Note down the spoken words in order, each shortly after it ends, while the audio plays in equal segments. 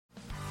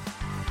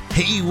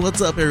Hey, what's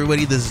up,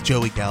 everybody? This is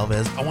Joey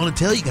Galvez. I want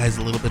to tell you guys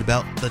a little bit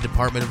about the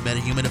Department of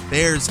Meta-Human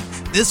Affairs.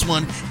 This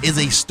one is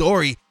a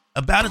story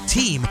about a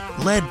team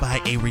led by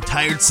a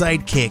retired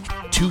sidekick,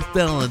 2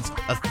 felons,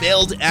 a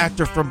failed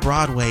actor from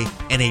Broadway,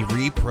 and a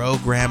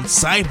reprogrammed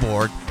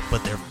cyborg.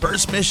 But their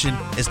first mission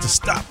is to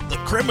stop the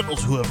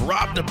criminals who have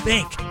robbed a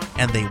bank,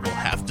 and they will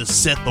have to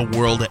set the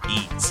world at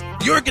ease.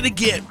 You're going to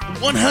get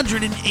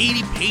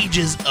 180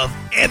 pages of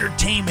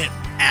entertainment,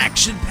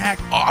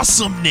 action-packed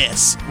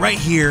awesomeness right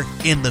here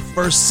in the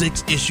first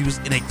 6 issues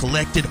in a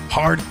collected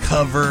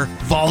hardcover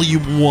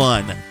volume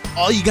 1.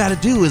 All you gotta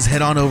do is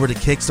head on over to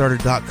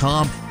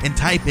Kickstarter.com and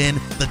type in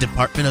the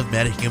Department of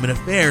Meta-Human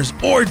Affairs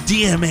or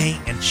DMA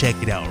and check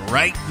it out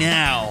right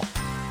now.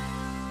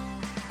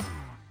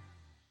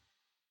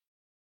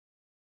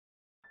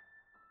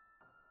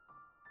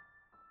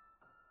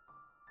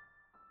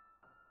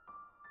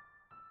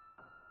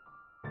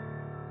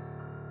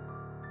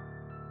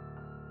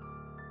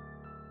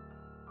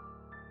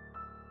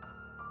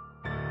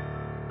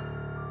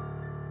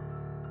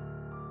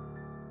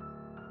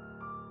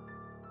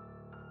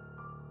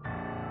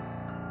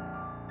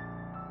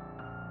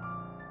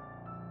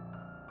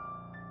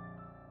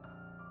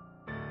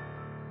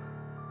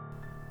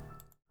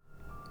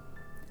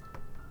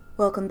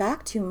 Welcome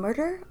back to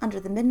Murder Under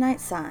the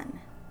Midnight Sun.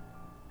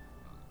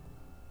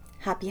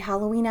 Happy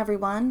Halloween,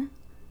 everyone.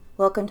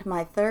 Welcome to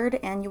my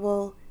 3rd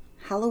annual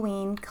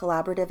Halloween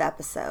collaborative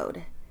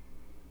episode.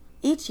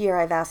 Each year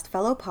I've asked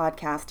fellow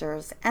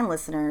podcasters and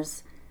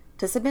listeners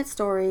to submit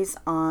stories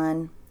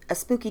on a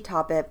spooky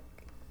topic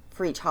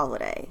for each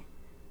holiday.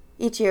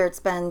 Each year it's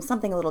been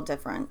something a little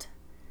different.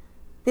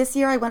 This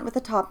year I went with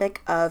the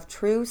topic of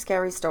true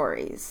scary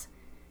stories,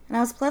 and I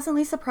was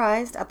pleasantly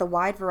surprised at the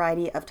wide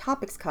variety of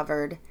topics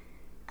covered,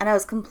 and I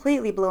was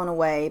completely blown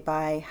away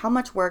by how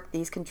much work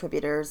these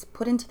contributors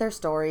put into their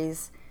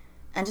stories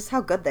and just how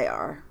good they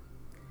are.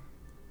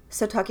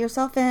 So tuck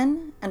yourself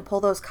in and pull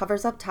those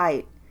covers up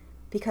tight,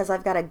 because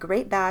I've got a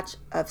great batch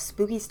of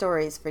spooky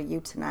stories for you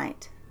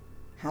tonight.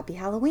 Happy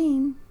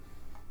Halloween!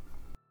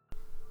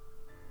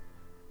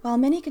 While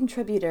many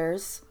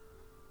contributors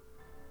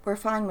were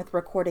fine with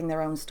recording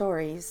their own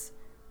stories,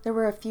 there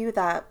were a few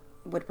that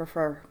would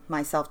prefer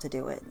myself to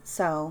do it.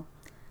 So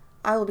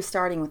I will be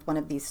starting with one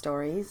of these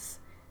stories,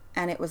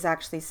 and it was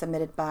actually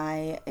submitted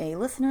by a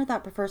listener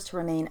that prefers to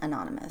remain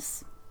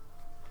anonymous.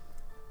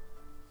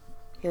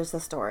 Here's the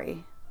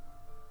story.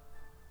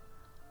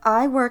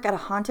 I work at a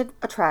haunted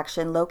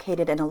attraction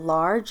located in a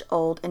large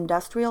old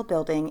industrial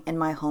building in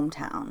my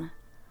hometown.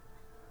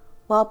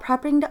 While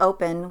prepping to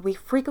open, we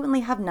frequently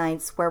have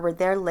nights where we're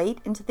there late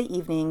into the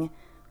evening,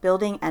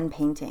 building and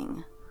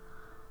painting.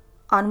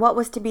 On what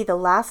was to be the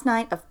last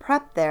night of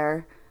prep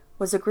there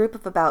was a group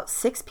of about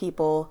 6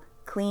 people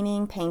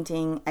cleaning,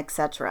 painting,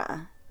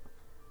 etc.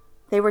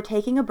 They were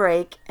taking a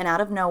break, and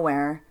out of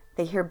nowhere,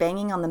 they hear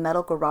banging on the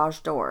metal garage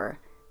door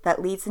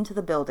that leads into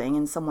the building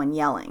and someone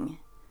yelling.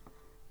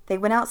 They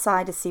went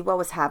outside to see what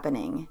was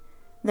happening.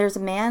 There's a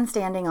man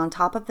standing on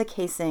top of the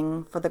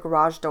casing for the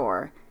garage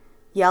door,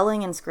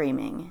 yelling and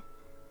screaming.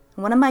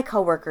 One of my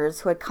coworkers,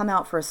 who had come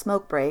out for a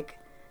smoke break,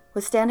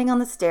 was standing on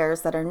the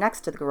stairs that are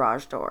next to the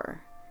garage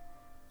door.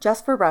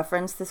 Just for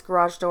reference, this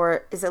garage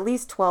door is at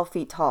least 12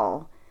 feet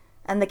tall,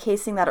 and the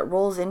casing that it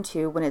rolls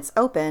into when it's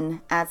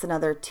open adds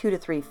another 2 to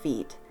 3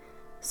 feet.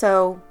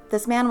 So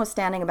this man was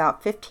standing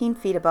about 15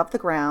 feet above the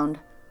ground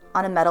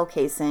on a metal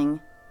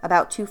casing,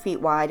 about 2 feet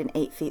wide and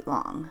 8 feet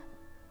long.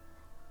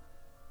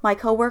 My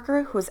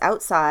coworker, who was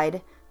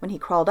outside when he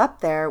crawled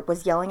up there,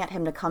 was yelling at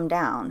him to come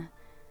down,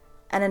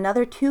 and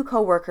another 2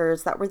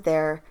 coworkers that were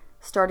there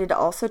started to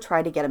also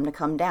try to get him to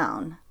come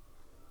down.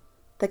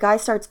 The guy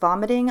starts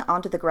vomiting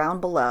onto the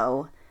ground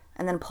below,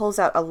 and then pulls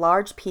out a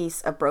large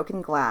piece of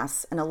broken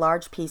glass and a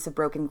large piece of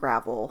broken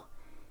gravel.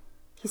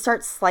 He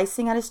starts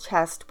slicing at his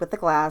chest with the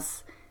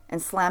glass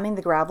and slamming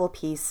the gravel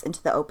piece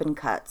into the open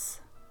cuts.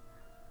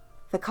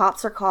 The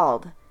cops are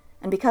called,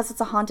 and because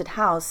it's a haunted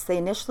house, they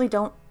initially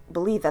don't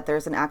believe that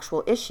there's an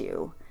actual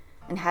issue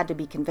and had to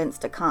be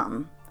convinced to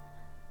come.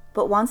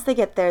 But once they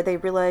get there, they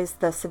realize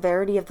the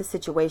severity of the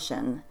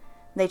situation.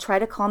 They try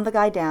to calm the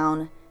guy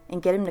down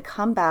and get him to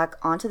come back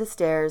onto the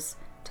stairs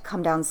to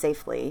come down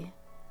safely.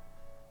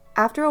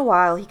 After a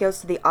while, he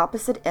goes to the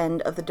opposite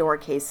end of the door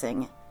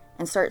casing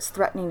and starts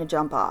threatening to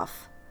jump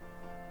off.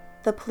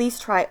 The police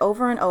try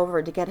over and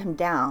over to get him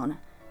down,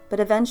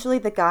 but eventually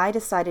the guy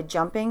decided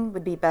jumping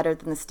would be better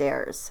than the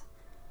stairs.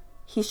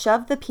 He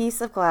shoved the piece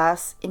of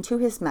glass into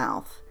his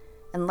mouth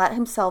and let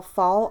himself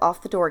fall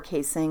off the door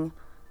casing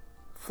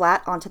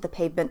flat onto the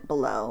pavement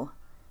below.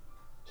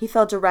 He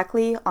fell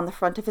directly on the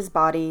front of his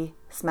body,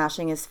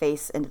 smashing his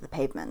face into the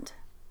pavement.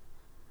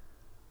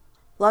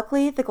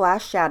 Luckily, the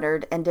glass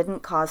shattered and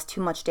didn't cause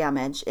too much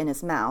damage in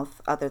his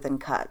mouth other than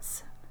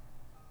cuts.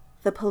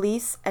 The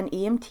police and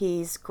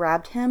EMTs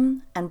grabbed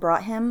him and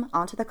brought him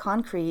onto the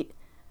concrete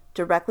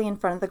directly in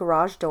front of the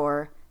garage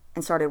door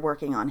and started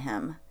working on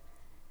him.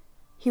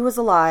 He was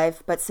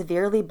alive but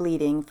severely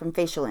bleeding from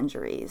facial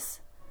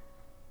injuries.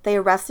 They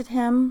arrested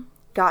him,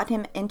 got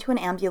him into an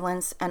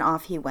ambulance, and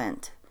off he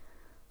went.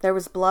 There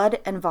was blood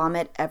and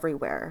vomit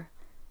everywhere.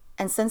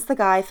 And since the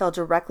guy fell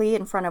directly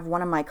in front of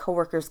one of my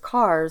coworkers'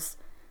 cars,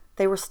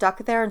 they were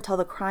stuck there until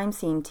the crime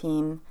scene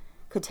team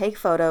could take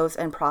photos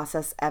and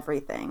process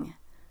everything.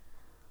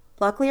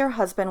 Luckily, her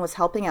husband was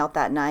helping out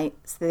that night,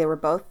 so they were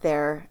both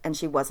there, and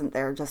she wasn't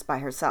there just by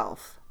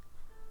herself.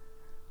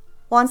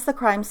 Once the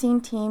crime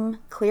scene team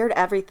cleared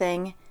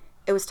everything,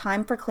 it was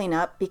time for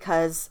cleanup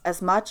because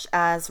as much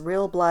as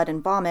real blood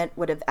and vomit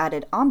would have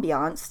added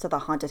ambiance to the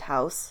haunted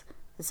house,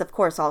 it's of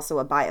course also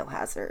a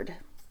biohazard.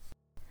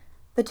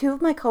 The two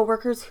of my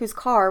coworkers whose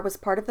car was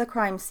part of the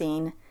crime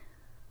scene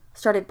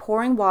started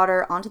pouring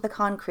water onto the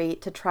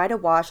concrete to try to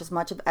wash as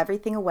much of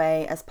everything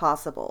away as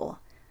possible.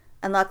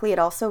 And luckily it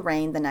also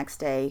rained the next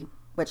day,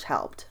 which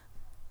helped.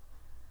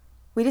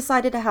 We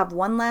decided to have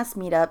one last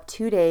meetup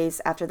 2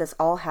 days after this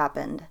all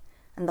happened,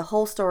 and the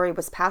whole story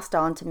was passed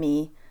on to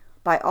me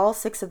by all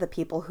 6 of the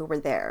people who were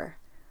there.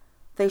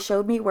 They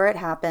showed me where it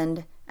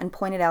happened and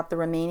pointed out the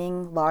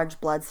remaining large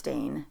blood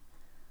stain.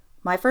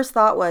 My first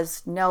thought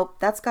was, nope,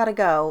 that's gotta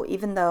go,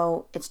 even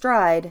though it's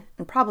dried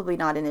and probably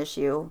not an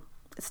issue.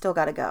 It's still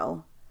gotta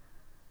go.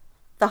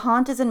 The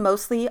haunt is in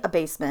mostly a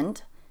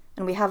basement,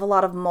 and we have a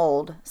lot of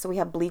mold, so we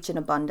have bleach in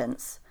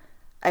abundance.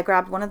 I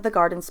grabbed one of the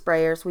garden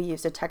sprayers we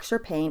used to texture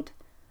paint,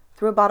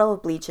 threw a bottle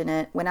of bleach in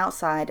it, went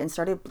outside, and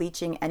started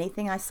bleaching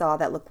anything I saw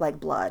that looked like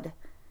blood.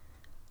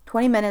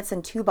 20 minutes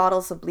and 2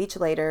 bottles of bleach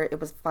later, it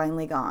was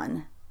finally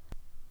gone.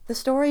 The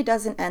story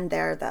doesn't end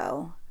there,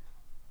 though.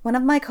 One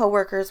of my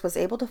coworkers was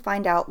able to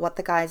find out what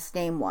the guy's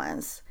name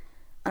was,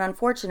 and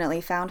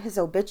unfortunately found his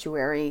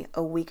obituary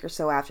a week or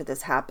so after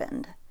this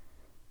happened.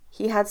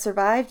 He had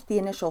survived the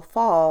initial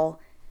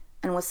fall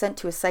and was sent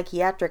to a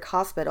psychiatric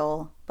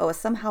hospital, but was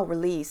somehow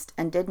released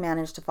and did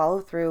manage to follow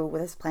through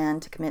with his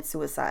plan to commit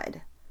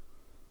suicide.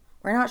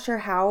 We're not sure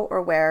how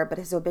or where, but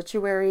his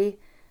obituary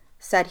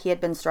said he had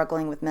been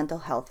struggling with mental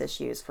health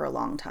issues for a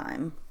long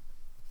time.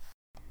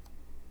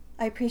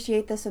 I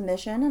appreciate the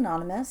submission,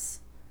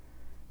 Anonymous.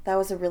 That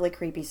was a really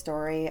creepy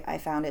story. I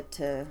found it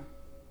to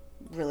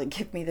really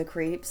give me the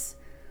creeps.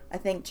 I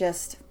think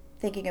just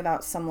thinking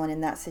about someone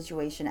in that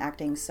situation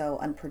acting so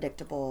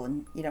unpredictable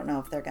and you don't know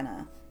if they're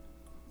gonna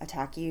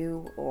attack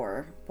you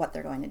or what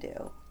they're going to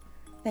do.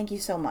 Thank you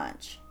so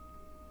much.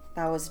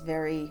 That was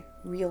very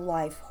real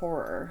life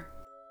horror.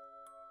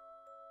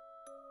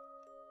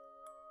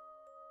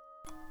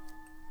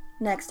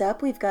 Next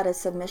up, we've got a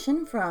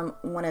submission from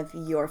one of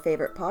your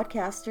favorite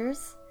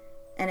podcasters.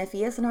 And if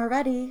he isn't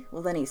already,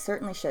 well then he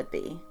certainly should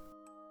be.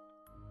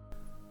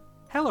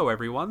 Hello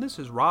everyone, this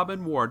is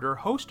Robin Warder,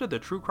 host of the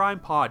true crime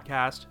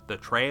podcast, The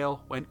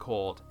Trail Went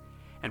Cold.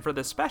 And for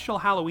this special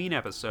Halloween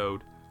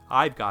episode,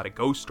 I've got a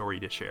ghost story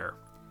to share.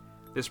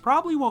 This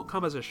probably won't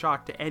come as a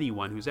shock to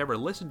anyone who's ever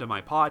listened to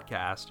my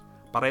podcast,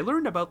 but I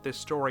learned about this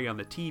story on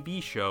the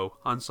TV show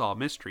Unsolved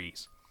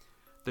Mysteries.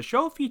 The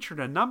show featured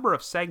a number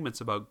of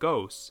segments about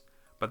ghosts,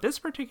 but this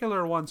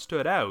particular one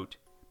stood out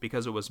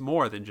because it was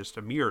more than just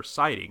a mere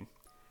sighting.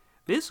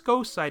 This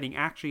ghost sighting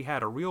actually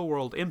had a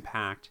real-world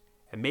impact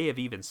and may have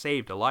even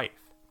saved a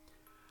life.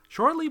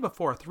 Shortly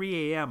before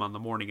 3 a.m. on the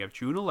morning of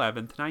June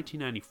 11,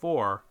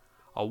 1994,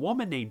 a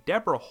woman named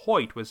Deborah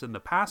Hoyt was in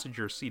the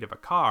passenger seat of a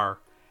car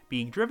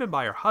being driven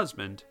by her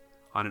husband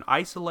on an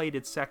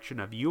isolated section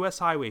of U.S.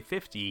 Highway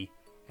 50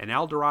 in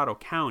El Dorado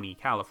County,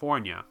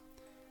 California.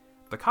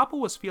 The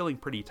couple was feeling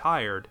pretty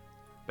tired,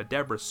 but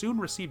Deborah soon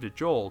received a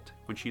jolt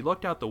when she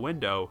looked out the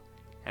window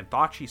and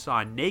thought she saw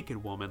a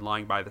naked woman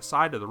lying by the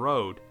side of the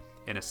road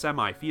in a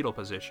semi-fetal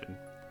position.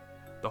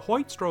 The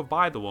Hoyts drove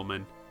by the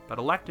woman, but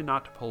elected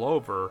not to pull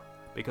over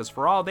because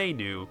for all they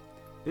knew,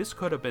 this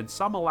could have been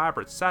some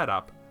elaborate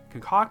setup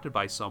concocted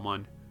by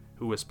someone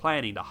who was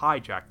planning to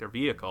hijack their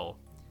vehicle.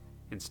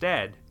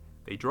 Instead,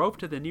 they drove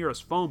to the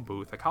nearest phone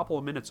booth a couple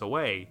of minutes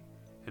away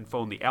and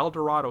phoned the El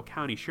Dorado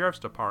County Sheriff's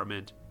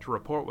Department to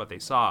report what they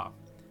saw.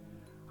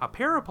 A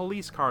pair of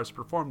police cars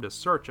performed a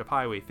search of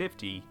Highway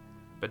 50,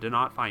 but did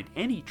not find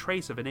any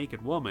trace of a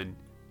naked woman,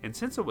 and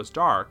since it was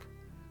dark,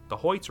 the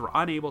Hoyts were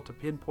unable to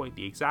pinpoint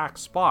the exact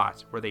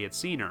spot where they had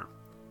seen her.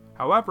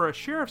 However, a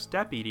sheriff's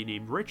deputy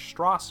named Rich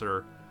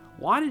Strasser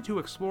wanted to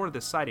explore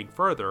this sighting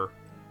further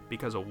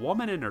because a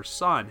woman and her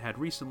son had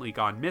recently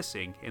gone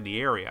missing in the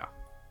area.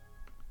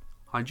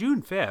 On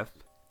June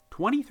 5th,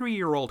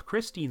 23-year-old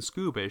Christine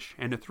Skubish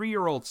and a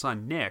 3-year-old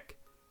son Nick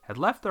had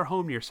left their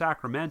home near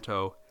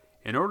Sacramento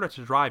in order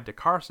to drive to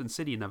Carson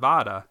City,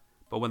 Nevada,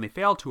 but when they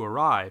failed to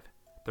arrive,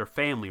 their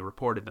family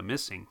reported them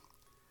missing.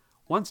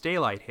 Once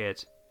daylight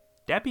hit,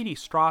 Deputy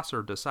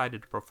Strasser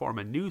decided to perform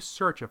a new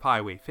search of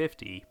Highway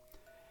 50.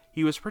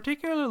 He was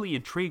particularly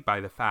intrigued by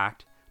the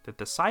fact that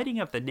the sighting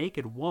of the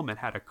naked woman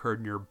had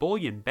occurred near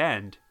Bullion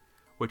Bend,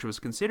 which was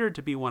considered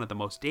to be one of the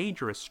most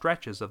dangerous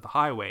stretches of the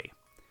highway.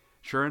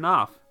 Sure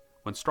enough,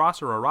 when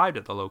Strasser arrived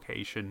at the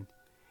location,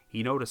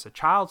 he noticed a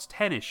child's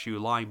tennis shoe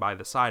lying by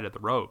the side of the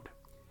road.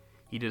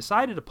 He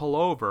decided to pull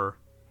over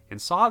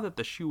and saw that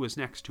the shoe was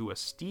next to a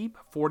steep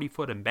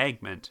 40-foot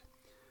embankment.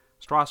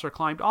 Strasser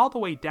climbed all the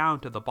way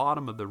down to the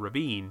bottom of the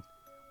ravine,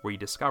 where he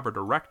discovered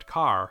a wrecked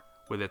car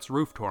with its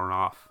roof torn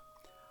off.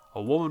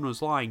 a woman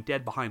was lying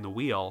dead behind the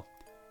wheel,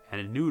 and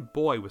a nude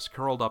boy was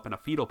curled up in a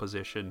fetal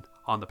position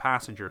on the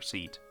passenger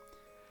seat.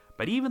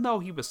 But even though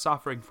he was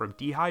suffering from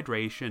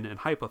dehydration and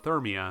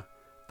hypothermia,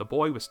 the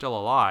boy was still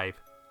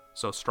alive,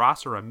 so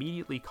Strasser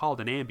immediately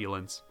called an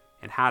ambulance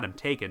and had him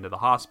taken to the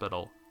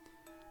hospital.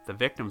 The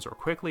victims were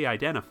quickly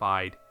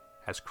identified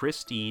as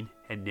Christine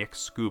and Nick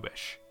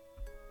Skubish.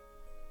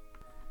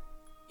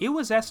 It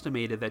was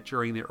estimated that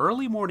during the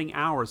early morning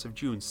hours of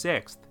June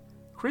 6th,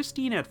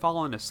 Christine had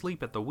fallen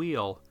asleep at the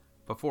wheel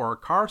before her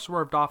car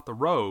swerved off the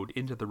road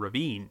into the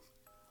ravine.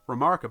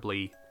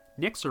 Remarkably,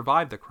 Nick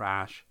survived the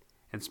crash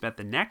and spent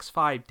the next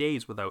 5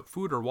 days without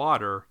food or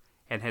water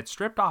and had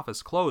stripped off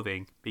his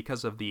clothing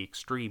because of the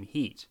extreme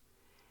heat.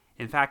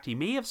 In fact, he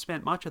may have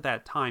spent much of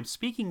that time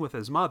speaking with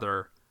his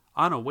mother,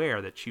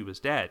 unaware that she was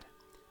dead.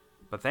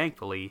 But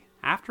thankfully,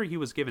 after he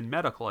was given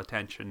medical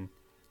attention,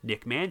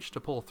 Nick managed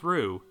to pull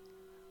through,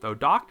 though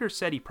doctors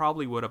said he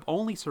probably would have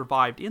only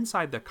survived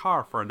inside the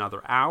car for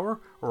another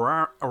hour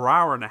or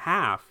hour and a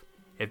half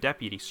if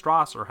Deputy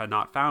Strasser had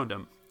not found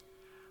him.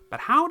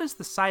 But how does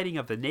the sighting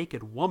of the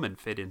naked woman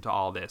fit into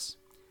all this?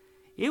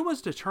 It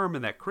was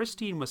determined that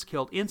Christine was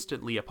killed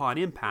instantly upon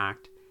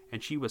impact,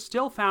 and she was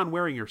still found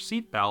wearing her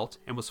seatbelt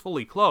and was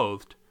fully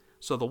clothed,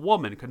 so the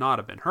woman could not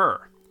have been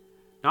her.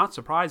 Not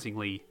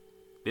surprisingly,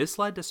 this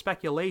led to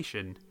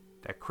speculation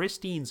that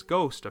Christine's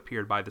ghost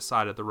appeared by the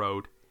side of the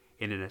road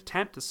in an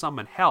attempt to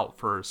summon help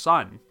for her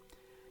son.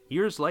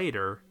 Years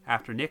later,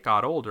 after Nick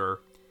got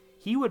older,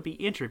 he would be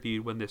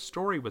interviewed when this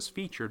story was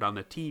featured on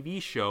the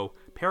TV show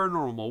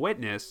Paranormal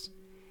Witness,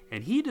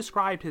 and he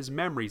described his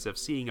memories of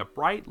seeing a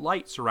bright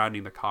light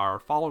surrounding the car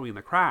following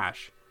the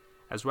crash,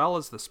 as well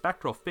as the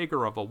spectral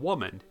figure of a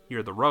woman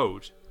near the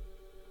road.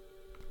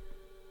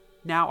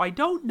 Now I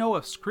don't know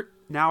if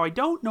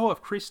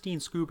Christine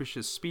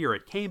Skubish's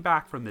spirit came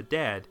back from the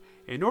dead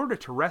in order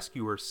to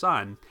rescue her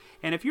son,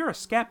 and if you're a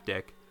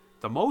skeptic,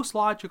 the most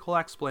logical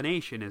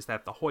explanation is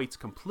that the Hoyts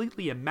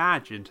completely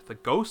imagined the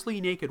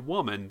ghostly naked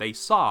woman they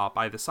saw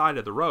by the side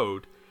of the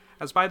road,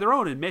 as by their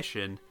own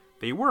admission,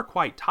 they were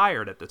quite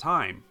tired at the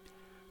time.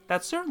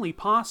 That's certainly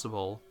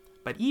possible,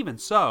 but even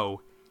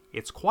so,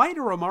 it's quite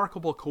a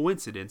remarkable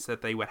coincidence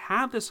that they would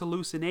have this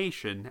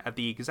hallucination at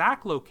the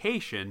exact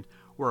location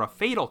where a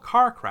fatal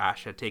car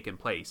crash had taken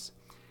place.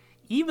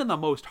 Even the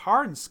most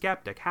hardened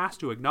skeptic has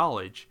to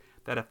acknowledge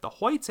that if the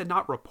Hoyts had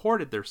not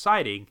reported their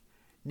sighting,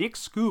 Nick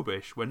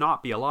Skubish would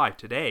not be alive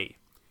today.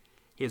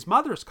 His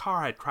mother's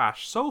car had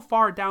crashed so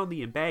far down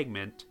the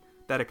embankment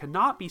that it could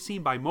not be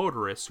seen by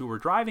motorists who were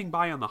driving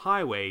by on the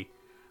highway,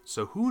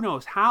 so who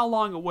knows how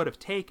long it would have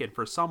taken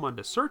for someone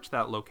to search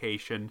that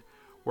location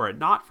were it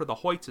not for the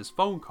Hoyts'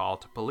 phone call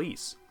to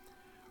police.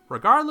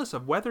 Regardless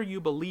of whether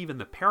you believe in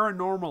the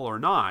paranormal or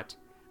not,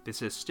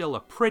 this is still a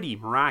pretty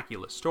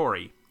miraculous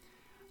story.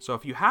 So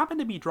if you happen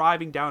to be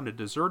driving down a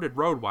deserted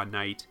road one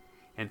night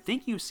and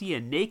think you see a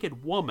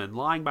naked woman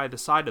lying by the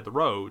side of the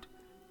road,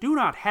 do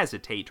not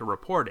hesitate to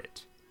report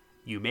it.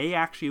 You may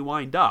actually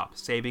wind up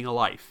saving a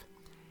life.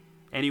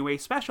 Anyway,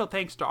 special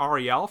thanks to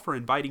Ariel for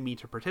inviting me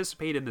to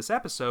participate in this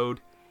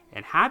episode,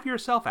 and have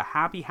yourself a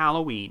happy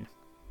Halloween.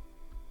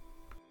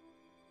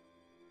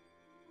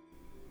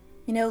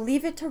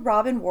 Leave it to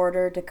Robin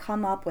Warder to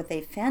come up with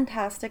a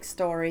fantastic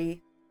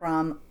story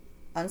from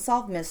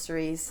Unsolved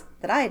Mysteries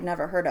that I had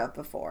never heard of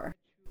before.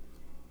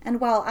 And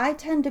while I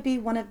tend to be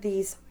one of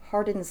these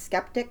hardened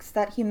skeptics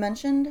that he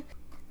mentioned,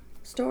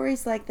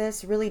 stories like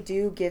this really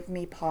do give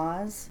me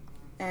pause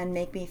and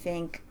make me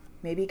think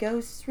maybe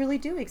ghosts really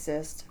do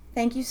exist.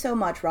 Thank you so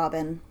much,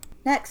 Robin.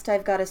 Next,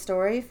 I've got a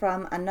story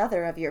from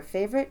another of your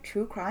favorite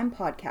true crime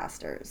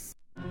podcasters.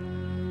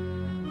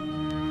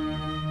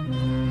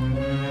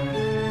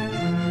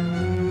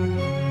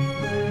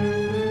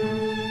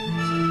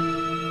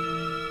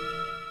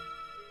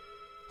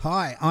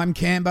 Hi, I'm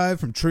Cambo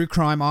from True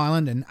Crime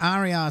Island, and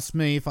Ari asked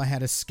me if I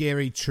had a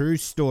scary true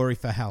story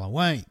for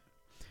Halloween.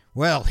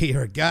 Well,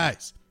 here it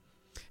goes.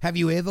 Have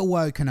you ever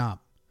woken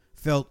up,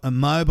 felt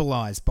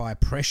immobilized by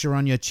pressure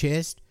on your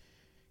chest?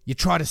 You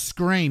try to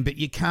scream, but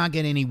you can't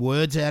get any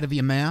words out of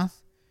your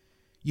mouth?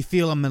 You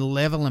feel a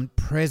malevolent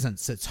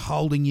presence that's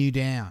holding you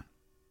down.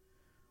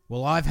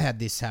 Well, I've had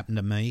this happen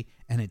to me,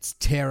 and it's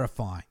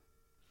terrifying.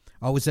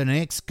 I was at an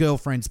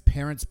ex-girlfriend's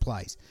parents'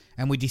 place,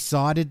 and we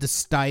decided to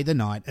stay the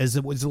night as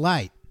it was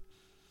late.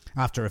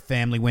 After a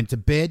family went to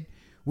bed,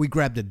 we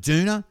grabbed a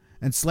doona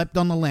and slept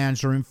on the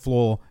lounge room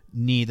floor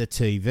near the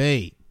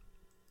TV.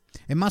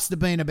 It must have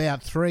been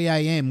about 3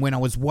 a.m. when I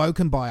was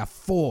woken by a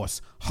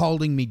force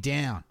holding me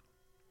down.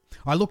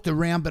 I looked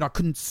around, but I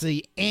couldn't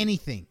see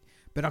anything,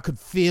 but I could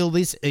feel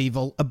this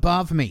evil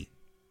above me.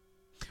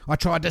 I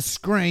tried to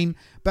scream,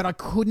 but I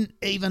couldn't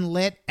even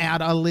let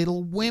out a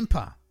little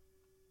whimper.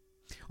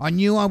 I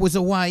knew I was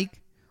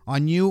awake. I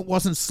knew it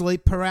wasn't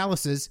sleep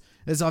paralysis,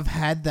 as I've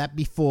had that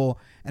before,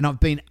 and I've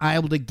been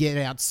able to get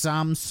out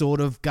some sort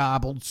of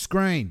garbled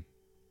scream.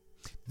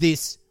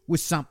 This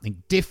was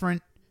something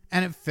different,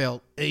 and it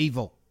felt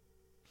evil.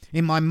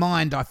 In my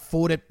mind, I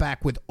fought it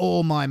back with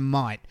all my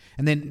might,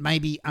 and then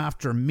maybe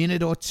after a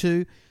minute or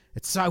two,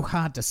 It's so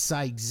hard to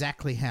say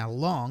exactly how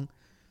long.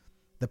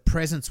 The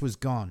presence was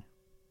gone.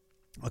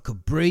 I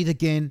could breathe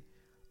again,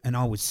 and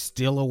I was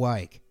still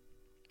awake.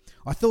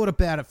 I thought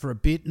about it for a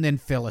bit and then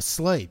fell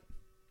asleep.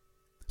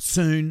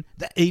 Soon,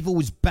 the evil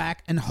was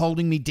back and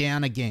holding me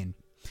down again.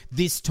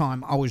 This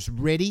time, I was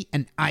ready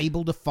and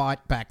able to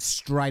fight back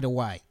straight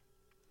away.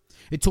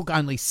 It took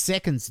only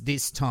seconds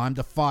this time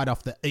to fight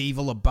off the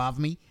evil above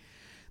me.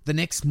 The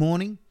next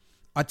morning,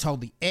 I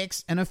told the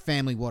ex and her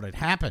family what had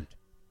happened.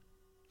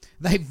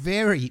 They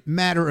very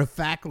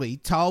matter-of-factly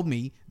told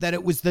me that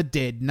it was the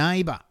dead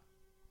neighbour.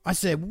 I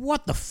said,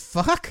 "What the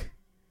fuck?"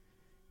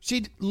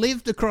 She'd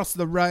lived across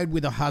the road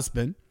with her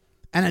husband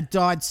and had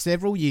died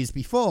several years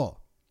before.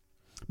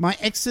 My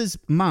ex's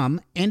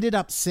mum ended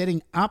up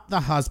setting up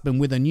the husband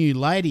with a new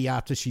lady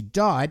after she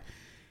died,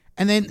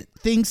 and then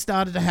things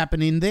started to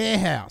happen in their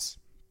house.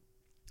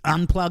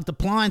 Unplugged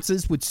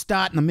appliances would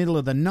start in the middle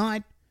of the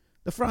night,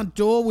 the front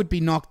door would be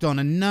knocked on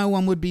and no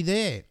one would be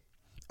there.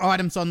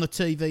 Items on the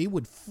TV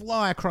would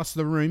fly across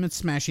the room and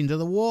smash into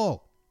the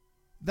wall.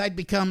 They'd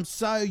become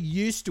so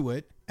used to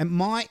it, and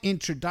my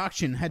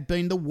introduction had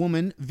been the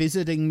woman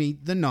visiting me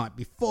the night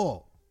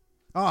before.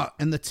 Oh,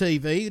 and the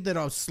TV that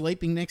I was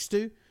sleeping next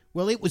to,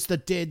 well, it was the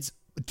dead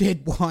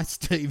wife's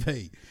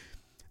TV.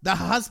 The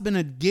husband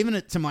had given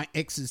it to my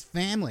ex's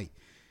family.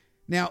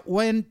 Now,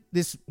 when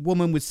this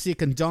woman was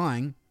sick and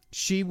dying,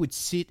 she would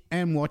sit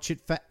and watch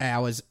it for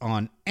hours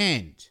on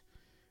end.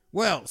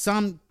 Well,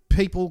 some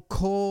people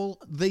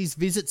call these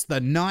visits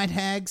the night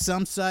hag.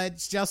 Some say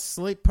it's just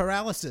sleep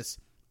paralysis.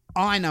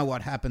 I know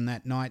what happened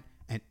that night,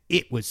 and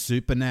it was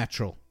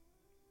supernatural.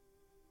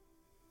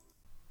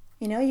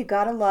 You know, you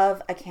gotta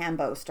love a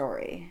Cambo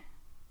story.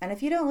 And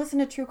if you don't listen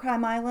to True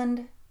Crime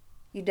Island,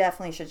 you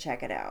definitely should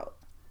check it out.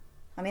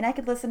 I mean, I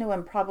could listen to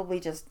him probably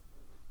just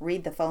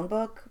read the phone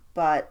book,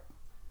 but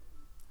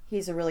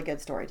he's a really good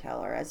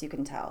storyteller, as you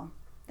can tell.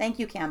 Thank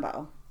you,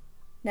 Cambo.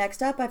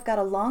 Next up, I've got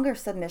a longer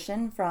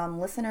submission from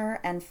listener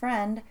and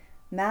friend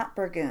Matt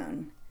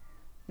Burgoon.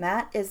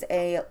 Matt is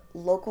a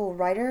local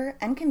writer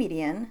and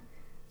comedian,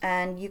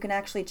 and you can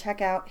actually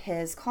check out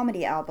his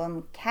comedy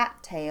album, Cat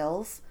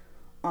Tales,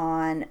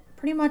 on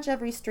pretty much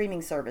every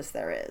streaming service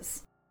there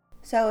is.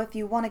 So if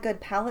you want a good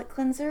palate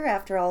cleanser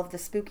after all of the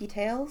spooky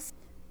tales,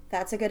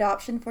 that's a good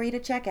option for you to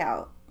check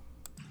out.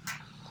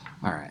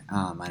 Alright,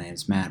 my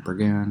name's Matt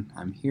Burgoon.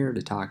 I'm here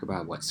to talk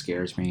about what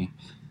scares me.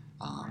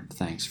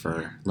 Thanks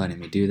for letting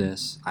me do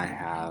this. I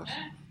have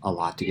a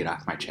lot to get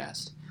off my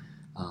chest.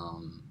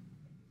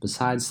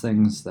 Besides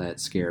things that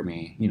scare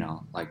me,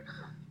 like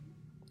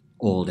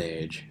old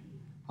age,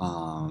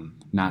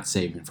 not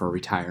saving for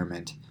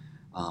retirement,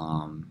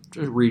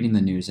 just reading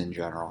the news in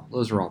general,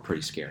 those are all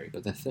pretty scary.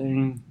 But the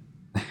thing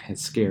that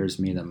scares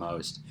me the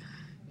most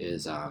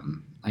is,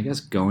 I guess,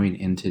 going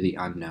into the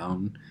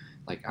unknown.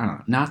 Like, I don't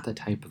know, not the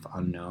type of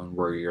unknown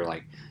where you're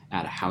like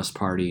at a house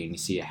party and you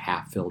see a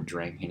half-filled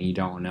drink and you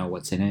don't know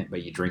what's in it,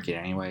 but you drink it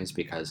anyways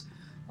because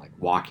like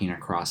walking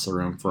across the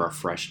room for a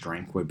fresh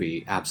drink would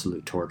be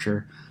absolute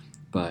torture.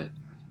 But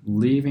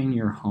leaving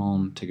your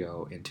home to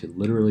go into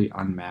literally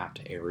unmapped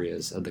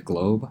areas of the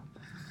globe,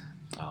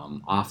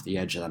 off the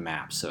edge of the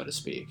map, so to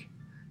speak.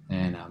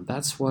 And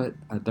that's what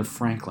the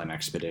Franklin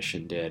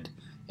expedition did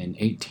in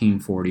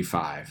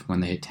 1845 when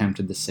they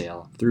attempted to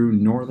sail through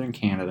northern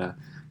Canada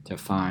to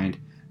find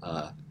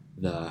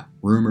the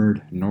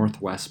rumored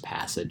Northwest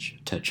Passage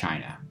to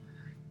China.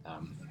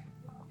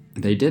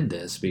 They did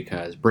this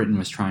because Britain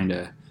was trying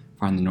to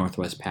find the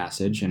Northwest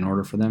Passage in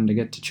order for them to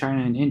get to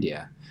China and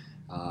India.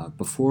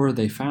 Before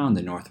they found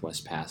the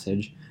Northwest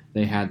Passage,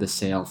 they had to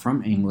sail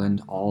from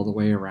England all the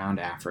way around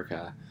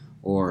Africa,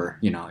 or,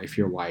 if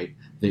you're white,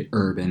 the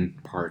urban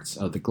parts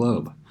of the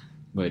globe,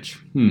 which,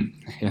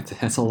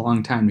 that's a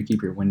long time to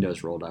keep your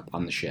windows rolled up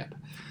on the ship.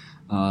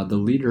 The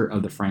leader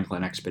of the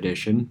Franklin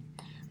expedition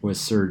was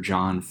Sir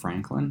John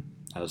Franklin,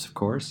 of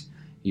course.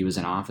 He was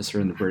an officer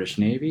in the British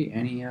Navy,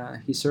 and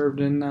he served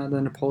in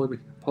the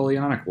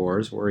Napoleonic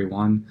Wars, where he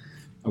won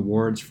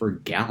awards for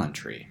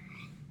gallantry.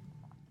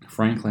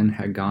 Franklin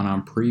had gone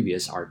on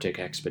previous Arctic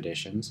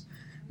expeditions,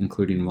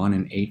 including one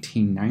in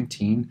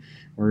 1819,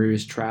 where he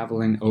was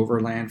traveling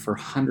overland for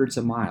hundreds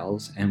of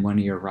miles, and when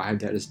he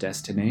arrived at his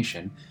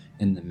destination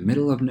in the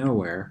middle of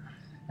nowhere,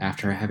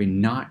 after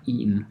having not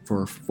eaten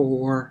for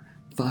 4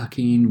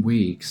 fucking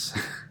weeks,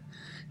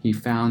 he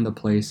found the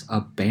place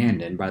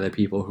abandoned by the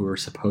people who were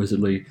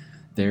supposedly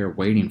there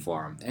waiting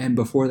for him. And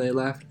before they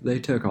left, they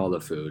took all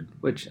the food,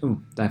 which,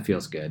 that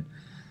feels good.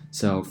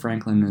 So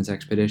Franklin and his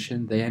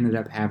expedition, they ended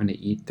up having to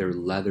eat their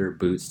leather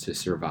boots to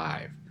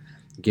survive,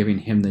 giving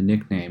him the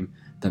nickname,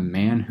 the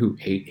man who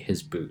ate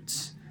his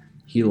boots.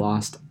 He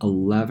lost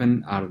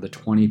 11 out of the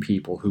 20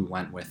 people who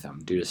went with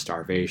him due to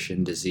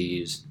starvation,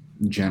 disease,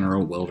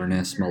 general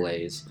wilderness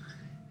malaise.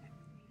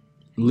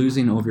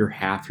 Losing over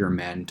half your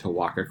men to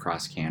walk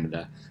across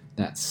Canada,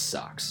 that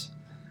sucks.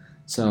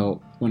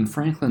 So when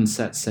Franklin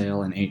set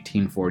sail in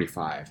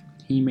 1845,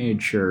 he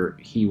made sure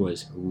he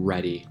was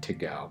ready to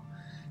go.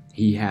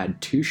 He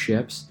had 2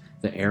 ships,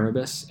 the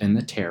Erebus and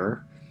the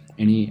Terror,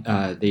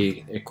 and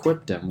they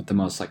equipped him with the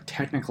most like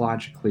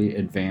technologically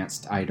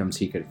advanced items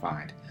he could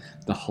find.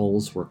 The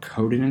hulls were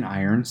coated in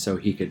iron so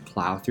he could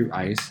plow through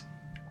ice.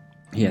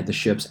 He had the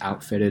ships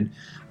outfitted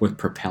with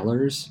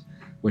propellers,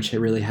 which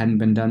really hadn't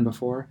been done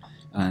before,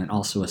 and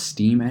also a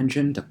steam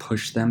engine to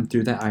push them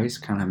through the ice,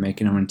 kind of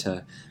making them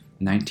into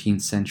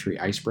 19th century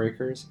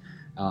icebreakers.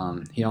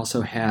 He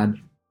also had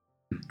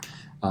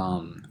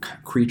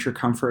creature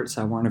comforts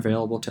that weren't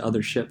available to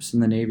other ships in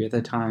the Navy at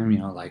the time,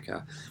 like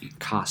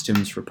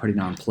costumes for putting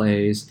on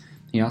plays.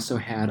 He also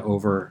had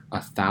over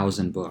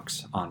 1,000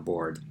 books on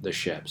board the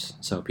ships,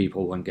 so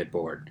people wouldn't get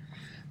bored.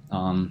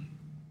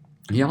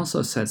 He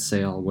also set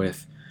sail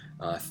with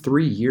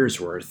 3 years'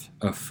 worth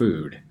of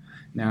food.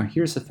 Now,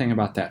 here's the thing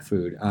about that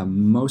food.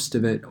 Most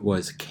of it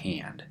was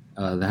canned.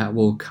 That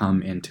will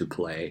come into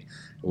play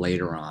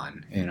later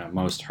on in a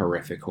most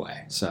horrific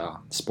way. So,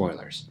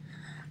 spoilers.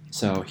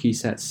 So, he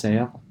set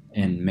sail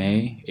in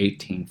May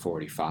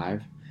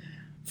 1845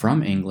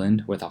 from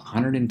England with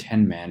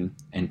 110 men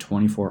and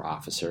 24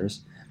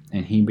 officers,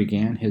 and he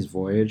began his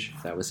voyage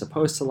that was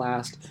supposed to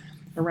last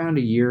around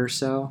a year or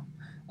so.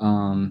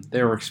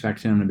 They were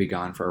expecting him to be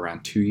gone for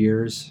around 2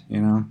 years,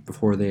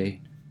 before they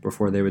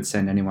would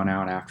send anyone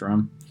out after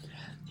him.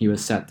 He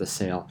was set to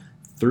sail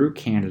through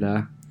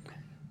Canada,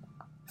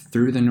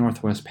 through the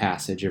Northwest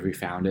Passage if we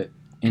found it,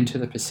 into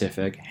the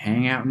Pacific,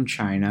 hang out in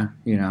China,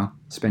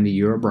 spend a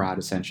year abroad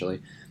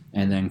essentially,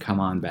 and then come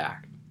on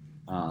back.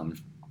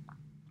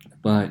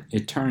 But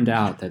it turned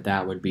out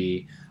that would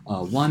be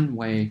a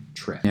one-way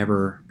trip,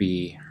 never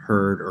be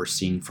heard or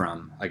seen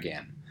from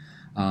again.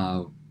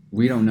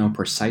 We don't know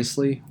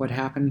precisely what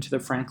happened to the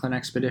Franklin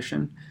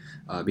expedition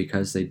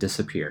because they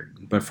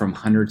disappeared. But from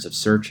hundreds of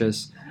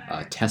searches,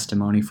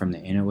 testimony from the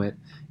Inuit,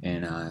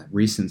 and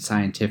recent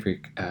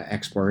scientific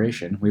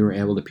exploration, we were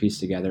able to piece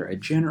together a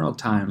general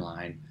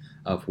timeline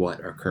of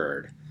what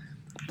occurred.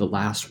 The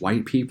last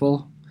white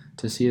people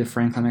to see the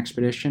Franklin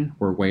expedition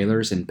were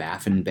whalers in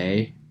Baffin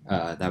Bay,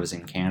 that was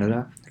in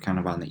Canada, kind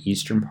of on the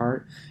eastern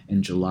part,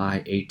 in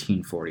July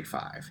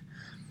 1845.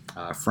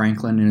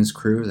 Franklin and his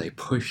crew, they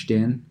pushed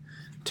in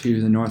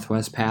to the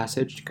Northwest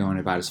Passage, going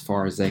about as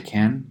far as they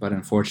can, but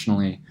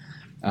unfortunately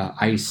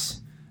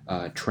ice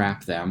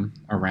trapped them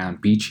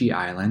around Beechey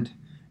Island,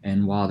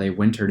 and while they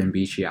wintered in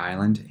Beechey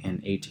Island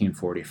in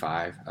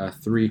 1845,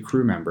 3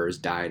 crew members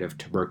died of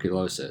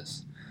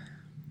tuberculosis.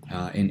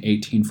 In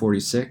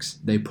 1846,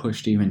 they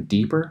pushed even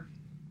deeper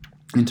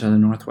into the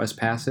Northwest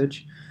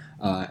Passage,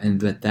 and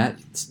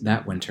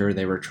that winter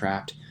they were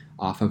trapped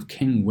off of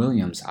King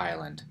William's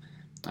Island.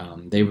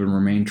 They would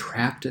remain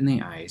trapped in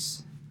the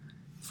ice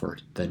for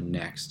the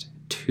next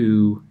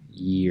 2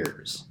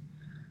 years.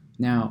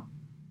 Now,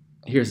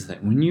 here's the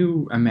thing. When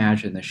you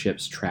imagine the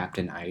ships trapped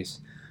in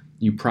ice,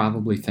 you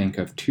probably think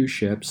of 2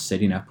 ships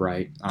sitting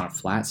upright on a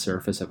flat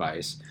surface of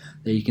ice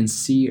that you can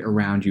see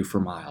around you for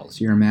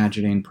miles. You're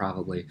imagining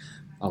probably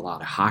a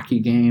lot of hockey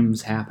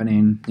games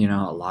happening,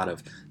 a lot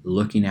of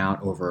looking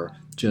out over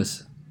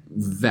just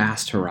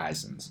vast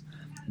horizons.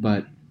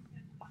 But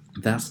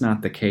that's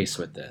not the case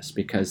with this,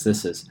 because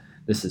this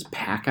is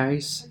pack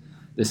ice.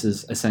 This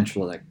is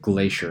essentially like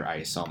glacier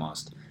ice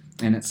almost,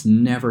 and it's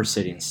never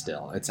sitting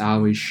still. It's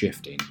always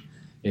shifting.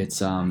 It's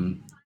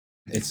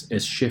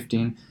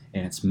shifting,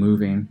 and it's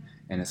moving,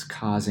 and it's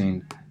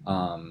causing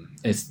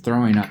it's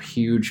throwing up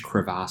huge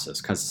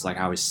crevasses because it's like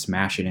always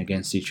smashing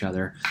against each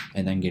other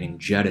and then getting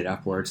jutted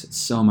upwards. It's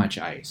so much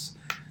ice,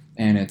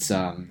 and it's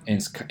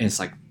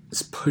like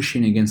it's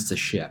pushing against the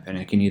ship, and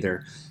it can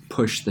either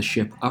push the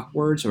ship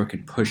upwards or it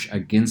can push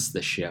against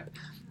the ship,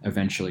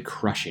 eventually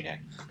crushing it.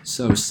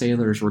 So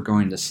sailors were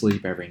going to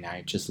sleep every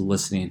night just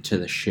listening to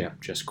the ship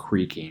just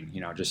creaking,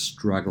 just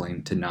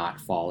struggling to not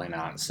fall in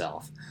on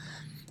itself.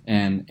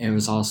 And it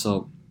was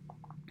also,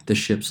 the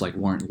ships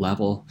weren't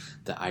level.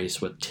 The ice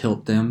would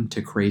tilt them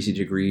to crazy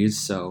degrees,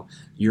 so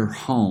your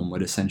home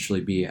would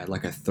essentially be at a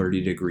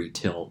 30-degree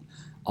tilt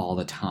all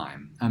the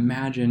time.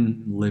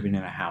 Imagine living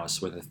in a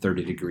house with a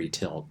 30-degree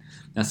tilt.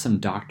 That's some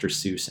Dr.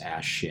 Seuss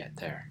ass shit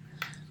there.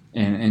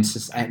 And it's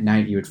just at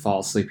night you would fall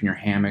asleep in your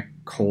hammock,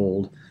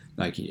 cold,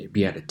 you'd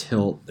be at a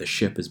tilt, the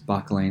ship is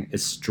buckling.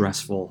 It's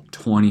stressful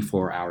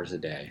 24 hours a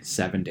day,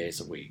 7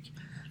 days a week.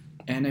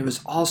 And it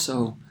was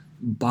also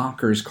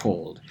bonkers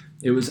cold.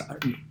 It was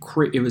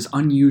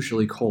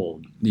unusually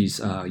cold these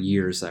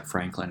years that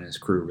Franklin and his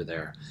crew were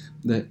there.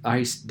 The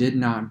ice did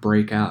not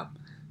break up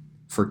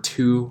for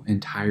 2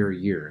 entire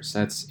years.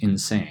 That's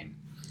insane.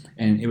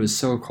 And it was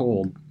so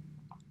cold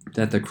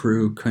that the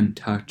crew couldn't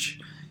touch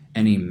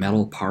any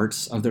metal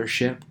parts of their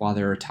ship while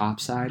they were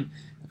topside,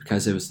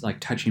 because it was like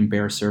touching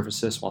bare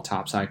surfaces, while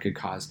topside could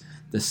cause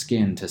the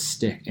skin to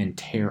stick and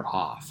tear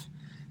off.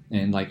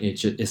 And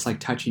it's like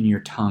touching your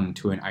tongue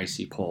to an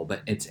icy pole,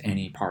 but it's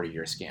any part of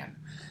your skin.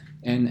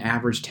 And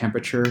average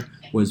temperature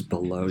was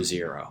below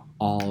 0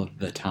 all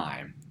the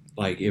time.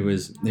 Like it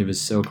was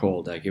so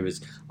cold. Like it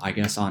was, I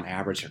guess on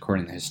average,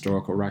 according to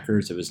historical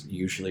records, it was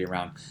usually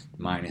around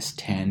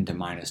 -10 to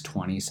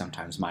 -20,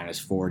 sometimes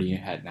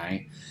 -40 at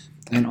night.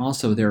 And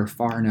also they were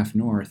far enough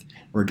north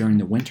where during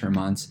the winter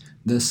months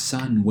the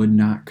sun would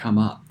not come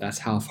up. That's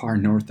how far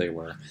north they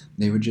were.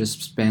 They would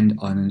just spend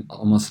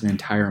almost an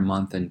entire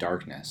month in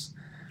darkness.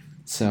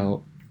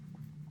 So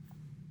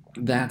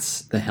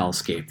that's the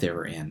hellscape they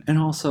were in. And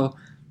also,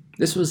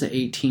 this was the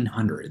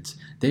 1800s.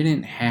 They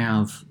didn't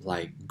have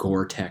like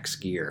Gore-Tex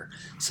gear.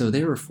 So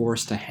they were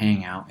forced to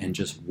hang out in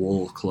just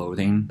wool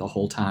clothing the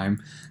whole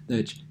time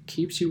that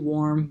keeps you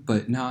warm,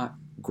 but not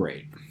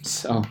great.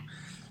 So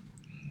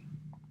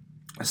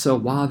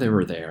while they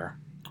were there,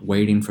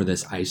 waiting for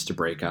this ice to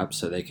break up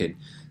so they could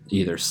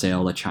either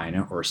sail to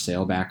China or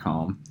sail back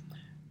home,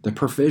 the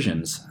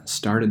provisions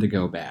started to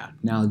go bad.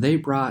 Now, they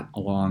brought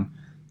along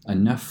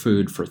enough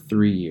food for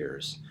 3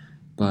 years,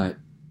 but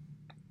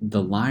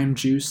the lime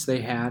juice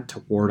they had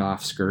to ward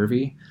off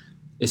scurvy,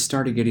 it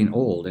started getting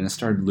old and it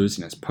started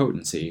losing its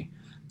potency,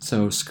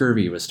 so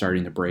scurvy was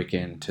starting to break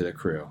into the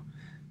crew.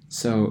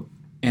 So,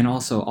 and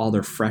also all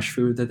their fresh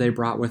food that they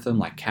brought with them,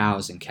 like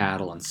cows and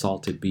cattle and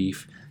salted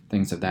beef,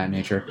 things of that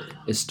nature,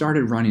 it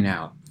started running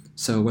out.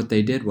 So what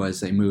they did was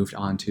they moved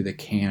on to the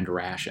canned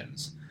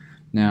rations.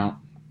 Now,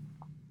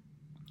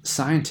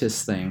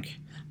 scientists think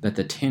that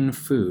the tin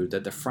food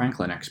that the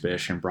Franklin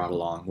expedition brought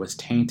along was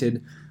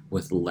tainted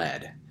with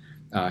lead.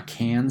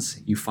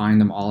 Cans, you find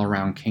them all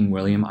around King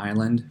William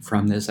Island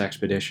from this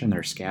expedition.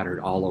 They're scattered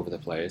all over the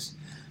place.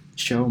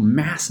 Show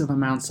massive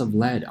amounts of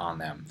lead on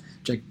them,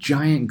 like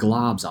giant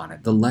globs on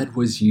it. The lead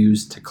was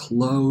used to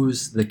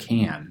close the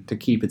can to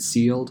keep it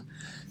sealed,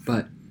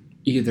 but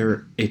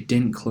either it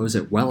didn't close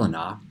it well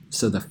enough,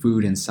 so the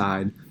food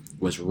inside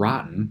was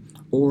rotten,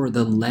 or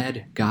the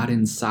lead got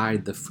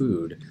inside the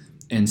food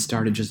and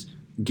started just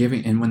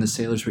giving, and when the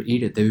sailors would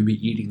eat it, they would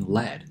be eating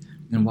lead.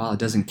 And while it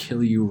doesn't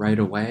kill you right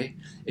away,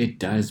 it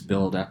does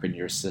build up in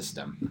your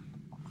system.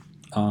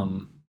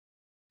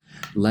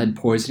 Lead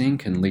poisoning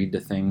can lead to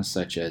things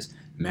such as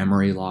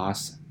memory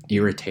loss,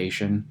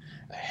 irritation,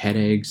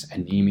 headaches,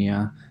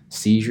 anemia,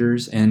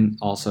 seizures, and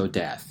also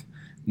death.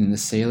 And the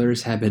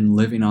sailors have been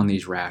living on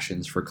these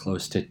rations for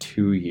close to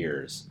 2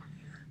 years,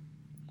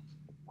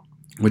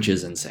 which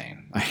is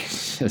insane.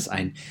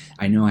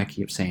 I know I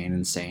keep saying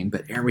insane,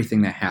 but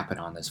everything that happened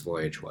on this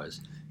voyage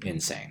was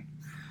insane.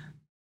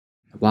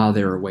 While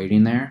they were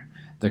waiting there,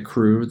 the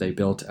crew, they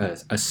built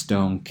a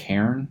stone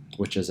cairn,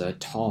 which is a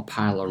tall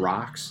pile of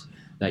rocks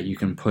that you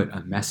can put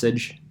a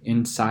message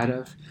inside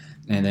of.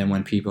 And then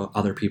when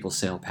other people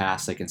sail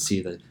past, they can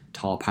see the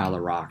tall pile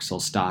of rocks. They'll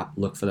stop,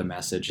 look for the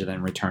message, and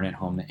then return it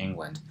home to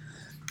England.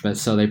 But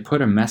so they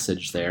put a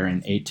message there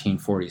in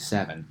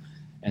 1847,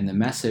 and the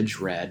message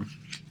read,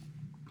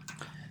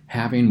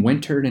 "Having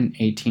wintered in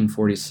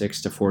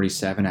 1846 to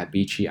 47 at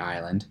Beechey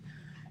Island,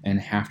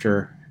 and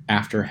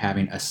after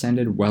having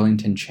ascended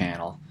Wellington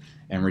Channel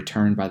and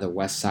returned by the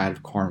west side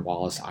of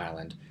Cornwallis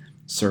Island,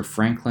 Sir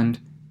Franklin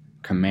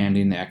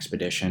commanding the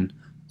expedition,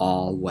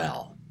 all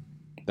well."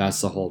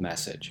 That's the whole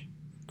message.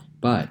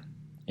 But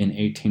in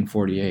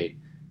 1848,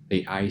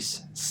 the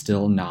ice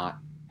still not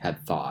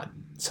had thawed.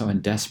 So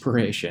in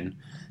desperation,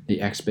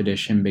 the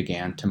expedition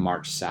began to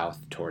march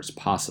south towards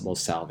possible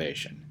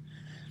salvation.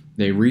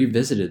 They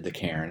revisited the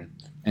cairn,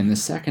 and the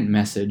second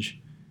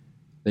message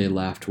they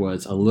left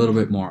was a little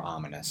bit more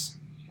ominous.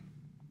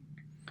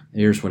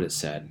 Here's what it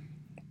said.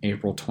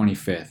 April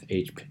 25th,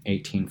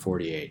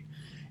 1848.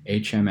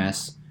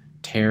 HMS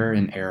Terror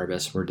and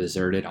Erebus were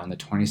deserted on the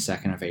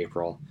 22nd of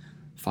April,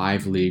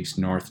 5 leagues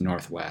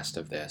north-northwest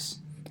of this,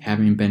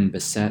 having been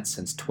beset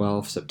since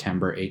 12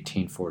 September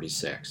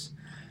 1846.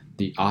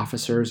 The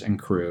officers and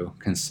crew,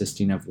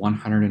 consisting of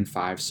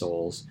 105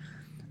 souls,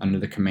 under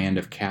the command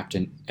of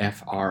Captain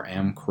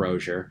F.R.M.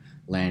 Crozier,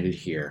 landed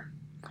here.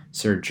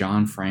 Sir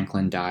John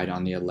Franklin died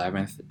on the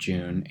 11th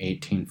June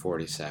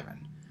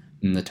 1847,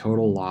 and the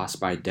total loss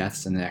by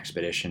deaths in the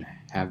expedition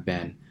have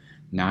been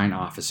 9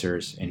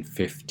 officers and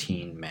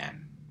 15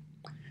 men.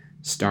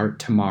 Start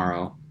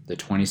tomorrow, the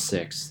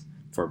 26th,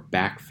 for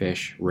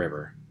Backfish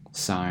River.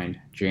 Signed,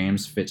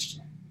 James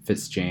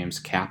Fitzjames,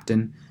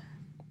 Captain,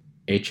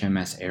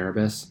 HMS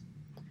Erebus,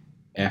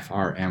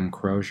 F.R.M.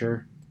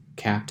 Crozier,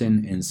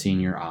 Captain and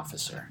Senior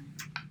Officer.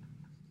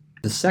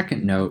 The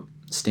second note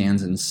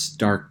stands in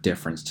stark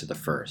difference to the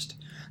first.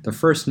 The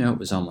first note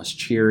was almost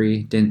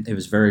cheery, it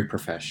was very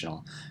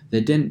professional.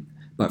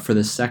 But for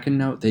the second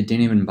note, they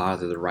didn't even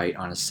bother to write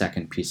on a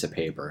second piece of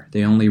paper.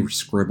 They only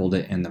scribbled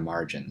it in the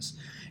margins.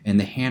 And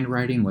the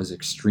handwriting was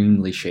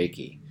extremely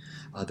shaky.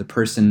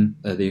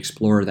 The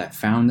explorer that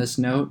found this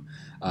note,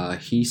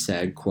 he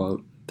said,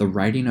 quote, "The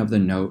writing of the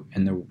note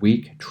and the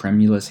weak,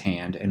 tremulous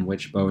hand in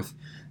which both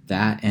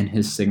that and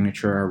his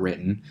signature are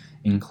written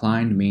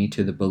inclined me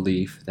to the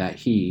belief that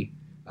he,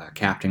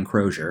 Captain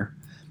Crozier,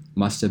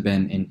 must have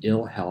been in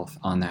ill health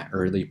on that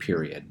early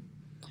period."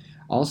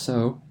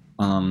 Also,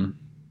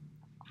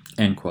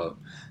 end quote.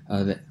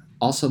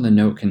 Also, the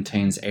note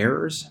contains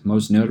errors,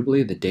 most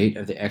notably the date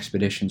of the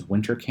expedition's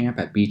winter camp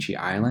at Beechey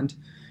Island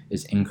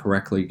is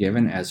incorrectly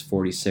given as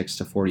 46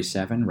 to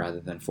 47 rather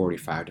than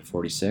 45 to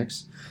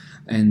 46.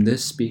 And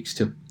this speaks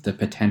to the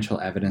potential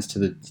evidence to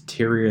the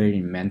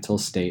deteriorating mental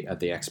state of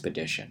the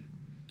expedition.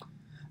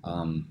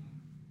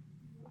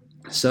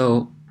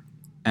 So,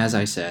 as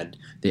I said,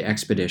 the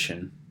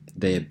expedition,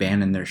 they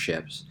abandoned their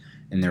ships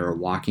and they were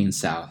walking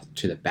south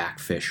to the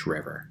Backfish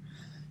River.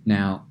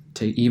 Now,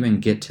 to even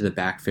get to the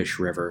Backfish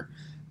River,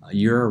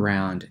 you're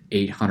around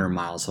 800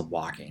 miles of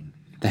walking.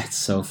 That's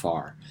so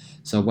far.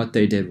 So what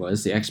they did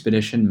was the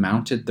expedition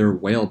mounted their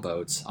whale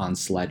boats on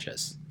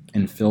sledges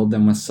and filled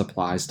them with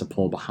supplies to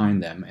pull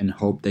behind them and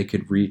hoped they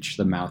could reach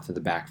the mouth of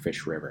the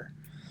Backfish River.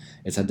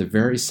 It's at the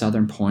very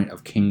southern point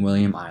of King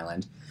William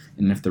Island,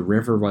 and if the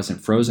river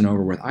wasn't frozen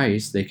over with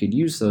ice, they could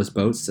use those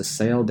boats to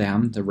sail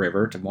down the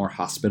river to more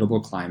hospitable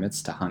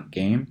climates to hunt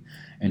game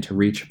and to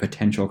reach a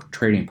potential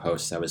trading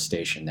post that was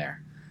stationed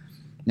there.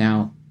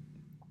 Now,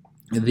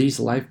 these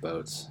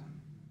lifeboats,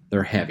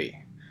 they're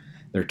heavy.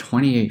 They're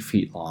 28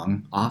 feet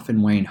long,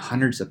 often weighing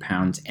hundreds of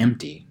pounds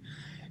empty.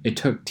 It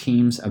took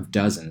teams of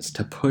dozens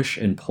to push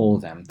and pull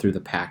them through the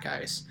pack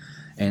ice,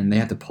 and they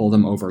had to pull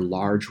them over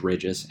large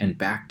ridges and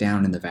back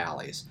down in the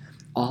valleys,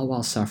 all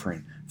while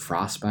suffering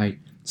frostbite,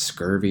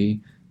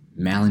 scurvy,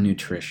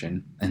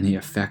 malnutrition, and the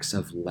effects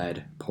of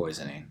lead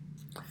poisoning.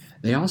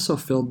 They also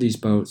filled these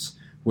boats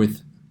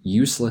with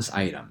useless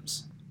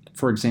items.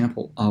 For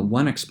example,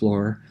 one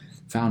explorer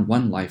found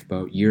one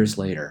lifeboat years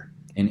later,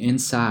 and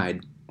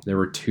inside there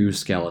were two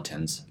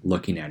skeletons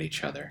looking at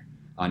each other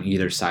on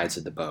either sides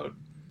of the boat.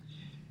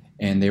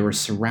 And they were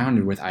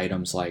surrounded with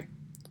items like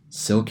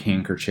silk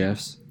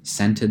handkerchiefs,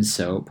 scented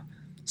soap,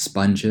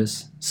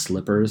 sponges,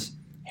 slippers,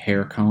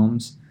 hair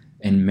combs,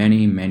 and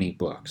many, many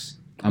books.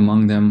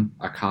 Among them,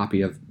 a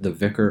copy of The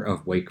Vicar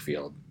of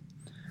Wakefield.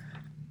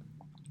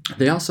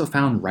 They also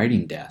found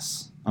writing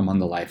desks among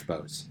the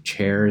lifeboats,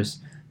 chairs,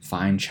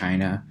 fine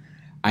china,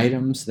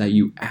 items that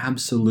you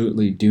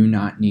absolutely do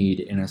not need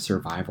in a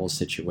survival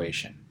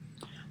situation,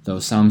 though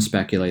some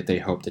speculate they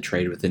hope to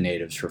trade with the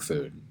natives for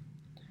food.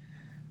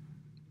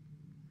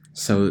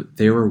 So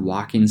they were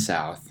walking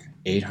south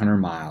 800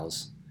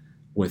 miles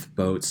with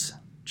boats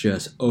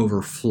just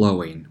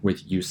overflowing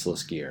with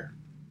useless gear.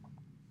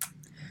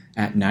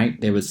 At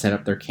night, they would set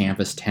up their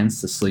canvas tents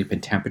to sleep in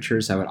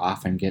temperatures that would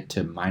often get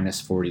to minus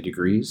 40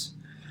 degrees,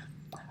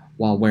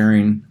 while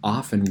wearing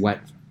often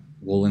wet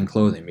woolen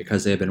clothing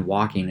because they had been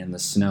walking in the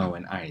snow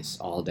and ice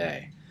all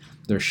day.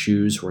 Their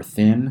shoes were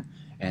thin,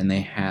 and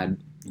they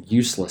had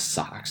useless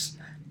socks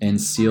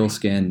and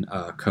sealskin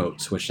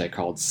coats, which they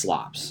called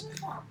slops.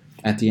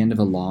 At the end of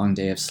a long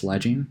day of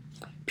sledging,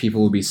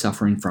 people would be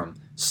suffering from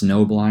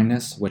snow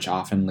blindness, which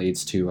often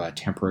leads to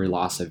temporary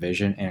loss of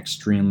vision and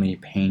extremely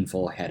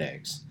painful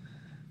headaches.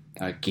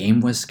 Game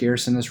was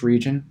scarce in this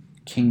region.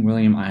 King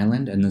William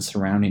Island and the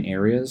surrounding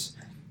areas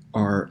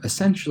are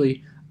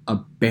essentially a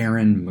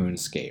barren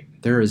moonscape.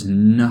 There is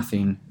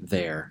nothing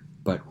there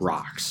but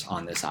rocks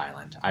on this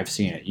island. I've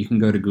seen it. You can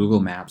go to Google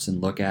Maps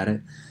and look at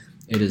it.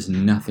 It is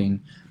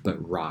nothing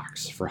but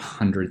rocks for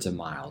hundreds of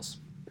miles.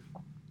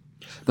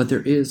 But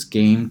there is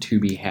game to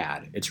be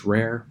had. It's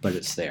rare, but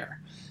it's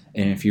there.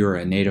 And if you're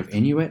a native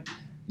Inuit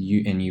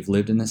and you've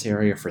lived in this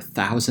area for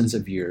thousands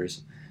of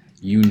years,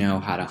 you know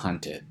how to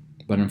hunt it.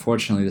 But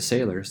unfortunately, the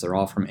sailors, they're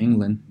all from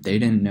England, they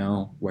didn't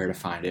know where to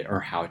find it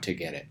or how to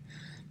get it.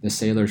 The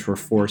sailors were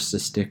forced to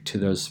stick to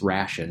those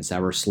rations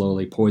that were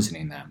slowly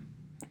poisoning them.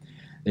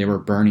 They were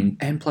burning,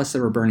 and plus they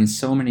were burning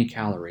so many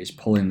calories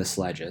pulling the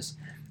sledges,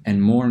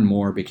 and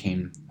more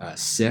became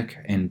sick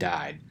and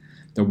died.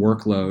 The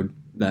workload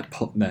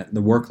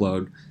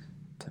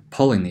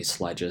pulling these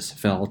sledges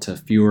fell to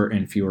fewer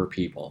and fewer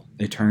people.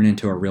 It turned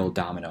into a real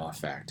domino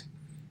effect.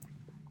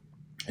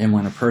 And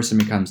when a person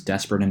becomes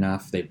desperate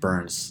enough, they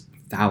burn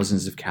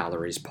thousands of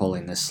calories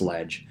pulling this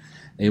sledge,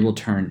 they will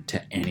turn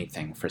to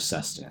anything for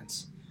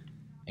sustenance,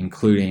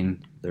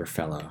 including their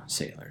fellow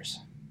sailors.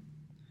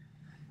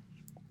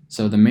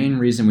 So the main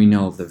reason we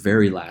know of the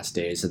very last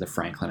days of the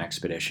Franklin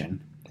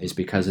expedition is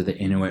because of the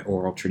Inuit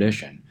oral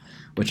tradition,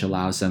 which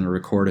allows them to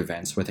record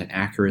events with an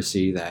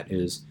accuracy that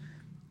is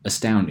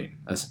astounding,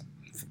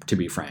 to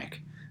be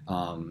frank.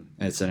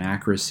 It's an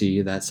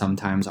accuracy that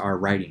sometimes our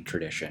writing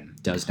tradition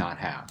does not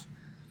have.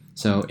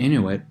 So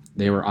Inuit,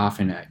 they were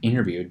often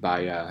interviewed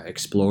by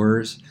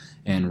explorers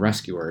and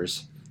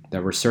rescuers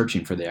that were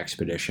searching for the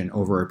expedition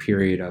over a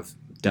period of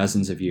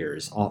dozens of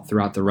years. All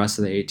throughout the rest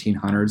of the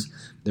 1800s,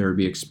 there would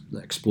be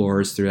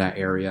explorers through that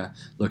area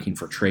looking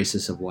for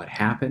traces of what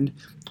happened,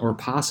 or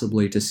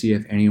possibly to see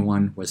if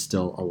anyone was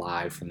still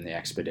alive from the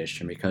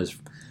expedition, because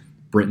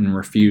Britain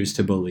refused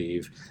to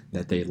believe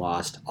that they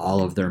lost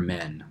all of their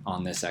men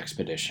on this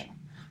expedition.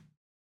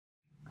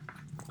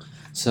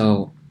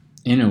 So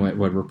Inuit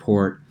would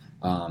report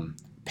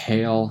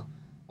pale,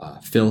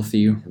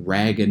 filthy,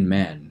 ragged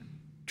men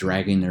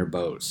dragging their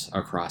boats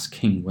across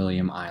King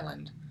William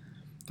Island.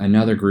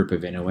 Another group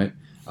of Inuit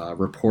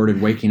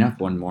reported waking up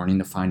one morning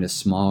to find a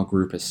small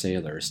group of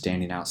sailors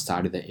standing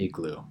outside of the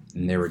igloo,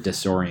 and they were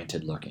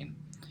disoriented looking.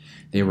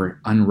 They were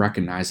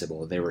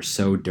unrecognizable. They were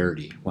so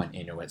dirty, one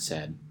Inuit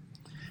said.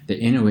 The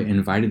Inuit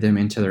invited them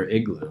into their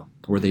igloo,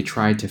 where they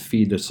tried to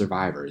feed the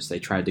survivors. They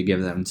tried to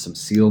give them some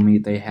seal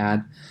meat they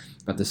had,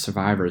 but the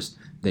survivors,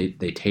 they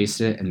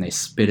tasted it and they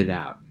spit it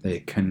out. They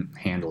couldn't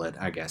handle it,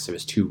 I guess. It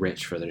was too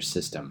rich for their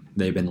system.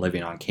 They've been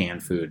living on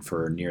canned food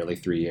for nearly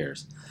 3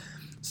 years.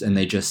 And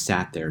they just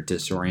sat there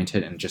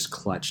disoriented and just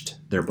clutched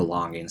their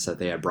belongings that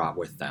they had brought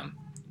with them.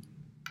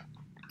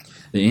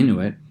 The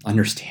Inuit,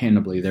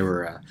 understandably, they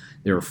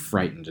were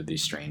frightened of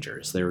these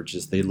strangers.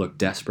 They looked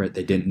desperate.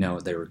 They didn't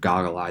know. They were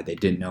goggle-eyed. They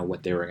didn't know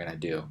what they were going to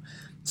do.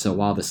 So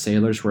while the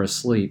sailors were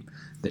asleep,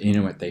 the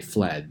Inuit, they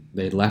fled.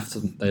 They left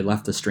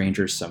the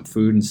strangers some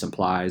food and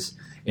supplies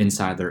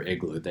inside their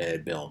igloo they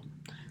had built,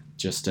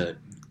 just to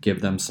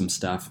give them some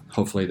stuff.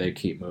 Hopefully they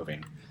keep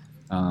moving.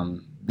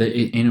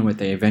 The Inuit,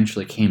 they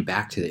eventually came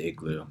back to the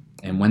igloo,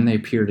 and when they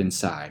peered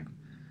inside,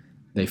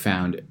 they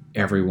found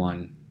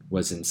everyone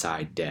was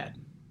inside dead.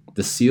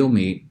 The seal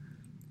meat,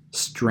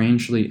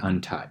 strangely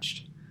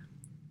untouched,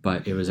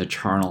 but it was a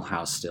charnel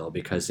house still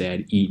because they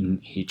had eaten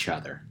each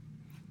other.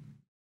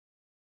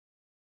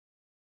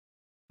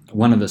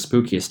 One of the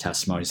spookiest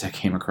testimonies I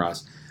came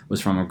across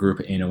was from a group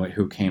of Inuit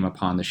who came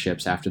upon the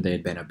ships after they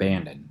had been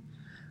abandoned.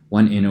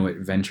 One Inuit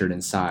ventured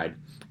inside,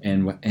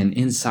 and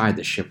inside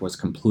the ship was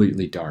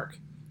completely dark.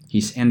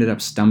 He ended up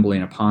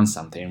stumbling upon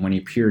something, and when he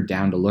peered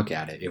down to look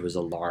at it, it was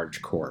a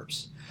large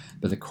corpse.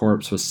 But the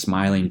corpse was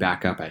smiling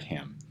back up at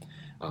him,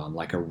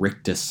 like a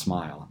rictus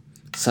smile.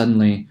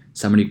 Suddenly,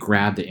 somebody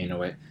grabbed the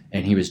Inuit,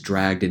 and he was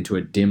dragged into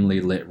a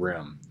dimly lit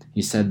room.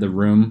 He said the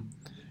room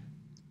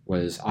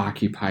was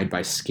occupied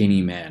by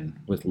skinny men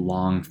with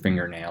long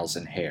fingernails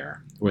and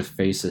hair, with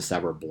faces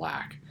that were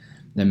black.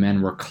 The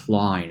men were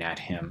clawing at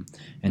him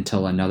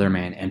until another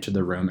man entered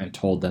the room and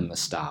told them to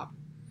stop.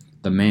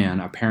 The man,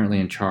 apparently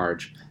in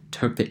charge,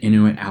 took the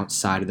Inuit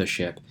outside of the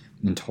ship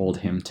and told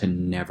him to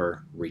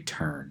never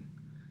return.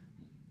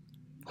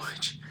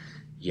 Which,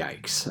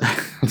 yikes.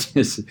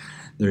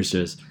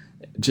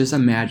 Just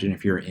imagine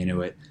if you're an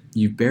Inuit,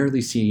 you've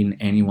barely seen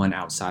anyone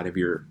outside of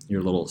your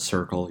little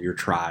circle, your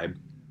tribe,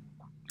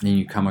 and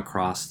you come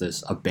across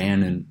this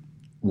abandoned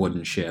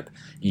wooden ship,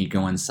 and you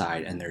go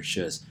inside, and there's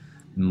just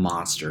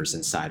monsters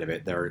inside of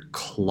it that are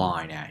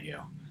clawing at you.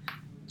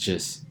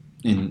 Just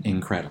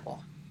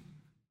incredible.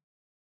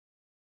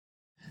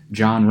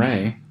 John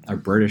Ray, a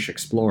British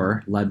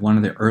explorer, led one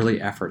of the early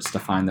efforts to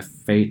find the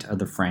fate of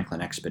the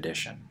Franklin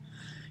expedition.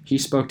 He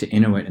spoke to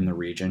Inuit in the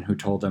region who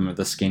told him of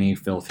the skinny,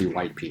 filthy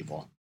white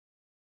people.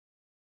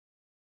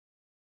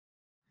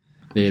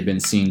 They had been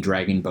seen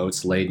dragging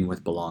boats laden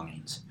with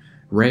belongings.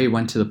 Ray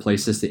went to the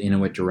places the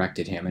Inuit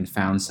directed him and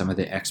found some of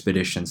the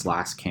expedition's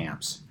last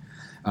camps.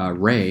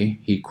 Ray,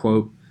 he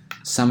quote,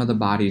 "Some of the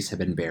bodies have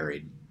been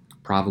buried,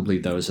 probably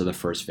those of the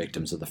first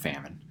victims of the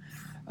famine.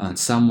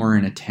 Some were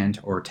in a tent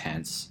or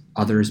tents,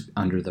 others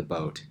under the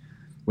boat,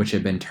 which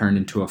had been turned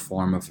into a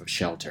form of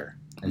shelter,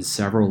 and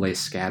several lay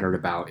scattered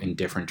about in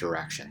different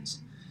directions.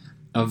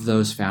 Of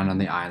those found on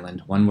the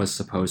island, one was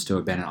supposed to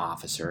have been an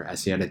officer,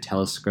 as he had a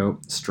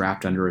telescope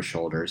strapped under his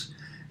shoulders,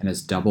 and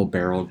his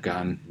double-barreled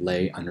gun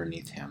lay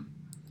underneath him.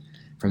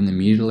 From the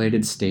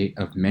mutilated state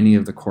of many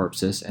of the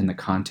corpses and the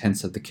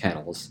contents of the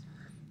kettles,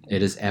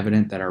 it is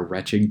evident that our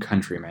wretched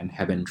countrymen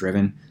have been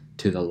driven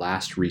to the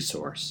last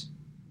resource,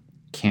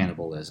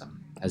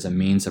 cannibalism, as a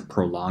means of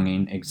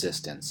prolonging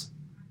existence."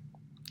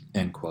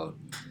 End quote.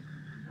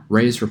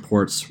 Ray's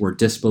reports were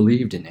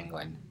disbelieved in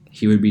England.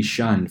 He would be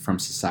shunned from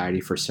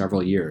society for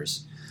several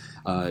years.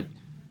 The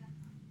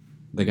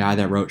guy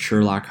that wrote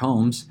Sherlock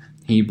Holmes,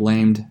 he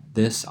blamed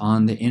this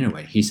on the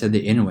Inuit. He said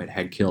the Inuit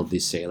had killed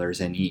these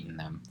sailors and eaten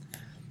them.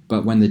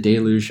 But when the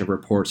deluge of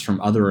reports from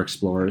other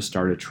explorers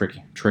started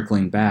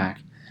trickling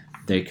back,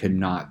 they could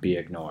not be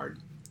ignored.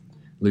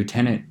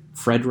 Lieutenant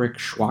Frederick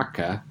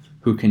Schwatka,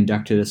 who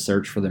conducted a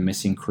search for the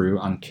missing crew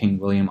on King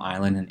William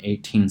Island in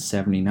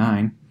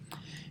 1879,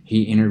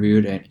 he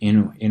interviewed an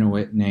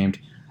Inuit named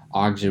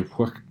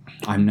Ogzipuk.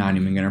 I'm not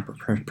even going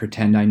to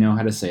pretend I know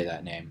how to say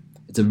that name.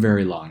 It's a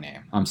very long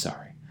name. I'm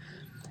sorry.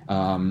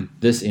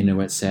 This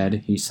Inuit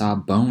said he saw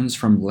bones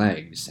from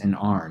legs and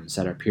arms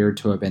that appeared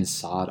to have been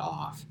sawed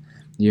off.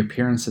 The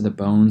appearance of the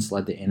bones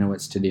led the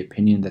Inuits to the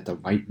opinion that the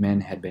white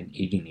men had been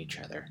eating each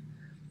other.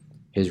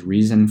 His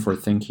reason for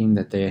thinking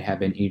that they had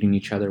been eating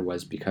each other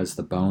was because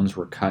the bones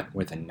were cut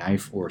with a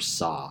knife or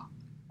saw.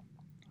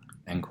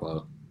 End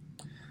quote.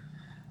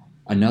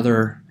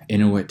 Another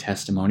Inuit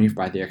testimony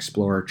by the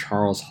explorer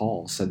Charles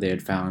Hall said they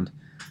had found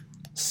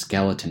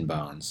skeleton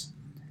bones,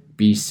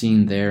 be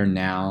seen there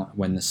now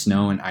when the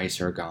snow and ice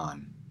are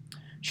gone.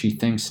 She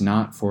thinks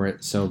not for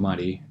it so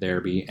muddy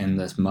there be, and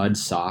the mud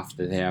soft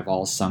that they have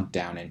all sunk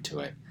down into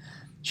it.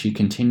 She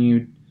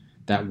continued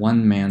that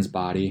one man's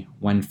body,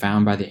 when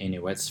found by the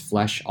Inuits,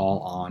 flesh all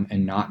on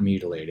and not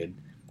mutilated,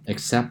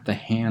 except the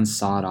hand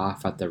sawed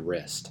off at the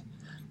wrist.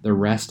 The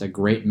rest, a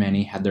great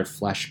many, had their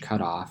flesh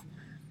cut off,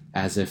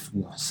 as if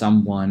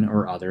some one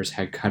or others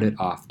had cut it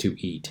off to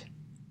eat.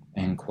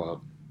 End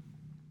quote.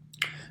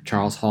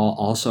 Charles Hall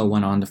also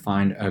went on to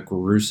find a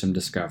gruesome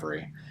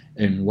discovery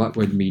in what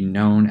would be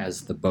known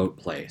as the boat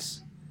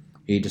place.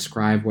 He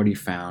described what he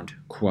found,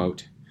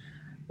 quote,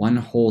 One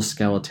whole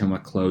skeleton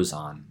with clothes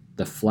on,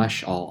 the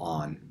flesh all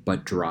on,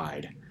 but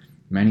dried.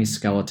 Many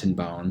skeleton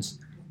bones,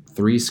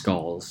 3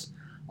 skulls,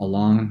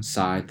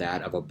 alongside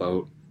that of a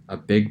boat, a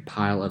big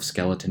pile of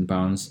skeleton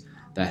bones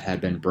that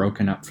had been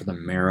broken up for the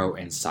marrow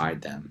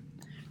inside them.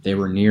 They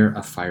were near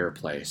a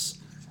fireplace,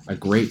 a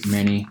great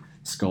many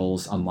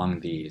skulls among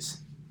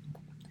these.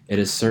 It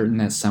is certain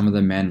that some of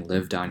the men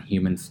lived on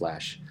human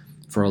flesh,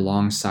 for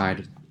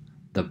alongside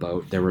the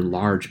boat there were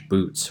large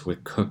boots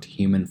with cooked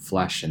human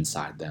flesh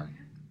inside them.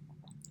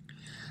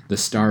 The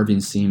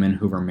starving seamen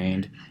who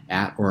remained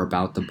at or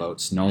about the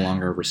boats no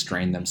longer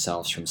restrained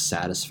themselves from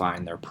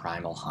satisfying their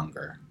primal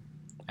hunger.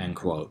 End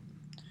quote.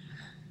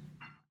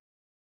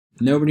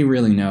 Nobody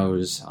really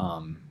knows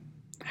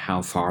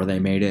how far they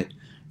made it.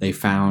 They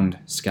found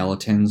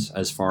skeletons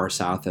as far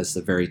south as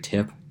the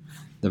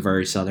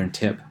very southern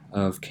tip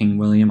of King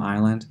William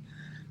Island,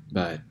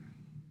 but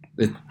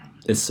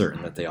it's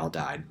certain that they all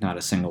died. Not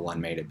a single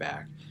one made it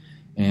back,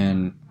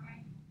 and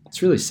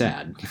it's really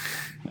sad.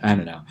 I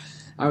don't know.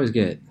 I always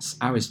get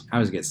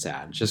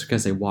sad just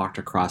because they walked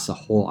across the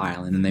whole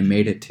island and they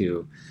made it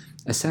to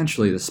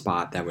essentially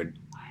the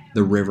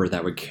river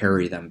that would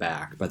carry them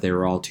back, but they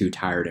were all too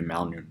tired and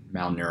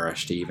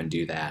malnourished to even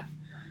do that.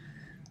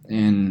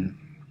 And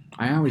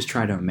I always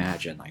try to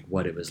imagine like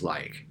what it was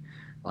like.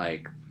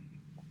 Like,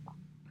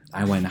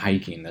 I went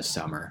hiking this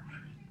summer.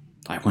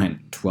 I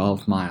went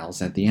 12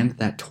 miles. At the end of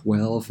that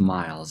 12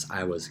 miles,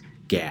 I was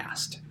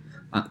gassed.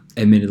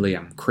 Admittedly,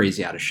 I'm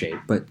crazy out of shape,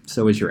 but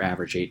so is your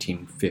average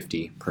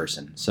 1850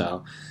 person.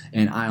 So,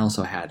 and I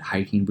also had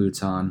hiking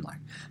boots on, like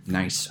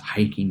nice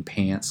hiking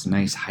pants,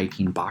 nice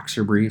hiking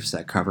boxer briefs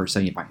that cover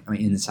so my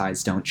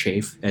insides don't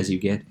chafe as you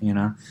get,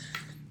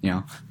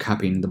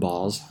 cupping the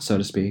balls, so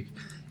to speak.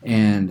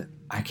 And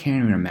I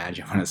can't even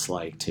imagine what it's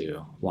like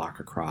to walk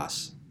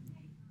across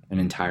an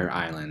entire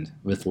island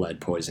with lead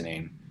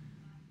poisoning,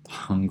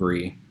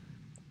 hungry,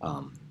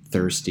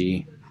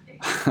 thirsty,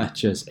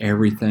 just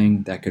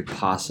everything that could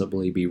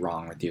possibly be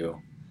wrong with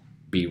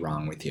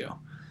you.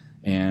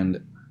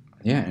 And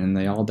yeah, and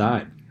they all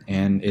died.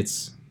 And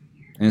it's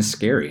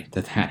scary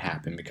that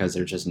happened because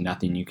there's just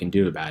nothing you can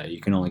do about it. You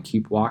can only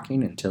keep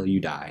walking until you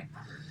die.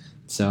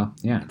 So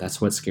yeah,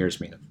 that's what scares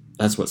me.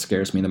 That's what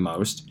scares me the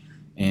most.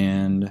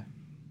 And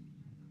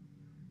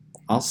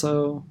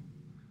also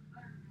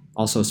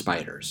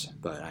spiders.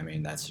 But I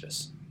mean, that's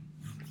just,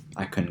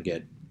 I couldn't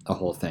get a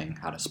whole thing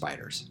out of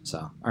spiders.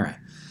 So, all right.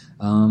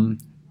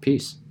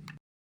 Peace.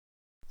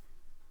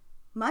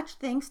 Much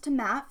thanks to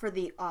Matt for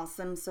the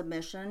awesome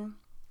submission.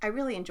 I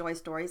really enjoy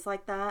stories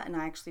like that, and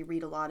I actually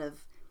read a lot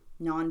of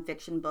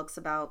nonfiction books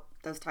about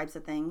those types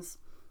of things,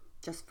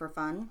 just for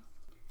fun.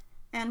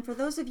 And for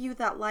those of you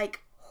that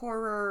like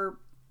horror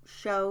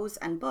shows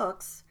and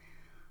books,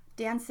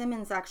 Dan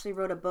Simmons actually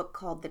wrote a book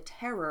called The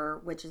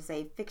Terror, which is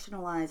a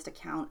fictionalized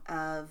account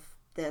of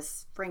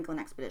this Franklin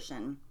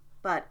expedition,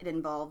 but it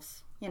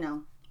involves,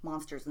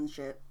 monsters and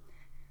shit.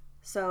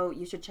 So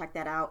you should check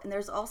that out. And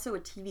there's also a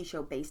TV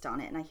show based on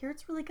it, and I hear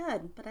it's really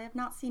good, but I have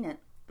not seen it,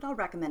 but I'll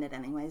recommend it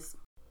anyways.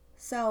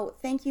 So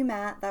thank you,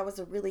 Matt. That was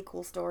a really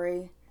cool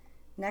story.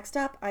 Next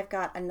up, I've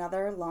got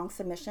another long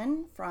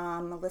submission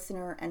from a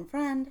listener and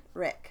friend,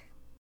 Rick.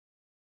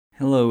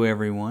 Hello,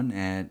 everyone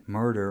at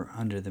Murder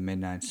Under the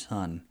Midnight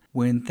Sun.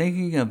 When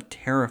thinking of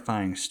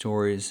terrifying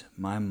stories,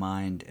 my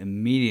mind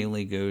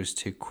immediately goes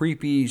to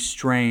creepy,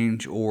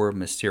 strange, or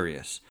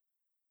mysterious.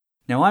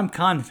 Now, I'm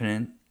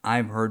confident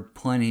I've heard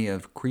plenty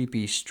of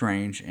creepy,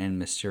 strange, and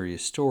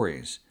mysterious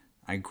stories.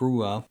 I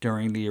grew up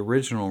during the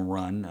original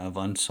run of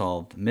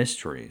Unsolved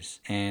Mysteries.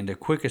 And a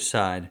quick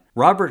aside,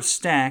 Robert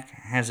Stack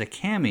has a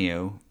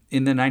cameo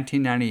in the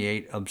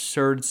 1998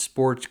 absurd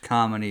sports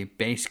comedy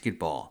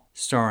Basketball,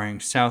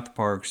 starring South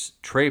Park's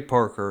Trey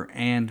Parker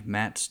and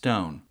Matt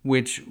Stone,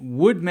 which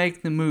would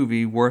make the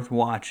movie worth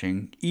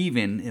watching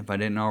even if I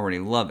didn't already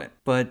love it.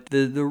 But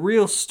the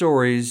real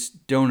stories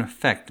don't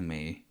affect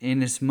me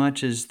in as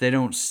much as they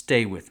don't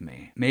stay with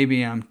me.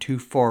 Maybe I'm too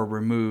far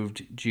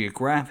removed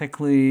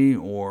geographically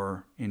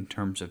or in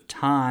terms of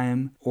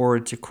time, or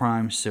it's a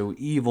crime so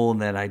evil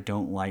that I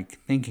don't like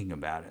thinking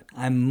about it.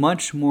 I'm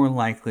much more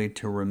likely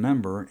to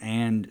remember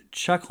and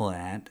chuckle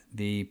at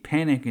the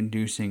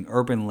panic-inducing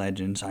urban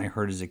legends I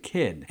heard as a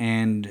kid,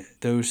 and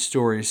those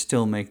stories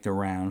still make the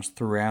rounds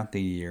throughout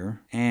the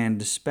year,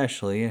 and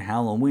especially at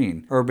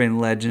Halloween. Urban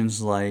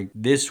legends like,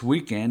 this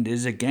weekend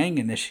is a gang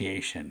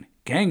initiation.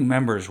 Gang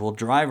members will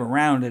drive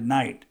around at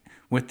night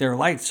with their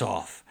lights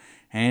off,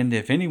 and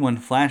if anyone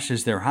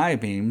flashes their high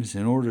beams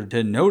in order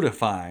to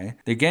notify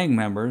the gang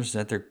members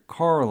that their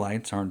car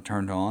lights aren't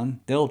turned on,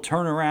 they'll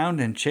turn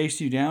around and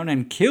chase you down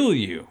and kill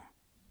you.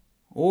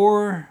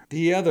 Or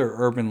the other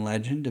urban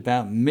legend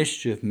about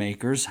mischief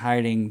makers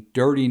hiding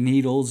dirty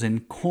needles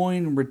in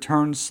coin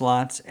return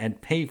slots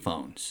at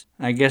payphones.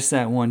 I guess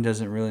that one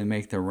doesn't really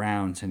make the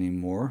rounds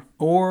anymore.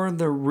 Or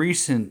the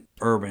recent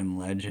urban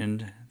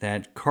legend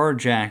that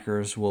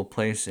carjackers will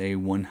place a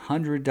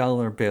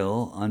 $100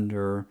 bill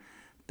under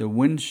the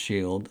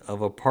windshield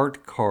of a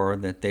parked car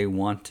that they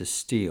want to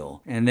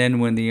steal. And then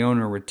when the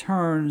owner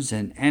returns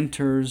and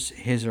enters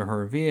his or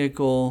her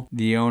vehicle,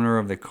 the owner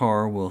of the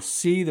car will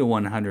see the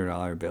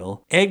 $100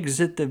 bill,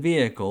 exit the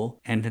vehicle,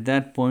 and at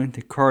that point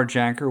the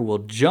carjacker will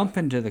jump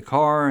into the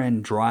car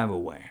and drive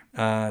away.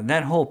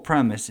 That whole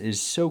premise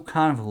is so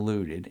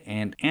convoluted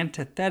and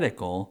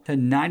antithetical to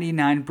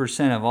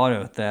 99% of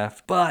auto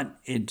theft, but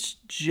it's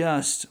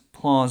just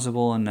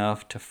plausible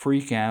enough to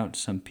freak out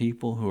some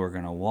people who are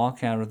going to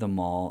walk out of the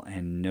mall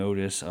and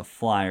notice a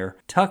flyer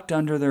tucked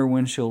under their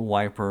windshield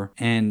wiper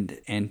and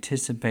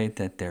anticipate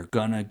that they're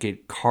gonna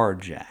get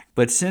carjacked.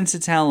 But since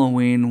it's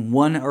Halloween,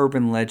 one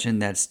urban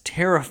legend that's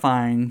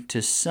terrifying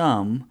to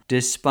some,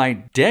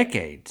 despite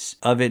decades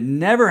of it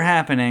never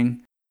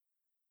happening: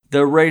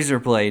 the razor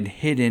blade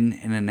hidden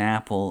in an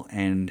apple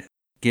and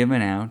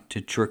given out to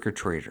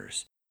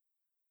trick-or-treaters.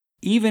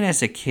 Even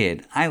as a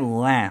kid, I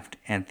laughed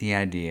at the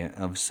idea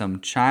of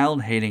some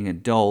child-hating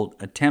adult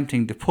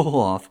attempting to pull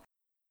off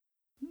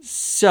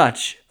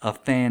such a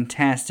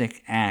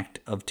fantastic act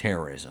of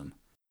terrorism.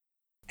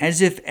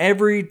 As if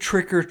every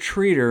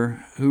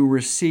trick-or-treater who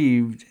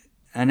received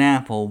an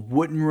apple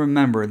wouldn't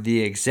remember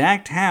the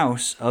exact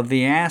house of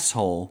the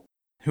asshole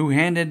who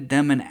handed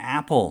them an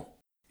apple.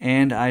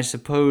 And I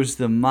suppose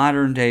the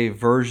modern-day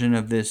version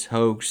of this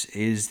hoax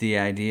is the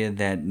idea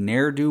that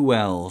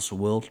ne'er-do-wells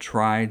will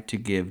try to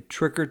give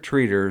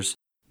trick-or-treaters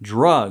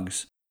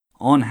drugs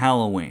on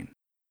Halloween.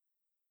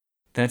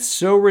 That's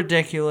so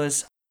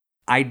ridiculous,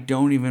 I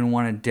don't even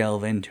want to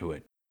delve into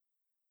it.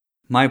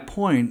 My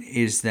point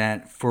is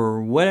that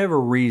for whatever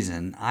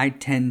reason, I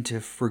tend to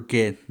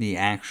forget the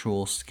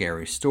actual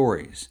scary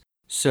stories.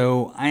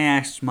 So I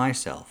asked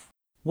myself,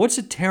 what's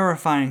a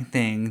terrifying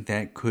thing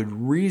that could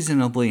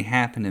reasonably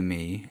happen to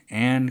me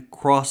and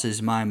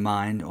crosses my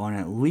mind on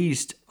at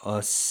least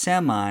a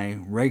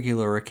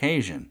semi-regular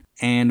occasion?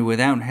 And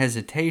without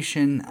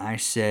hesitation, I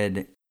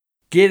said,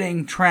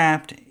 getting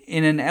trapped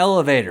in an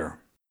elevator.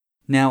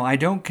 Now, I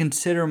don't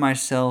consider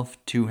myself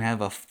to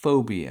have a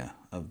phobia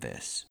of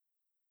this.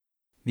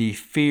 The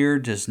fear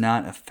does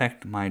not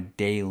affect my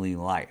daily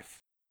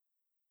life.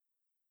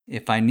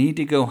 If I need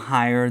to go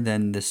higher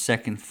than the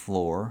second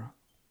floor,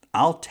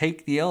 I'll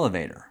take the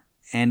elevator.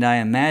 And I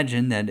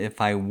imagine that if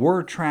I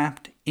were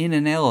trapped in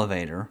an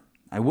elevator,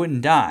 I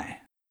wouldn't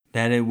die.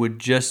 That it would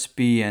just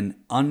be an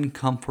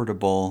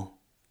uncomfortable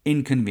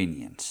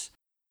inconvenience.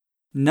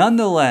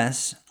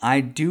 Nonetheless,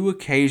 I do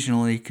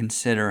occasionally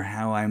consider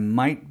how I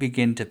might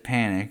begin to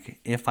panic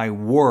if I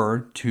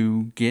were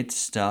to get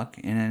stuck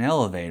in an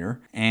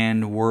elevator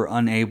and were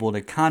unable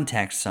to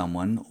contact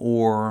someone,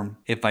 or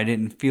if I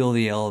didn't feel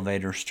the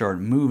elevator start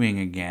moving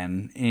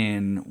again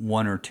in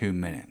 1 or 2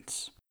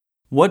 minutes.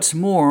 What's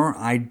more,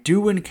 I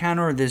do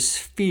encounter this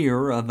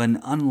fear of an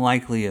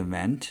unlikely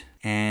event,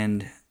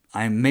 and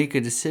I make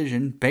a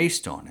decision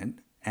based on it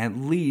at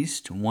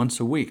least once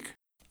a week.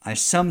 I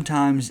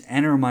sometimes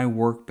enter my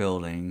work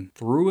building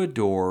through a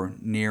door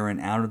near an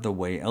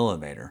out-of-the-way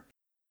elevator.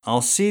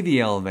 I'll see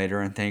the elevator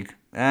and think,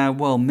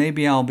 well,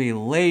 maybe I'll be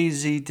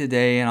lazy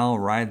today and I'll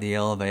ride the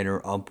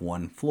elevator up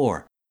 1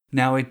 floor.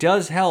 Now, it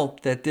does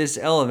help that this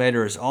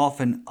elevator is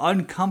often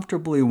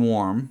uncomfortably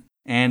warm,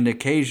 and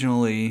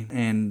occasionally,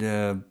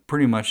 and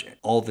pretty much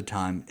all the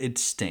time, it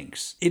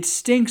stinks. It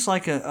stinks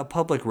like a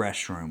public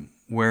restroom,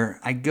 where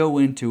I go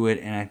into it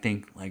and I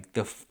think, like,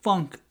 the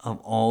funk of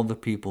all the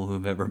people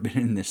who've ever been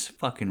in this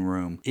fucking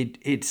room.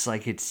 It's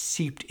like it's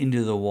seeped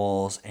into the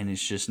walls, and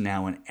it's just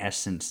now an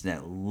essence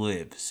that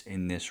lives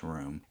in this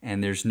room.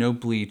 And there's no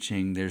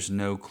bleaching, there's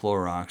no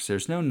Clorox,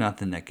 there's no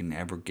nothing that can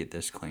ever get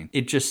this clean.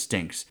 It just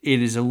stinks.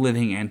 It is a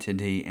living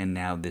entity, and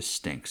now this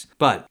stinks.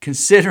 But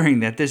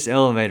considering that this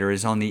elevator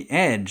is on the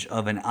edge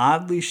of an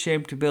oddly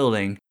shaped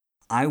building,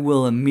 I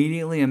will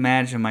immediately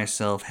imagine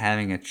myself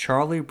having a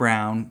Charlie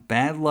Brown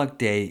bad luck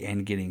day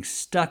and getting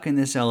stuck in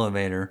this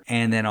elevator,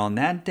 and then on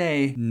that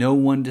day, no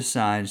one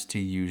decides to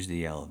use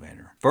the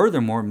elevator.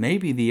 Furthermore,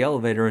 maybe the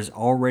elevator has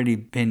already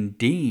been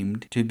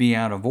deemed to be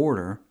out of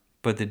order,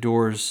 but the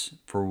doors,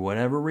 for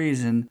whatever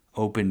reason,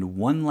 opened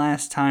one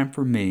last time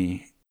for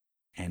me,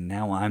 and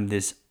now I'm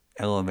this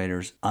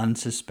elevator's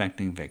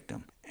unsuspecting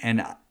victim.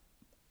 And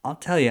I'll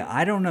tell you,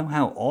 I don't know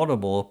how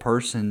audible a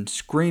person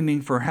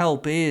screaming for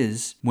help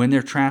is when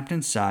they're trapped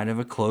inside of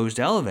a closed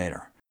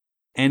elevator.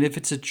 And if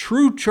it's a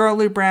true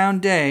Charlie Brown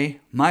day,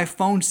 my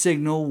phone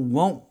signal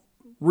won't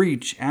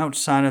reach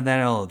outside of that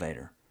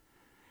elevator.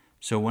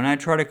 So when I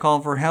try to call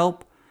for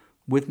help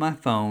with my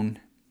phone,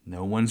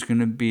 no one's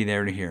going to be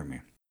there to hear me.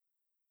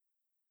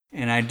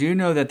 And I do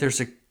know that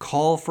there's a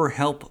call for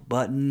help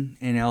button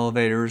in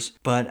elevators,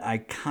 but I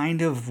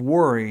kind of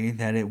worry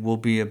that it will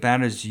be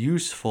about as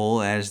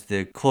useful as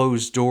the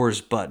closed doors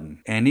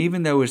button. And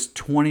even though it's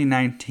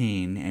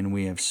 2019 and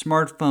we have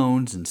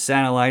smartphones and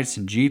satellites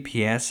and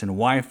GPS and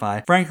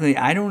Wi-Fi, frankly,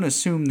 I don't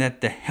assume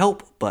that the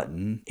help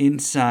button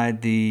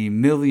inside the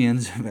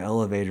millions of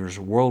elevators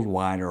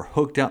worldwide are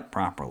hooked up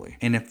properly.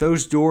 And if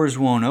those doors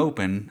won't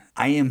open,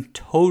 I am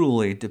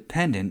totally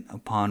dependent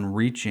upon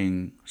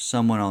reaching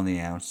someone on the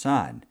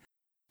outside.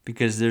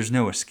 because there's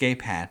no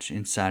escape hatch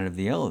inside of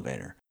the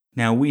elevator.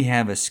 Now, we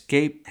have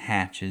escape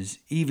hatches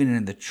even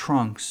in the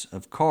trunks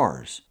of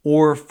cars,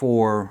 or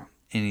for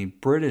any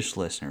British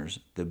listeners,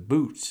 the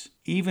boots.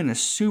 Even a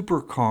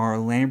supercar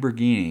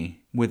Lamborghini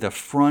with a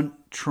front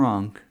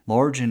trunk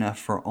large enough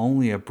for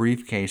only a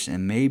briefcase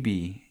and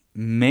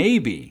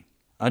maybe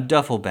a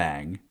duffel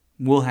bag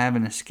will have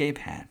an escape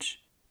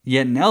hatch.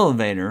 Yet an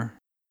elevator,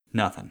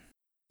 nothing.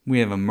 We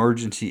have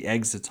emergency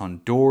exits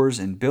on doors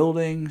in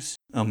buildings,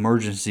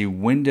 emergency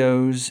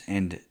windows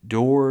and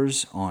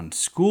doors on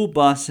school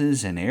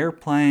buses and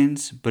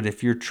airplanes, but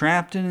if you're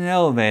trapped in an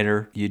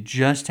elevator, you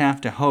just have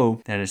to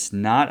hope that it's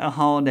not a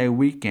holiday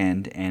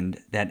weekend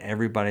and that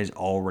everybody's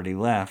already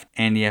left,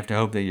 and you have to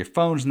hope that your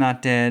phone's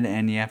not dead,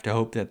 and you have to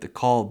hope that the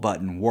call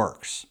button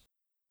works.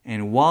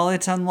 And while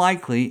it's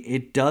unlikely,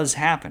 it does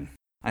happen.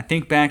 I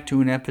think back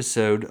to an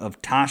episode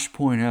of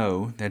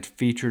Tosh.0 that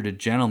featured a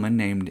gentleman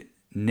named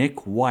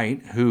Nick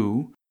White,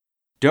 who,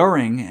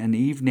 during an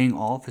evening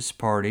office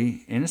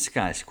party in a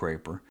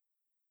skyscraper,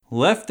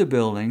 left the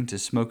building to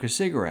smoke a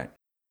cigarette.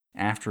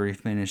 After he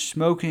finished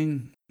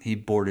smoking, he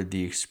boarded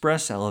the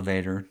express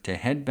elevator to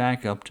head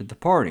back up to the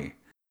party.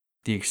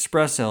 The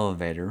express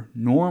elevator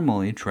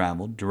normally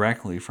traveled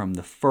directly from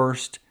the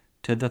 1st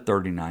to the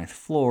 39th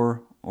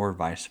floor, or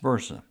vice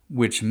versa,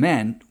 which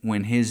meant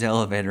when his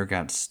elevator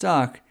got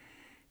stuck,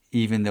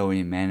 even though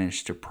he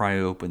managed to pry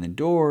open the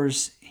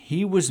doors,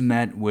 he was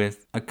met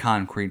with a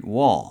concrete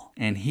wall,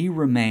 and he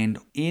remained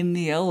in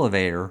the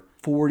elevator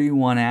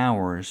 41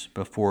 hours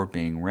before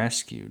being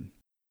rescued.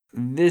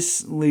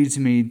 This leads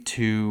me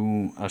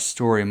to a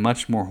story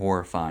much more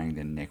horrifying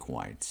than Nick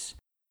White's,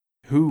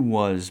 who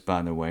was,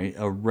 by the way,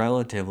 a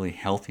relatively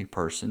healthy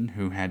person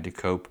who had to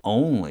cope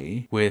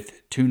only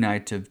with 2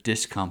 nights of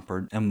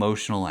discomfort,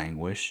 emotional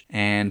anguish,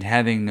 and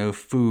having no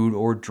food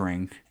or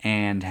drink,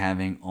 and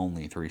having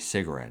only 3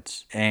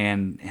 cigarettes,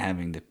 and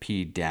having to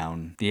pee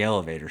down the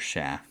elevator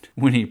shaft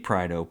when he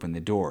pried open the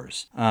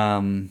doors.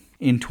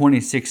 In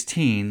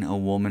 2016, a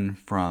woman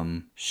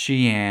from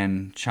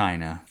Xi'an,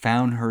 China,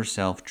 found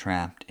herself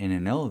trapped in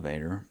an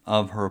elevator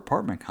of her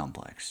apartment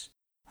complex.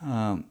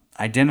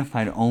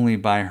 Identified only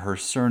by her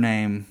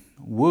surname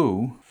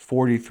Wu,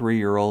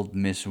 43-year-old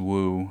Miss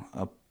Wu,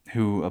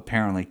 who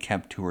apparently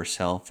kept to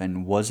herself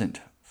and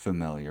wasn't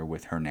familiar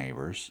with her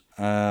neighbors.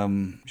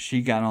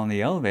 She got on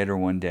the elevator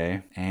one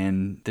day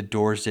and the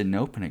doors didn't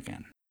open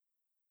again.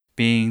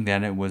 Being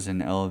that it was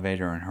an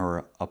elevator in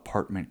her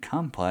apartment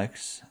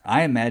complex,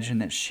 I imagine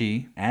that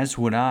she, as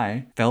would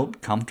I,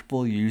 felt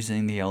comfortable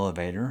using the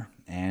elevator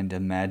and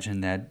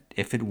imagined that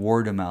if it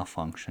were to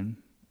malfunction,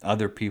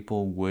 other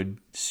people would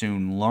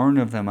soon learn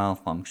of the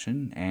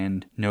malfunction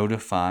and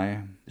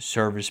notify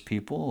service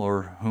people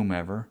or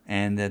whomever,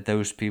 and that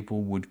those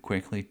people would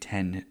quickly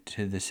tend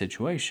to the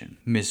situation.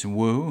 Miss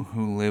Wu,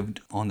 who lived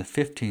on the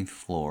 15th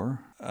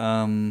floor,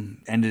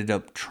 ended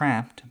up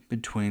trapped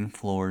between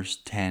floors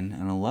 10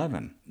 and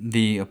 11.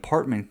 The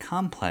apartment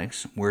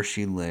complex where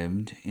she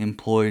lived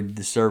employed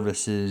the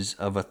services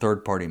of a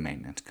third-party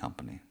maintenance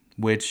company,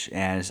 which,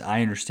 as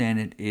I understand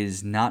it,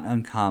 is not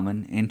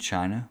uncommon in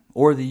China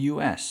or the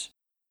U.S.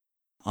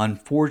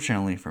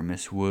 Unfortunately for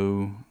Miss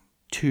Wu,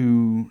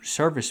 2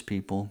 service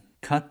people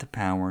cut the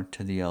power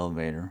to the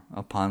elevator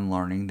upon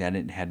learning that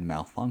it had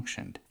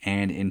malfunctioned.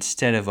 And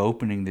instead of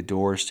opening the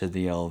doors to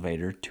the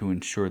elevator to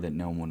ensure that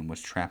no one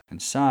was trapped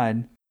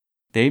inside,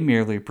 they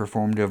merely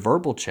performed a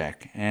verbal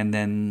check and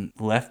then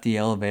left the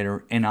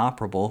elevator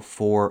inoperable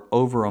for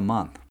over a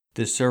month.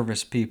 The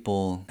service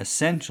people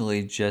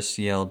essentially just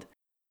yelled,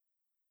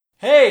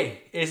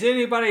 "Hey, is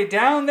anybody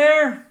down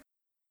there?"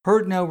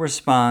 Heard no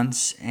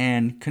response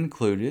and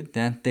concluded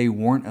that they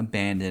weren't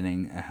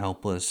abandoning a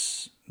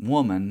helpless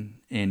woman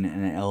in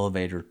an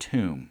elevator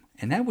tomb.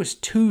 And that was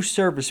 2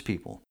 service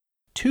people.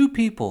 2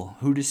 people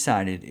who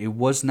decided it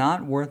was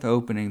not worth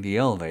opening the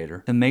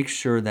elevator to make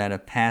sure that a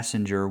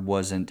passenger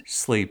wasn't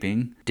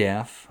sleeping,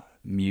 deaf,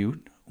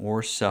 mute,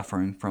 or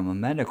suffering from a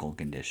medical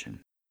condition.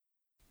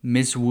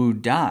 Miss Wu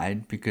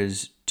died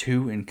because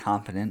 2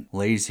 incompetent,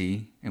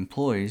 lazy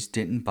employees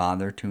didn't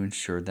bother to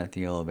ensure that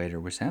the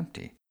elevator was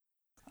empty.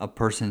 A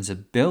person's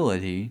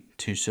ability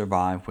to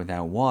survive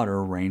without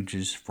water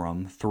ranges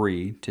from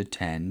 3 to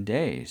 10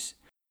 days.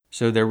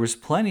 So there was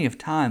plenty of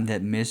time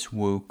that Miss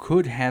Wu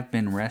could have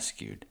been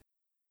rescued.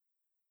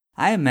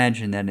 I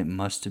imagine that it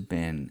must have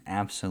been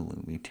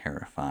absolutely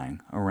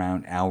terrifying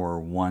around hour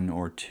 1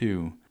 or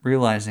 2,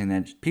 realizing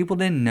that people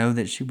didn't know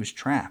that she was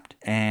trapped.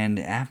 And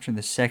after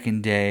the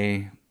 2nd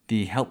day,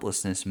 the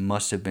helplessness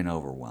must have been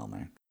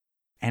overwhelming.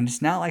 And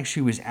it's not like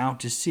she was out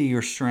to sea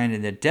or stranded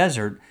in the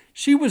desert.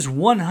 She was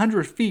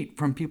 100 feet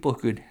from people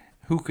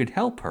who could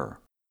help her.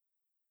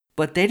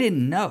 But they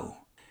didn't know.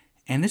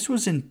 And this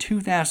was in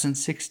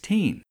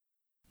 2016,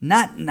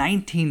 not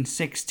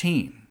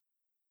 1916.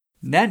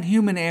 That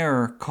human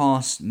error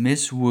cost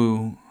Miss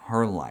Wu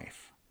her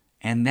life.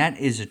 And that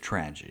is a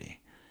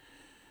tragedy.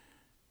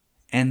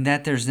 And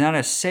that there's not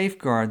a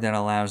safeguard that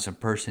allows a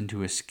person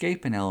to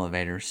escape an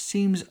elevator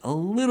seems a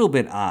little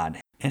bit odd.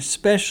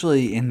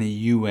 especially in the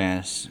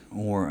U.S.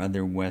 or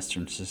other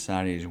Western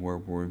societies where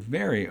we're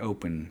very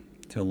open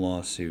to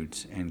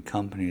lawsuits and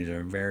companies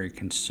are very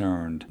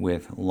concerned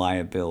with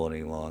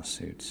liability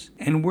lawsuits.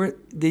 And we're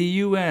the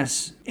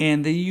U.S.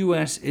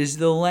 is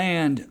the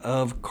land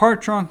of car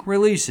trunk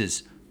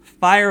releases,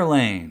 fire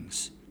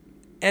lanes,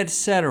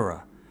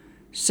 etc.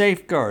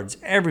 Safeguards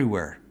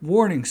everywhere,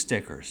 warning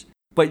stickers.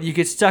 But you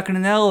get stuck in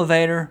an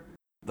elevator,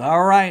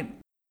 all right,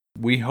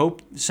 we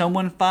hope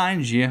someone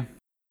finds you.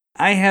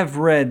 I have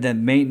read that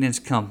maintenance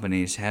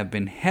companies have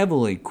been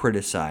heavily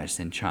criticized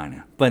in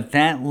China, but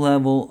that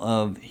level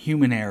of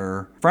human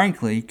error,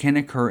 frankly, can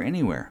occur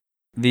anywhere.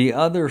 The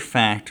other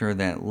factor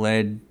that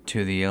led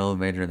to the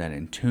elevator that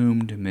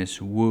entombed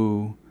Miss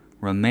Wu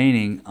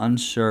remaining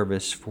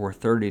unserviced for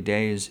 30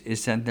 days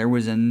is that there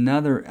was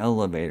another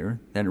elevator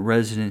that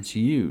residents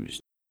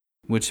used,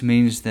 which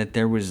means that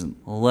there was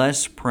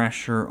less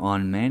pressure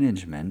on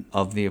management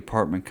of the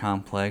apartment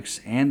complex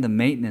and the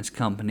maintenance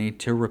company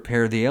to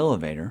repair the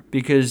elevator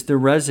because the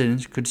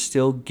residents could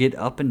still get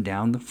up and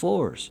down the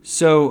floors.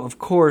 So, of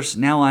course,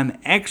 now I'm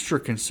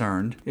extra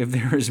concerned if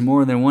there is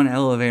more than one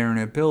elevator in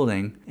a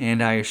building,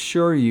 and I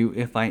assure you,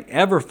 if I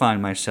ever find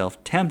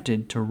myself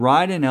tempted to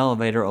ride an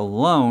elevator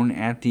alone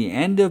at the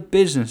end of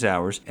business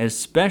hours,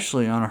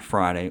 especially on a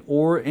Friday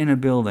or in a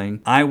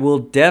building, I will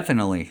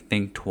definitely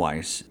think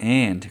twice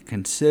and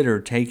consider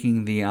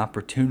taking the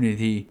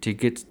opportunity to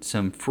get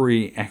some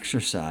free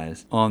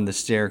exercise on the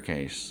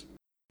staircase.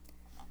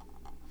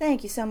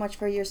 Thank you so much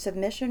for your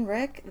submission,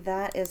 Rick.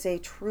 That is a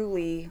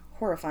truly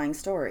horrifying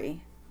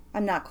story.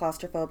 I'm not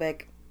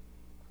claustrophobic,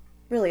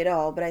 really at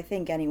all, but I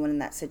think anyone in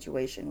that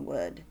situation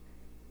would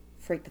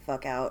freak the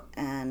fuck out,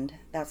 and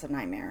that's a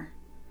nightmare.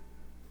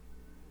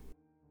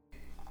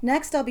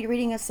 Next, I'll be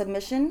reading a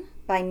submission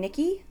by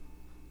Nikki,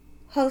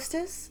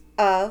 hostess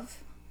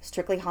of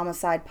Strictly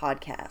Homicide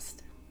Podcast.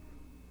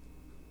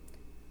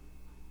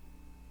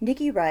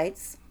 Nikki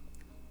writes,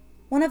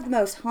 one of the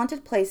most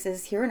haunted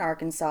places here in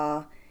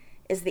Arkansas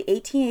is the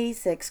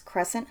 1886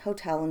 Crescent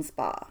Hotel and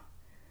Spa.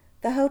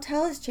 The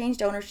hotel has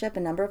changed ownership a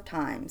number of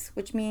times,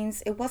 which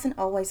means it wasn't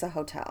always a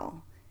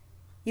hotel.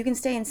 You can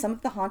stay in some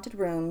of the haunted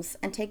rooms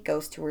and take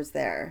ghost tours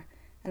there,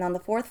 and on the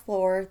 4th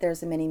floor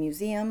there's a mini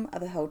museum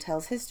of the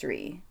hotel's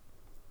history.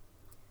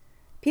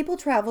 People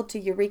traveled to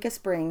Eureka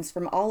Springs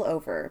from all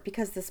over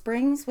because the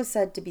springs was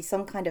said to be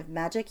some kind of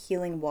magic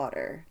healing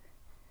water.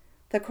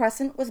 The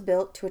Crescent was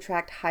built to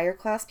attract higher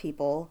class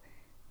people.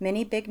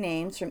 Many big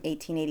names from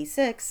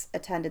 1886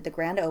 attended the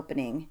grand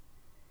opening.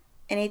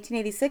 In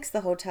 1886,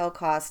 the hotel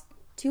cost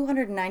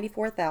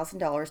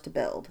 $294,000 to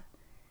build.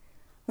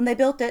 When they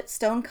built it,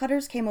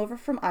 stonecutters came over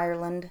from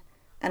Ireland,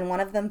 and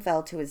one of them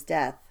fell to his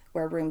death,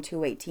 where room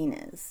 218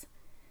 is.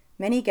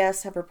 Many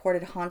guests have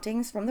reported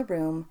hauntings from the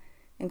room,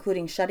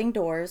 including shutting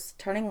doors,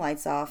 turning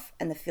lights off,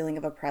 and the feeling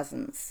of a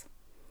presence.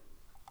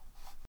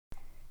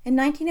 In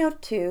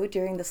 1902,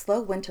 during the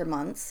slow winter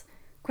months,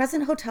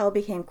 Crescent Hotel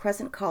became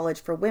Crescent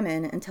College for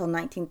Women until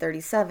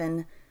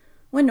 1937,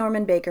 when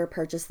Norman Baker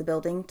purchased the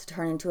building to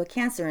turn into a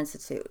cancer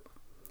institute.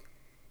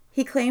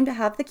 He claimed to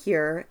have the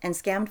cure and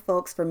scammed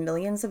folks for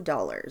millions of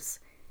dollars.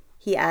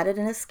 He added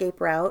an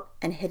escape route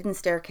and hidden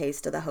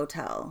staircase to the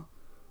hotel.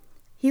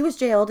 He was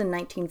jailed in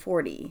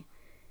 1940.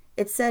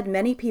 It's said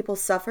many people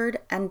suffered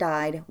and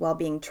died while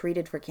being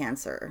treated for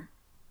cancer.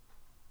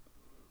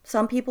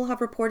 Some people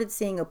have reported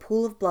seeing a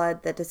pool of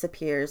blood that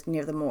disappears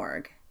near the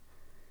morgue.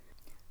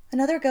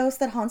 Another ghost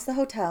that haunts the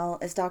hotel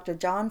is Dr.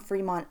 John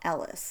Fremont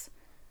Ellis,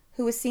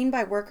 who is seen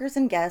by workers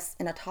and guests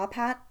in a top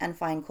hat and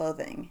fine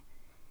clothing.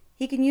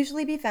 He can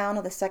usually be found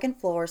on the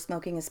 2nd floor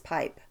smoking his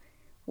pipe,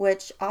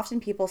 which often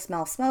people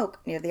smell smoke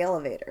near the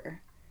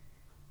elevator.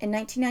 In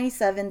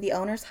 1997, the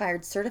owners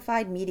hired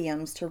certified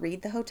mediums to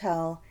read the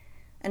hotel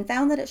and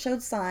found that it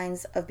showed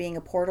signs of being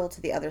a portal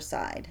to the other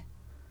side.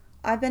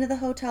 I've been to the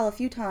hotel a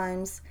few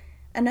times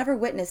and never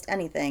witnessed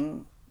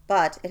anything,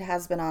 but it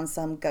has been on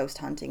some ghost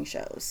hunting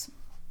shows.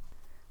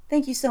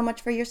 Thank you so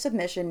much for your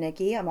submission,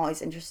 Nikki. I'm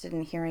always interested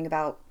in hearing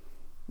about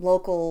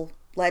local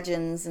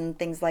legends and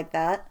things like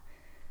that.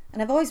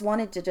 And I've always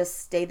wanted to just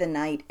stay the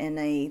night in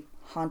a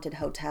haunted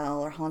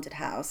hotel or haunted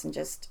house and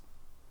just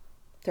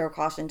throw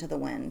caution to the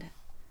wind.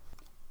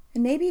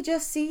 And maybe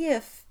just see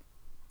if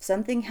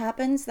something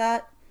happens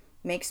that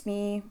makes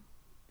me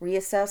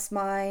reassess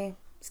my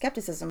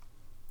skepticism.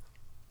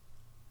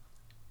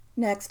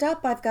 Next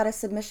up, I've got a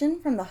submission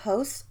from the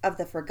host of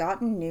the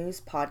Forgotten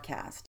News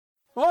podcast.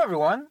 Hello,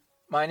 everyone.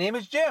 My name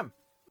is Jim.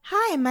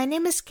 Hi, my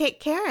name is Kate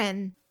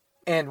Karen.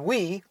 And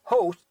we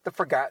host the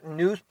Forgotten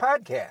News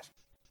podcast.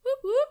 Whoop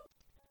whoop.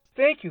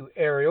 Thank you,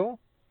 Ariel,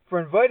 for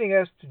inviting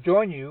us to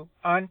join you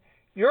on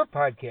your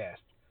podcast,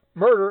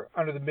 Murder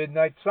Under the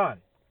Midnight Sun.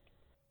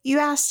 You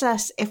asked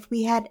us if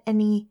we had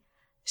any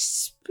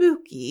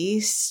spooky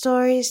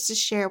stories to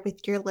share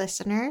with your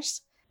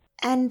listeners,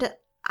 and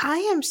I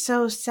am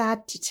so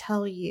sad to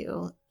tell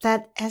you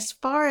that as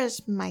far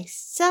as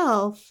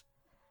myself,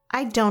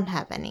 I don't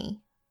have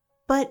any.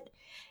 But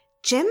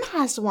Jim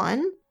has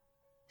one.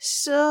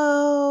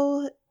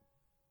 So,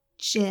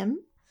 Jim,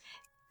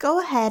 go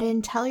ahead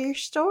and tell your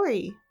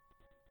story.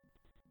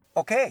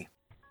 Okay,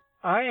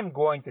 I am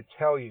going to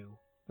tell you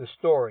the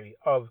story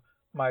of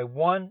my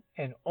one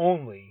and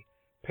only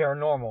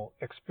paranormal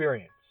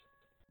experience.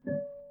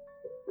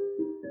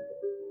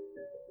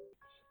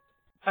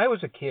 I was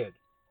a kid,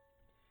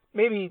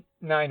 maybe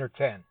 9 or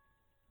 10,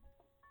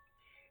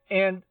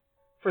 and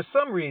for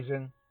some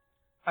reason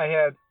I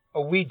had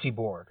a Ouija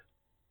board.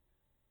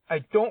 I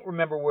don't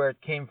remember where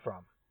it came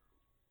from.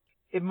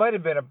 It might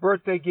have been a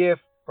birthday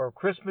gift or a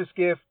Christmas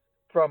gift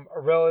from a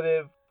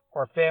relative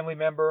or a family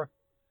member.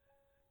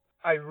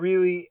 I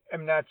really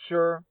am not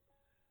sure.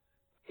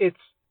 It's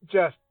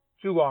just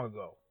too long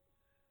ago.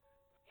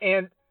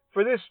 And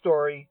for this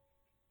story,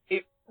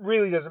 it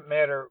really doesn't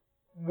matter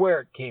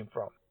where it came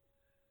from.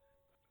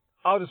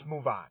 I'll just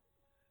move on.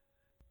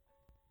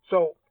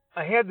 So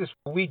I had this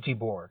Ouija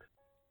board,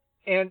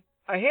 and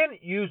I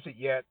hadn't used it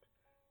yet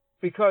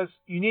because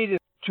you needed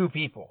 2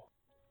 people.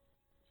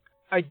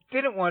 I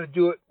didn't want to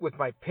do it with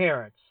my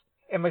parents,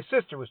 and my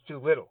sister was too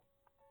little.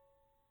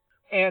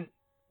 And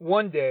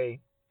one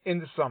day in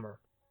the summer,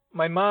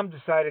 my mom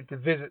decided to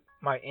visit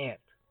my aunt.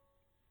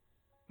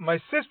 My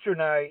sister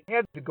and I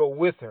had to go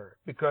with her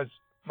because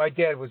my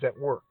dad was at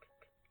work,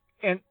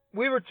 and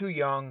we were too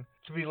young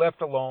to be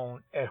left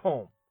alone at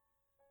home.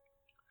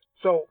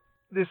 So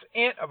this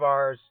aunt of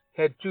ours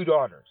had 2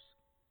 daughters.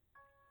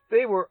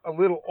 They were a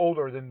little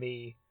older than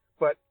me,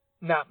 but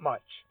not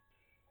much.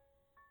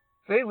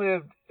 They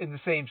lived in the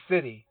same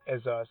city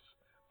as us,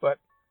 but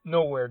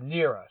nowhere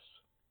near us.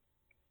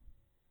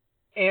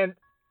 And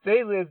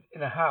they lived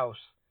in a house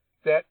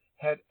that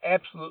had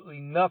absolutely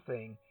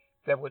nothing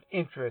that would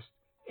interest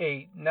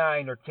a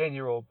 9 or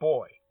 10-year-old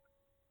boy,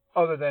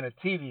 other than a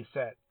TV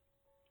set.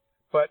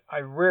 But I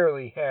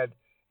rarely had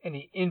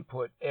any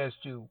input as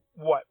to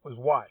what was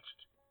watched.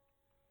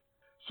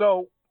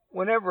 So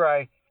whenever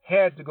I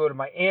had to go to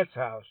my aunt's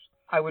house,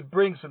 I would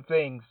bring some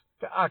things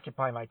to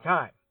occupy my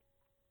time.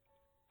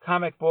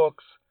 Comic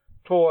books,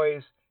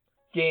 toys,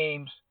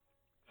 games,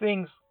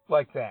 things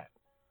like that.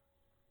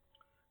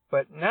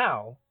 But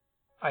now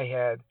I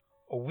had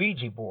a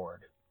Ouija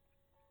board.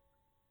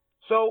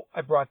 So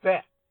I brought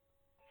that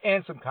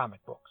and some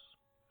comic books.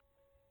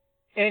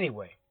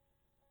 Anyway,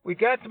 we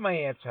got to my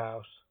aunt's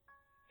house,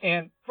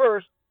 and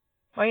first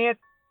my aunt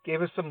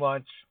gave us some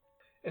lunch,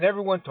 and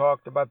everyone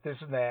talked about this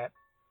and that.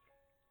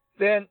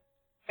 Then,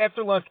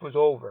 after lunch was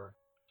over,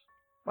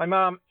 my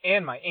mom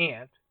and my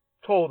aunt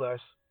told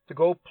us to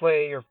go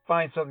play or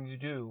find something to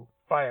do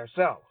by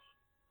ourselves.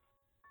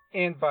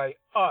 And by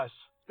us,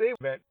 they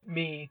meant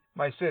me,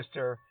 my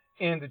sister,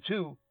 and the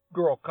 2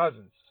 girl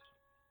cousins.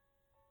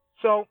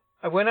 So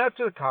I went out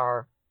to the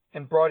car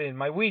and brought in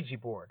my Ouija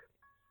board.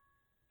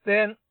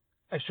 Then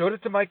I showed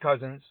it to my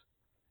cousins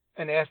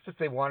and asked if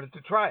they wanted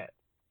to try it.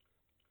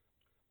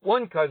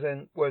 One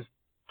cousin was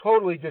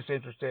totally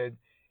disinterested,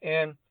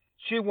 and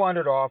she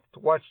wandered off to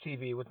watch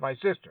TV with my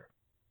sister.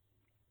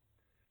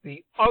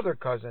 The other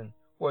cousin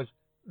was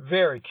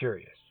very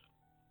curious.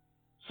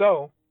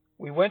 So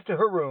we went to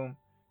her room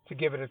to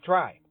give it a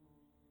try.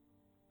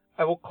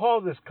 I will call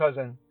this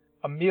cousin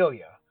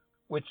Amelia,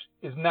 which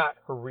is not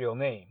her real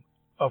name,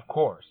 of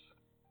course.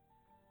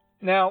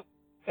 Now,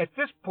 at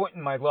this point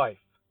in my life,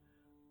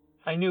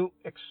 I knew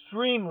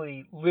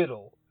extremely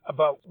little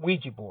about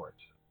Ouija boards.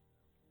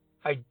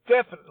 I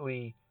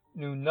definitely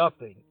knew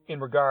nothing in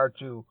regard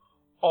to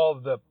all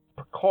the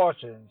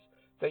precautions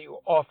that you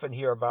often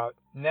hear about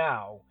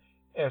now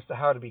as to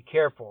how to be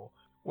careful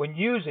when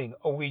using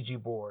a Ouija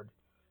board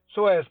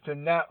so as to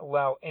not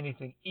allow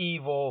anything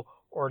evil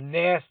or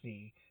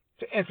nasty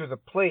to enter the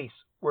place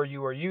where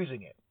you are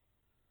using it.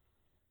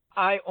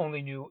 I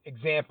only knew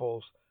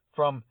examples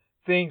from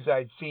things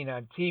I'd seen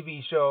on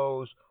TV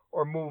shows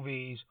or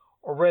movies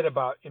or read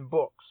about in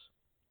books.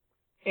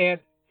 And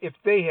if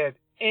they had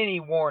any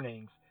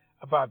warnings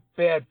about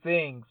bad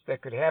things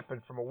that could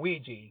happen from a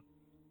Ouija,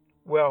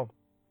 well,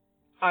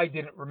 I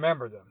didn't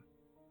remember them.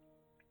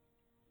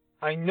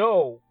 I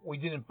know we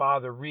didn't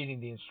bother reading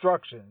the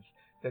instructions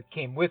that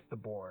came with the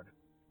board.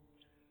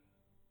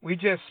 We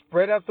just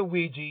spread out the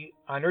Ouija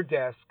on her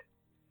desk,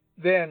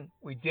 then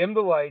we dimmed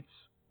the lights,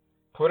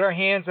 put our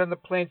hands on the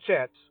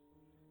planchettes,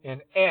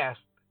 and asked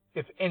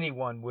if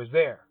anyone was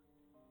there.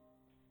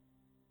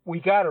 We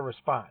got a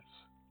response.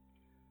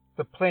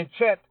 The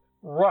planchette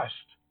rushed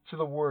to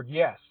the word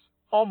yes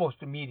almost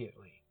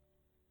immediately.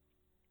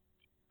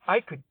 I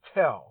could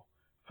tell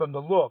from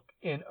the look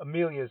in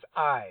Amelia's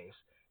eyes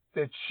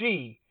that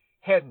she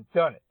hadn't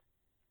done it.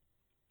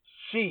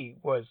 She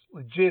was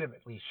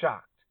legitimately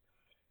shocked.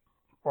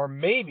 Or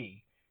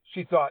maybe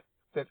she thought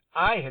that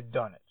I had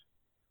done it,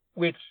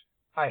 which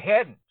I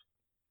hadn't.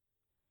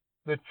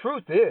 The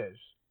truth is,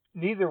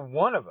 neither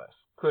one of us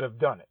could have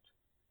done it.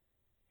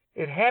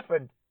 It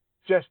happened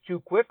just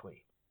too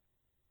quickly.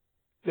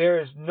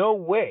 There is no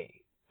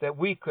way that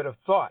we could have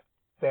thought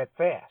that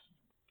fast.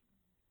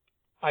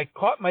 I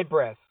caught my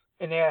breath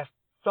and asked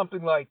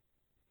something like,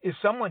 "Is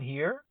someone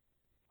here?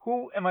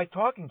 Who am I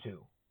talking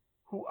to?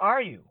 Who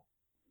are you?"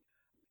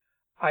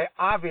 I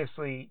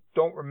obviously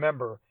don't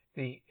remember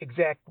the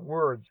exact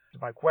words to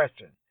my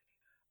question.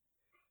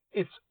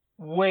 It's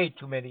way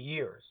too many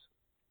years.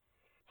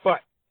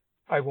 But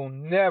I will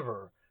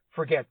never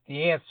forget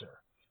the answer,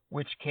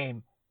 which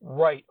came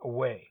right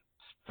away,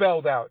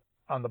 spelled out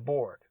on the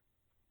board.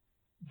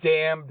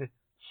 Damned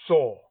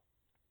soul.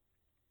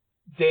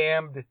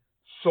 Damned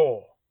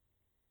soul.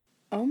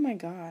 Oh my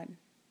God.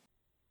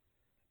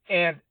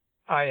 And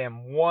I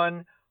am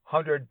 100%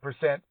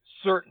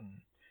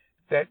 certain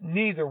that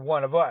neither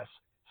one of us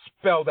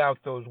spelled out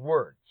those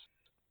words.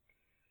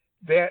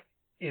 That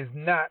is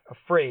not a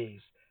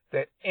phrase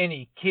that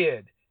any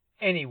kid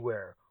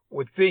anywhere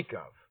would think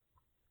of.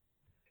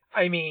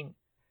 I mean,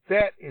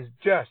 that is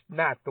just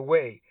not the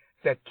way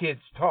that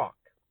kids talk,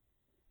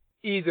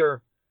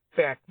 either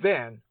back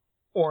then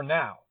or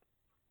now.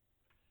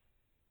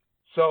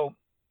 So,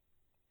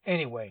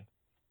 anyway,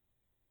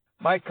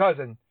 my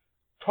cousin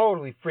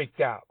totally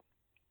freaked out.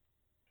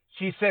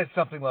 She said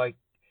something like,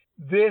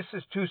 "This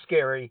is too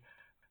scary.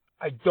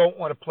 I don't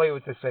want to play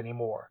with this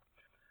anymore."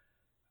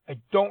 I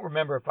don't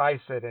remember if I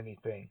said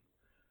anything,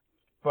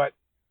 but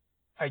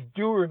I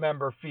do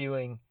remember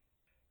feeling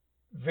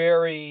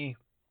very,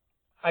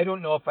 I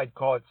don't know if I'd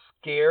call it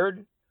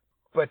scared,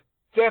 but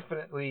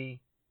definitely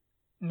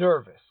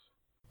nervous.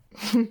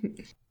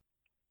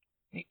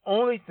 The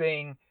only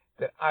thing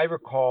that I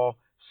recall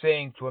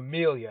saying to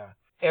Amelia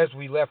as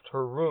we left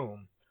her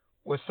room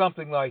was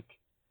something like,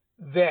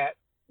 "That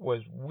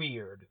was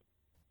weird."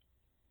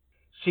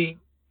 She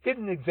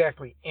didn't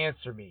exactly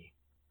answer me.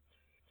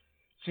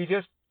 She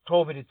just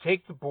told me to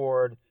take the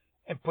board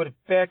and put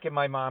it back in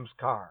my mom's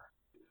car,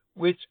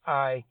 which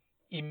I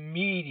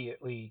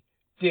immediately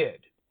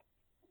did.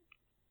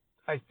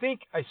 I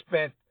think I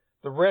spent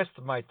the rest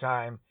of my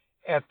time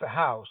at the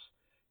house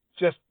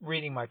just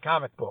reading my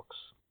comic books.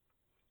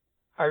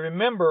 I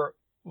remember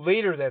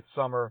later that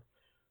summer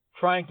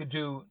trying to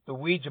do the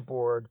Ouija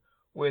board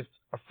with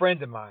a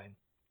friend of mine.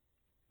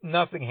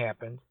 Nothing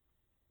happened.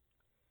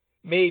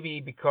 Maybe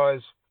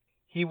because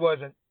he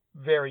wasn't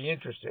very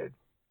interested.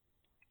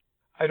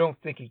 I don't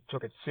think he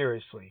took it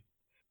seriously.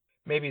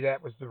 Maybe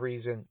that was the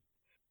reason.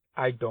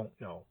 I don't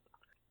know.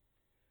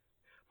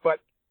 But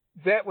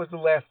that was the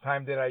last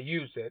time that I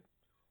used it,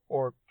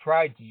 or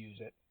tried to use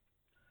it.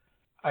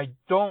 I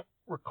don't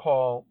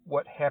recall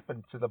what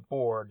happened to the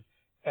board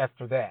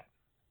after that.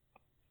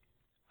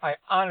 I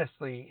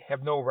honestly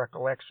have no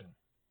recollection.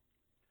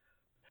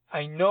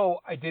 I know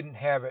I didn't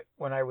have it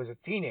when I was a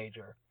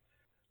teenager,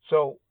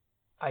 so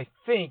I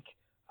think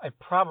I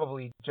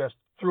probably just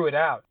threw it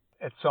out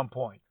at some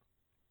point.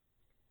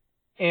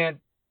 And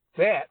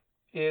that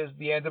is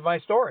the end of my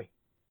story.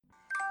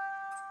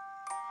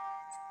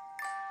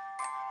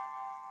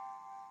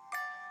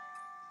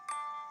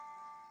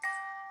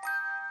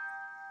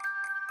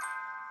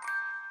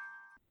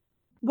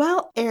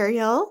 Well,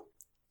 Ariel,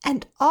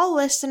 and all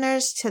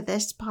listeners to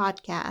this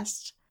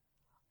podcast,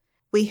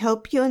 we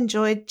hope you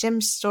enjoyed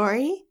Jim's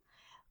story.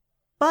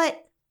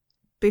 But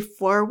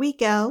before we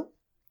go,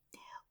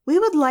 we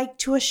would like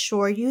to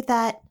assure you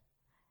that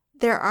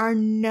there are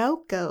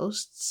no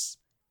ghosts,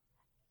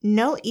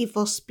 no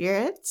evil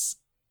spirits,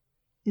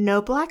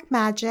 no black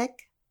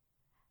magic,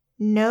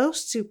 no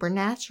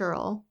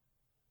supernatural,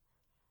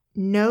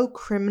 no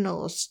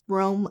criminals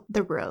roam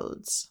the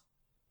roads.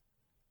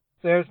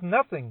 There's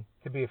nothing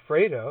to be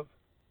afraid of,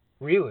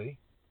 really.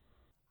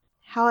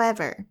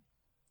 However,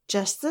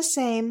 just the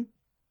same,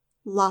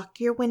 lock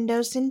your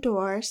windows and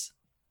doors,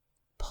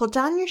 pull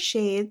down your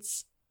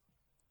shades,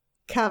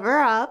 cover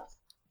up.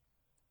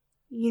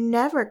 You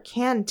never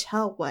can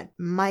tell what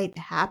might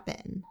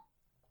happen.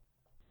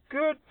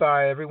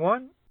 Goodbye,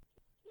 everyone.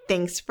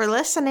 Thanks for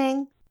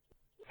listening.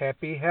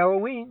 Happy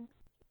Halloween.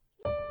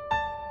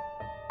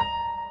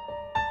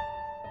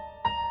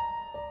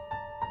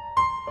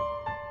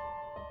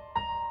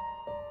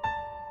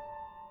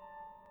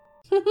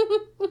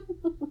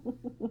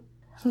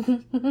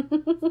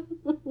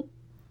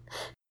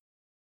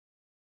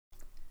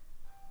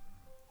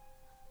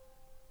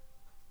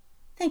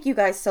 Thank you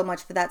guys so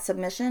much for that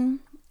submission.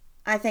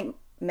 I think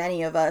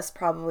many of us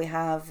probably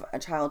have a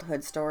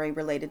childhood story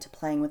related to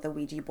playing with a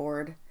Ouija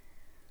board.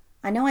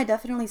 I know I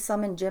definitely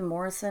summoned Jim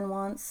Morrison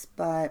once,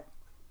 but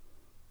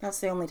that's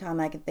the only time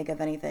I can think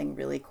of anything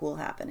really cool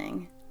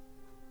happening.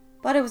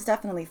 But it was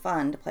definitely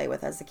fun to play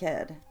with as a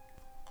kid.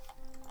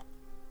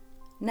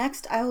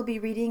 Next, I will be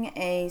reading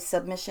a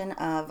submission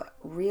of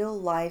Real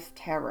Life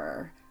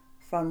Terror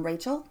from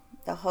Rachel,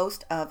 the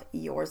host of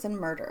Yours in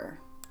Murder.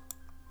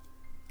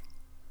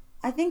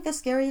 I think the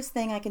scariest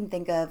thing I can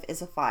think of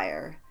is a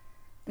fire,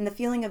 and the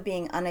feeling of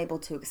being unable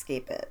to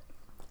escape it.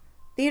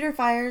 Theater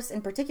fires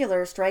in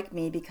particular strike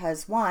me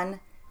because 1,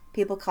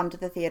 people come to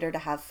the theater to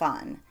have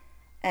fun,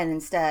 and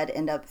instead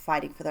end up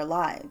fighting for their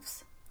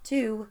lives.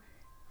 2,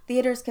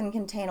 theaters can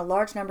contain a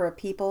large number of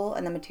people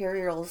and the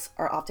materials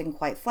are often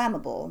quite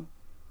flammable.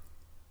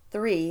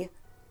 3,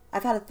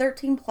 I've had a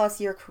 13-plus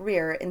year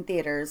career in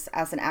theaters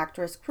as an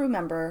actress, crew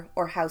member,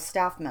 or house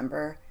staff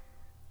member,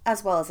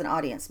 as well as an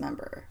audience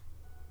member.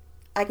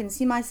 I can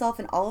see myself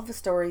in all of the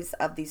stories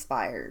of these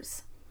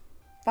fires.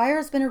 Fire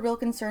has been a real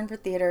concern for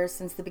theater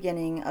since the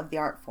beginning of the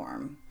art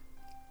form.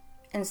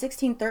 In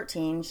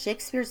 1613,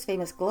 Shakespeare's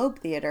famous Globe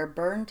Theatre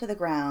burned to the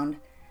ground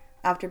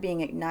after being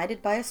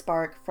ignited by a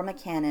spark from a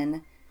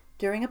cannon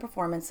during a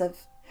performance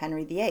of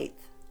Henry VIII.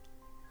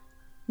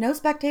 No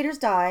spectators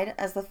died,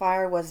 as the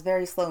fire was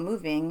very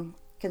slow-moving,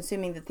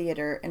 consuming the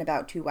theater in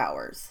about 2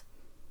 hours.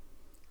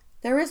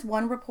 There is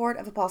one report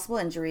of a possible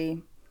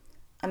injury,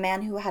 a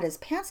man who had his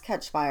pants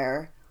catch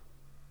fire,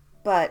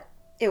 but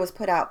it was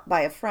put out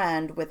by a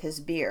friend with his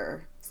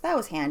beer, so that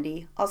was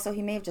handy. Also,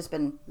 he may have just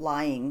been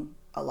lying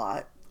a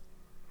lot.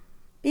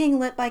 Being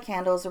lit by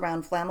candles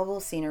around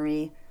flammable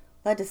scenery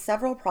led to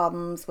several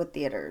problems with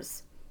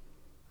theaters.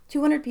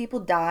 200 people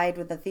died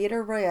when the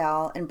Theatre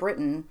Royal in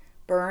Britain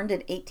burned in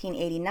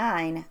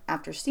 1889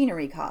 after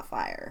scenery caught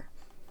fire.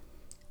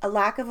 A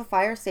lack of a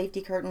fire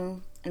safety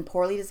curtain and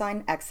poorly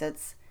designed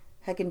exits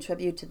had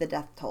contributed to the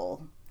death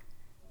toll.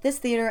 This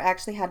theater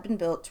actually had been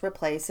built to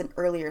replace an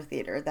earlier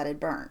theater that had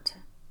burnt.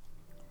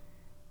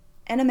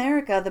 In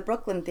America, the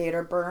Brooklyn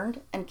Theater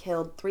burned and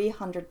killed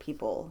 300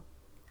 people.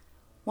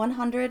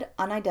 100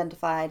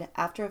 unidentified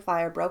after a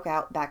fire broke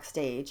out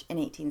backstage in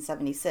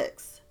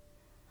 1876.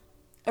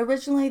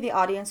 Originally, the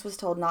audience was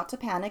told not to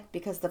panic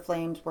because the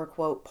flames were,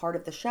 quote, part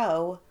of the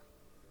show,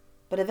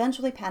 but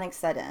eventually panic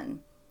set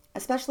in,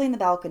 especially in the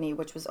balcony,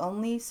 which was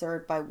only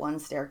served by one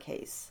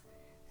staircase,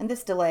 and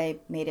this delay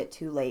made it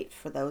too late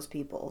for those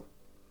people.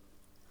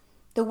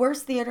 The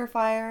worst theater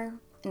fire,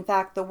 in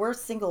fact, the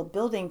worst single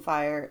building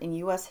fire in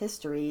U.S.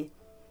 history,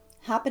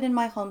 happened in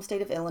my home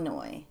state of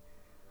Illinois.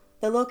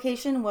 The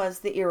location was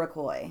the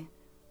Iroquois,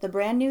 the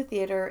brand new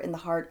theater in the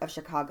heart of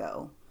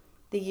Chicago.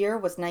 The year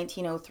was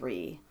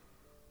 1903.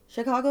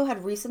 Chicago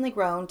had recently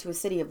grown to a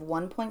city of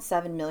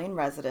 1.7 million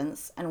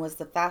residents and was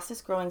the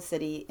fastest growing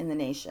city in the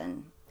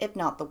nation, if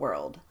not the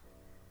world.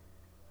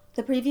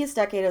 The previous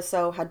decade or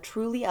so had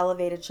truly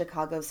elevated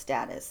Chicago's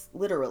status,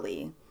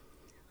 literally.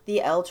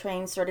 The L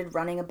train started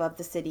running above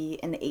the city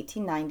in the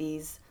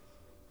 1890s,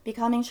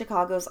 becoming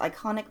Chicago's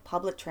iconic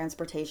public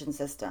transportation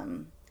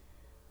system.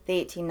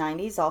 The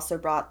 1890s also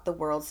brought the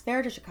World's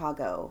Fair to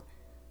Chicago,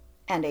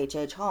 and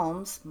H.H.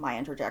 Holmes, my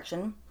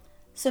interjection,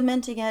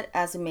 cementing it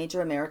as a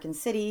major American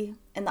city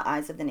in the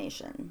eyes of the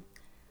nation.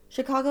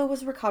 Chicago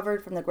was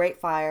recovered from the Great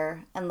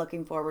Fire and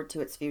looking forward to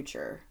its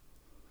future.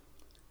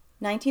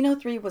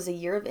 1903 was a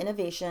year of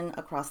innovation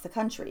across the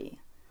country.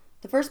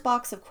 The first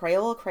box of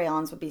Crayola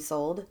crayons would be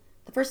sold,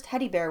 the first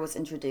teddy bear was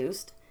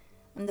introduced,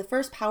 and the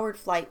first powered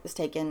flight was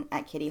taken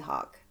at Kitty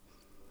Hawk.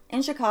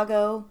 In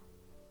Chicago,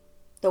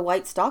 the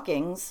White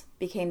Stockings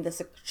became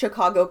the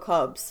Chicago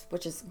Cubs,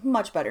 which is a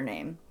much better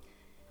name.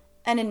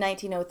 And in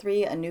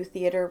 1903, a new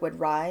theater would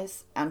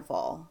rise and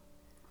fall.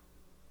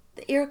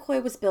 The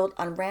Iroquois was built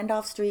on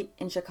Randolph Street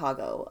in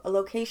Chicago, a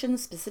location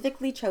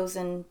specifically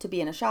chosen to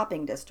be in a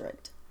shopping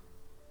district.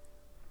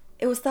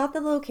 It was thought the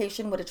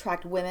location would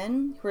attract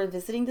women who were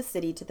visiting the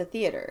city to the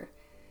theater,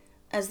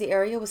 as the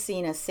area was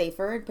seen as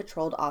safer and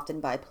patrolled often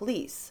by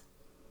police.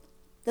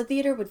 The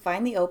theater would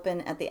finally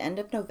open at the end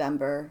of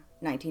November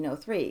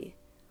 1903.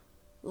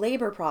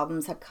 Labor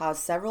problems had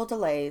caused several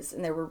delays,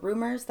 and there were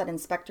rumors that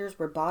inspectors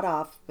were bought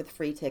off with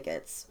free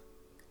tickets.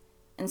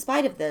 In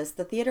spite of this,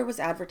 the theater was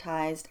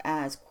advertised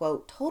as,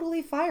 quote,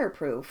 totally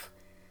fireproof.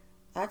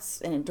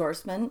 That's an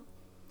endorsement.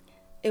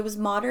 It was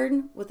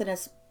modern with an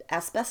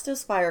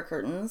asbestos fire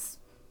curtains,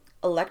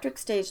 electric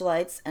stage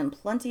lights, and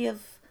plenty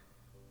of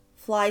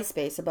fly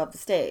space above the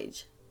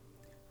stage.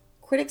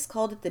 Critics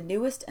called it the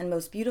newest and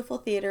most beautiful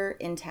theater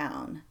in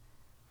town.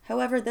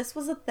 However, this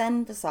was a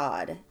thin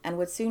facade and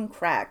would soon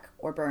crack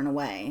or burn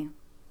away.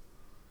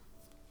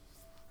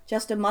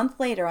 Just a month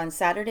later, on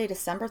Saturday,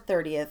 December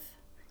 30th,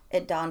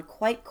 it dawned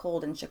quite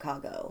cold in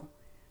Chicago.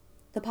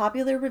 The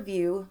popular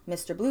revue,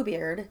 Mr.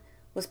 Bluebeard,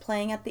 was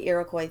playing at the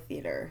Iroquois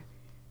Theater.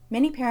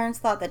 Many parents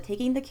thought that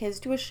taking the kids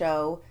to a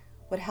show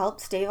would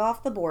help stave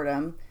off the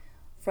boredom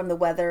from the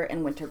weather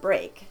and winter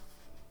break.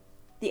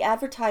 The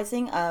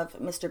advertising of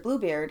Mr.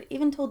 Bluebeard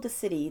even told the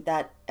city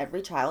that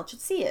every child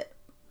should see it.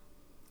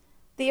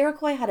 The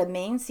Iroquois had a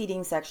main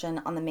seating section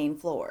on the main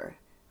floor,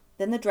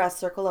 then the dress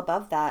circle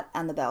above that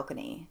and the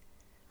balcony.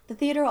 The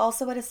theater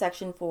also had a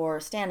section for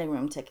standing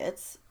room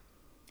tickets.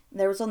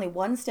 There was only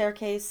one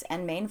staircase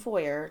and main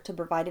foyer to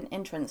provide an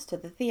entrance to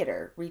the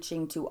theater,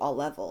 reaching to all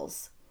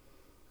levels.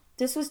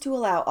 This was to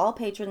allow all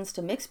patrons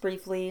to mix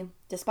briefly,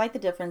 despite the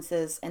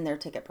differences in their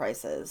ticket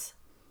prices.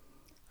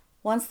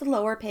 Once the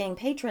lower-paying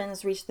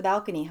patrons reached the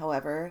balcony,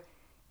 however,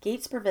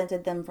 gates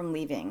prevented them from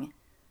leaving,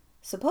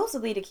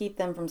 supposedly to keep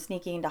them from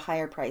sneaking into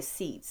higher-priced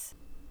seats.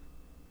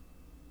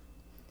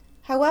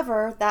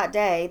 However, that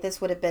day,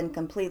 this would have been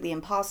completely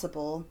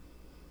impossible,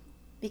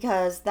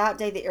 because that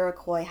day the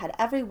Iroquois had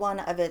every one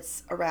of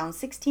its around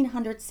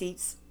 1,600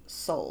 seats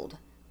sold,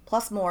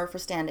 plus more for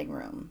standing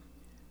room.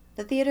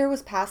 The theater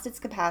was past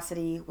its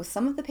capacity, with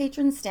some of the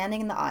patrons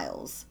standing in the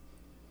aisles.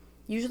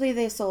 Usually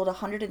they sold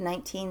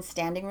 119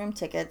 standing room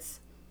tickets,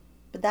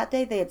 but that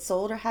day they had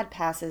sold or had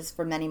passes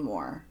for many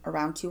more,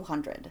 around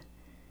 200.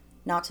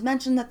 Not to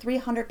mention the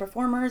 300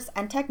 performers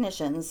and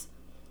technicians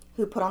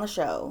who put on the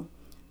show,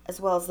 as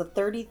well as the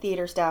 30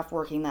 theater staff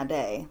working that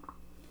day.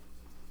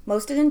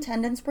 Most in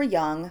attendance were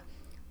young,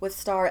 with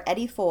star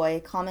Eddie Foy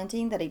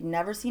commenting that he'd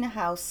never seen a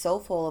house so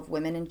full of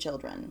women and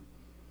children.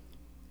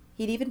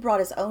 He'd even brought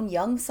his own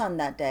young son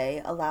that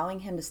day, allowing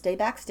him to stay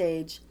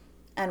backstage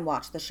and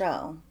watch the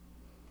show.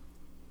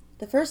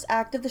 The first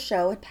act of the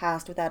show had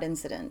passed without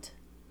incident.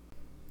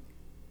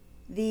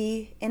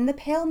 The In the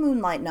Pale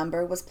Moonlight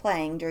number was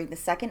playing during the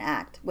second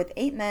act, with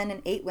 8 men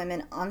and 8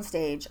 women on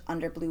stage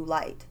under blue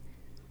light.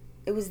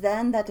 It was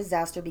then that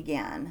disaster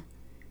began.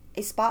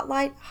 A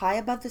spotlight high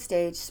above the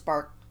stage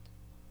sparked,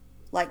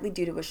 likely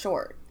due to a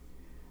short,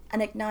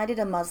 and ignited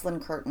a muslin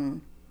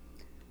curtain.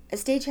 A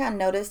stagehand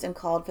noticed and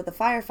called for the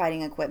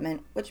firefighting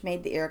equipment, which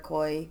made the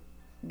Iroquois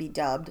be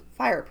dubbed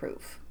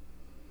fireproof.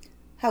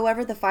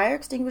 However, the fire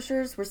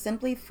extinguishers were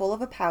simply full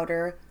of a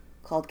powder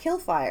called kill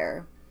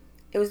fire.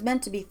 It was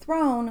meant to be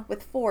thrown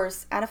with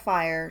force at a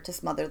fire to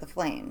smother the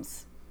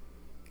flames.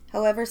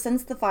 However,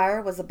 since the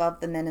fire was above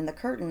the men in the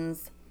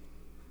curtains,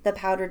 the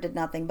powder did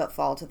nothing but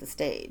fall to the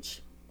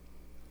stage.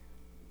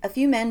 A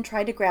few men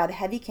tried to grab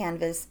heavy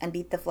canvas and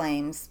beat the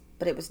flames,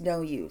 but it was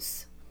no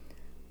use.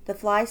 The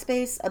fly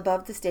space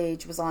above the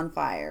stage was on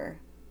fire.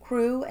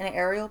 Crew and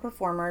aerial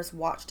performers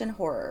watched in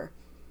horror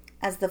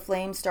as the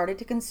flames started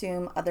to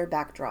consume other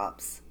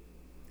backdrops.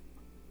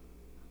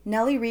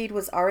 Nellie Reed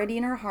was already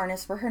in her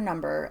harness for her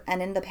number,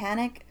 and in the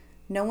panic,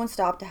 no one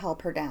stopped to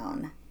help her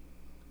down.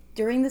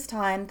 During this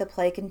time, the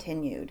play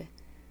continued.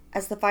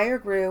 As the fire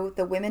grew,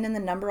 the women in the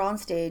number on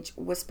stage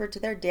whispered to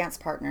their dance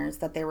partners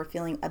that they were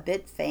feeling a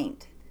bit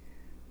faint.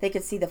 They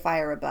could see the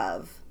fire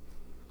above.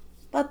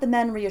 But the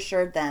men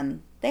reassured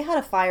them. They had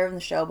a fire in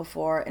the show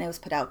before, and it was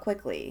put out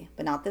quickly,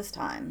 but not this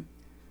time.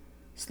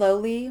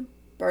 Slowly,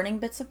 burning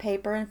bits of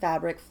paper and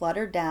fabric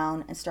fluttered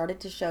down and started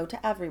to show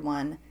to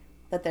everyone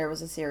that there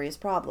was a serious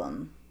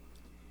problem.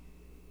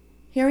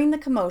 Hearing the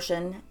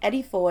commotion,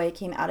 Eddie Foy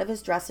came out of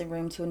his dressing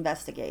room to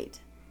investigate.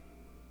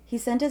 He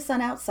sent his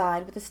son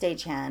outside with a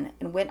stagehand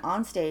and went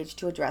on stage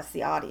to address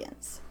the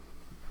audience.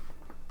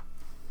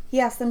 He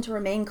asked them to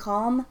remain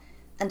calm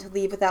and to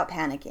leave without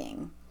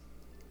panicking.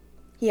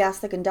 He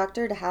asked the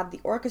conductor to have the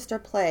orchestra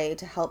play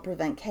to help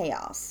prevent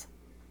chaos.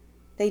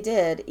 They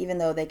did, even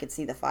though they could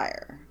see the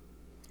fire.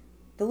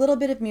 The little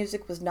bit of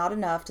music was not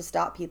enough to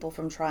stop people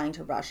from trying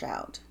to rush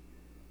out.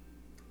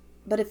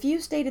 But a few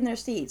stayed in their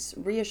seats,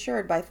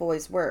 reassured by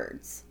Foy's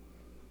words.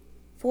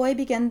 Foy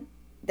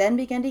then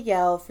began to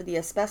yell for the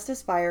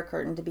asbestos fire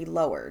curtain to be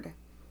lowered.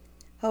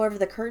 However,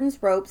 the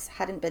curtain's ropes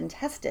hadn't been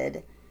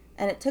tested,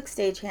 and it took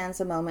stagehands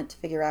a moment to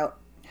figure out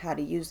how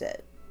to use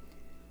it.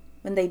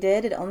 When they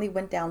did, it only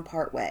went down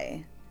part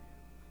way.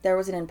 There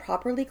was an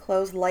improperly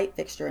closed light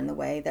fixture in the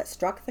way that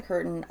struck the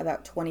curtain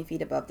about 20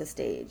 feet above the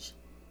stage.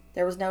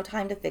 There was no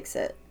time to fix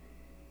it.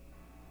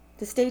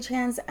 The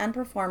stagehands and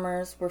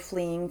performers were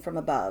fleeing from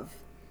above.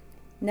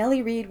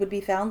 Nellie Reed would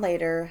be found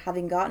later,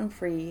 having gotten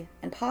free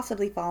and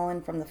possibly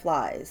fallen from the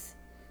flies.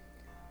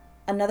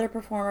 Another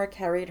performer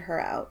carried her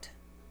out.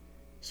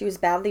 She was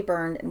badly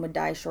burned and would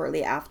die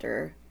shortly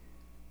after,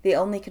 the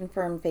only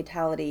confirmed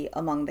fatality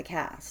among the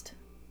cast.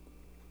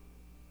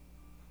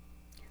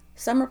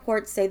 Some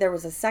reports say there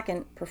was a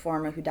second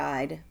performer who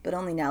died, but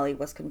only Nellie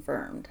was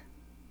confirmed.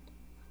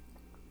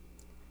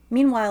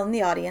 Meanwhile, in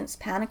the audience,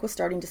 panic was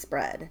starting to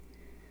spread.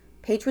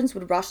 Patrons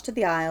would rush to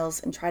the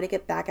aisles and try to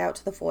get back out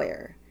to the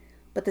foyer,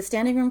 but the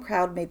standing room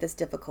crowd made this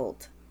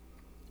difficult.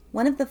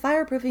 One of the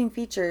fireproofing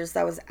features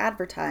that was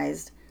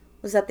advertised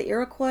was that the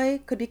Iroquois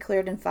could be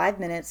cleared in 5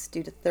 minutes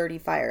due to 30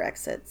 fire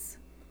exits.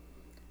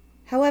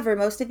 However,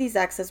 most of these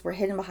exits were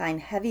hidden behind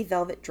heavy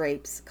velvet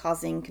drapes,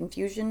 causing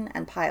confusion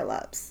and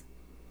pile-ups.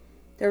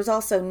 There was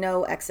also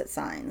no exit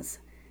signs.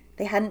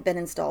 They hadn't been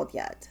installed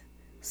yet.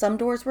 Some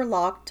doors were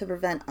locked to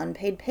prevent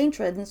unpaid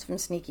patrons from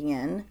sneaking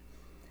in.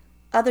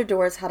 Other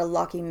doors had a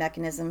locking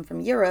mechanism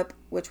from Europe,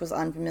 which was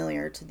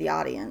unfamiliar to the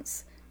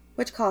audience,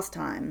 which cost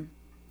time.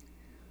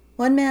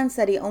 One man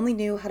said he only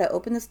knew how to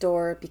open this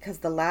door because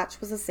the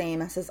latch was the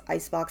same as his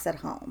icebox at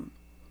home.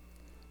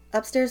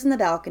 Upstairs in the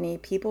balcony,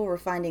 people were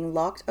finding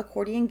locked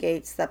accordion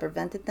gates that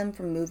prevented them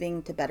from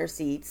moving to better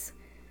seats,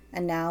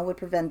 and now would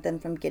prevent them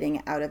from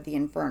getting out of the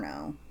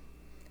inferno.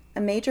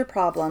 A major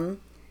problem,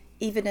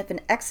 even if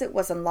an exit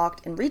was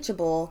unlocked and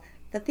reachable,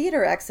 the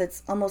theater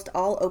exits almost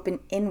all open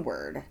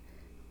inward.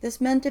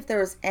 This meant if there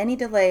was any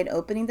delay in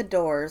opening the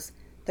doors,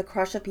 the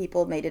crush of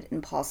people made it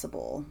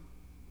impossible.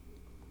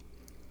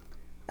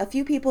 A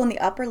few people in the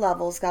upper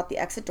levels got the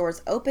exit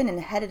doors open and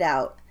headed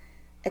out,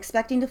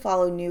 expecting to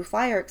follow new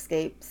fire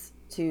escapes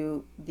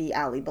to the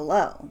alley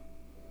below.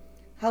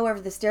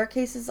 However, the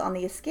staircases on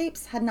the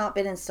escapes had not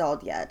been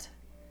installed yet.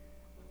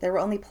 There were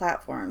only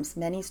platforms,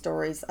 many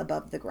stories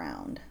above the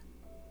ground.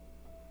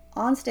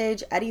 On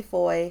stage, Eddie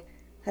Foy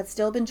had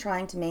still been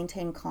trying to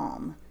maintain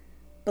calm,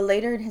 but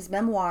later in his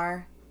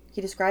memoir,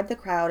 he described the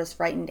crowd as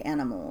frightened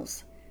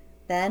animals.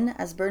 Then,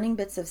 as burning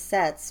bits of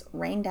sets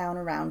rained down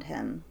around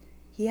him,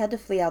 he had to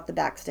flee out the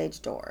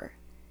backstage door.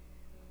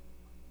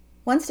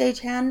 One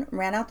stagehand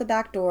ran out the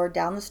back door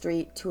down the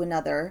street to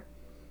another,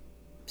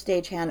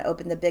 stagehand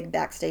opened the big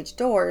backstage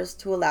doors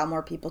to allow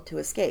more people to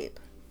escape.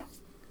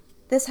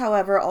 This,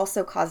 however,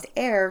 also caused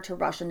air to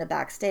rush into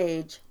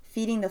backstage,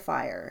 feeding the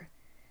fire.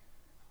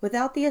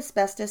 Without the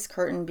asbestos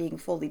curtain being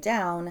fully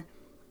down,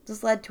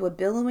 this led to a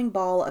billowing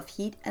ball of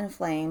heat and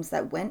flames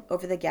that went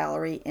over the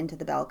gallery into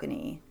the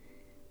balcony.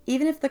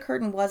 Even if the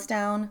curtain was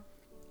down,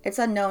 it's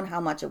unknown how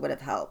much it would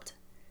have helped.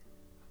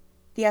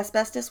 The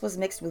asbestos was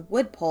mixed with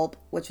wood pulp,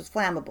 which was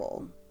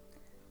flammable.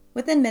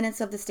 Within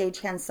minutes of the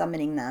stagehand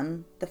summoning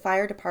them, the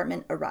fire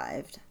department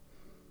arrived.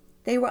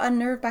 They were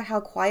unnerved by how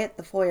quiet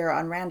the foyer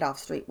on Randolph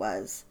Street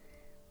was.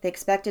 They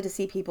expected to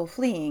see people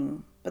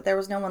fleeing, but there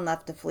was no one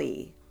left to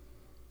flee.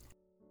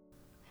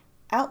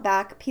 Out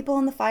back, people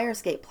on the fire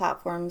escape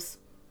platforms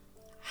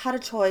had a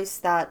choice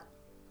that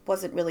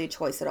wasn't really a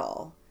choice at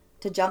all,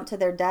 to jump to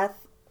their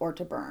death or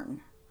to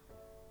burn.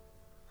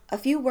 A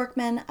few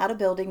workmen at a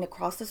building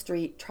across the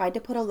street tried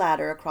to put a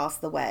ladder across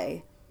the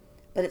way,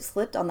 but it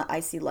slipped on the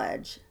icy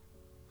ledge.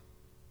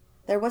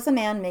 There was a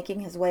man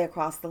making his way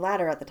across the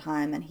ladder at the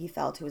time, and he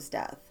fell to his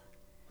death.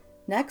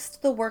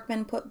 Next, the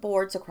workmen put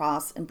boards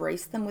across and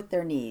braced them with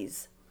their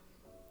knees.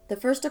 The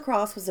first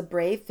across was a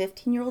brave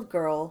 15-year-old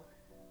girl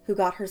who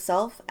got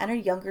herself and her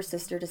younger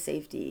sister to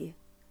safety.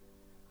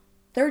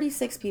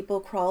 36 people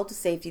crawled to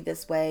safety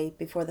this way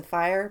before the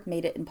fire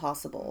made it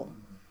impossible.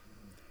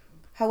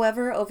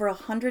 However, over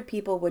 100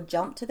 people would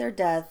jump to their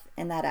death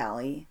in that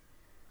alley.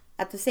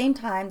 At the same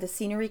time, the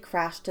scenery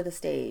crashed to the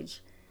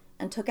stage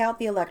and took out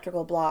the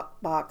electrical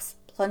box,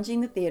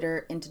 plunging the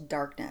theater into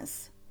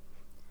darkness.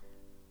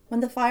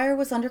 When the fire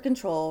was under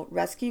control,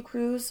 rescue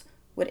crews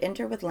would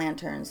enter with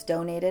lanterns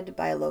donated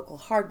by a local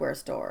hardware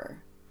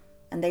store,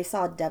 and they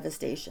saw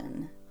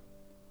devastation.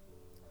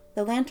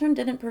 The lantern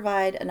didn't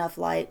provide enough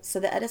light, so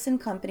the Edison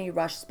Company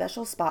rushed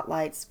special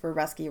spotlights for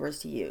rescuers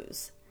to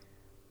use.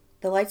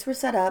 The lights were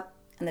set up,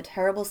 and the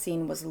terrible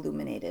scene was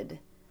illuminated.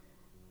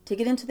 To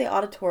get into the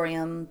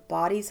auditorium,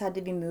 bodies had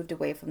to be moved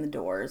away from the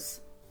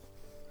doors.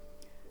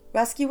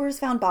 Rescuers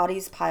found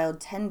bodies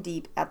piled 10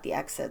 deep at the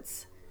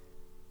exits,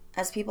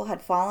 as people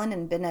had fallen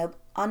and been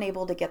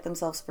unable to get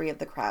themselves free of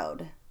the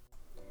crowd.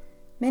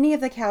 Many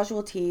of the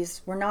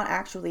casualties were not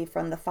actually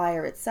from the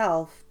fire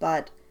itself,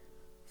 but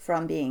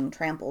from being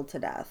trampled to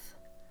death.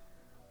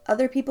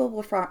 Other people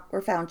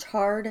were found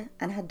charred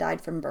and had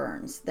died from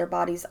burns, their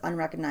bodies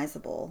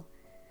unrecognizable.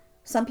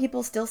 Some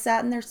people still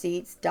sat in their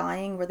seats,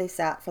 dying where they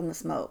sat from the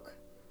smoke.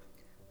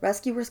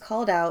 Rescuers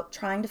called out,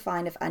 trying to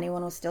find if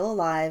anyone was still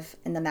alive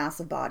in the mass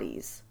of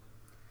bodies.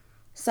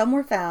 Some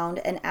were found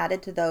and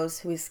added to those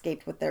who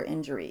escaped with their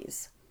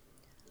injuries.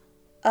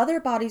 Other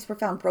bodies were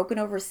found broken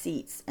over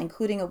seats,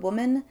 including a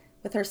woman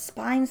with her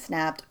spine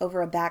snapped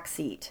over a back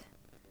seat.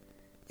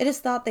 It is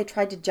thought they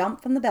tried to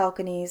jump from the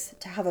balconies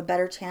to have a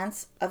better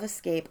chance of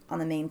escape on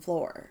the main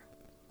floor.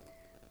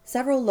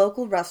 Several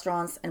local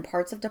restaurants and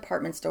parts of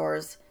department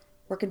stores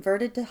were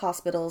converted to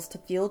hospitals to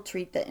field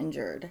treat the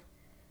injured.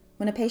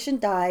 When a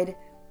patient died,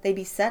 they'd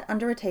be set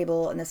under a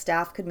table and the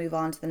staff could move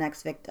on to the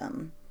next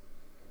victim.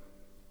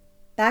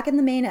 Back in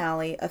the main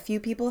alley, a few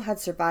people had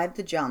survived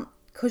the jump,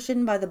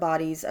 cushioned by the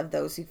bodies of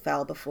those who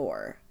fell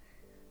before.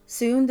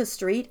 Soon the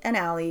street and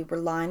alley were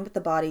lined with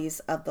the bodies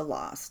of the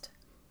lost.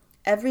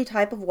 Every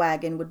type of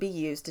wagon would be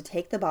used to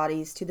take the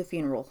bodies to the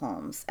funeral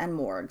homes and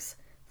morgues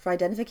for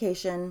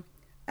identification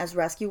as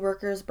rescue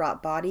workers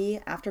brought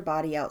body after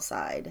body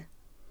outside.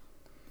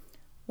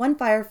 One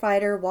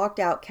firefighter walked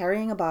out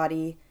carrying a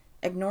body,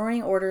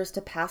 ignoring orders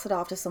to pass it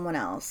off to someone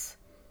else.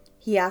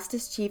 He asked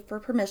his chief for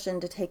permission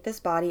to take this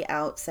body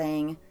out,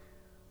 saying,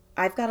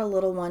 "I've got a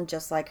little one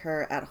just like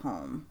her at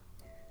home."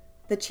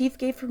 The chief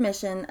gave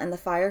permission, and the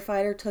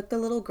firefighter took the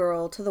little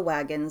girl to the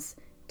wagons,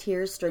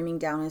 tears streaming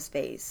down his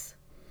face.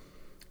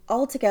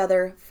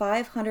 Altogether,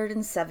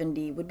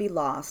 570 would be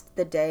lost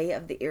the day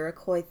of the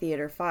Iroquois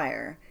Theater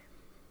fire,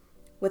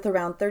 with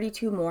around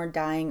 32 more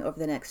dying over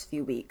the next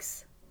few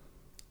weeks.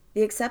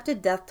 The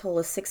accepted death toll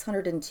is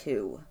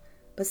 602,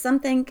 but some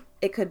think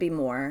it could be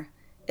more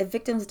if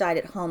victims died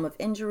at home of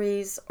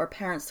injuries or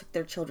parents took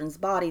their children's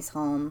bodies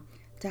home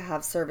to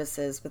have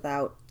services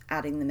without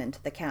adding them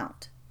into the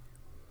count.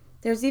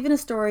 There's even a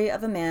story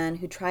of a man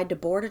who tried to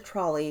board a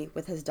trolley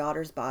with his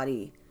daughter's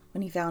body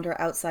when he found her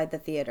outside the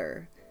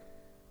theater.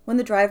 When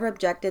the driver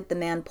objected, the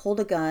man pulled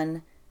a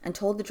gun and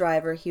told the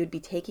driver he would be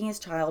taking his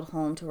child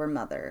home to her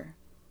mother.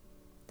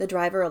 The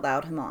driver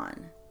allowed him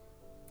on.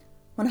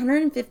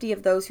 150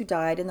 of those who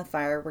died in the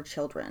fire were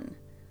children.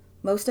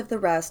 Most of the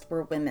rest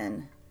were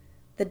women.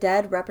 The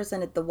dead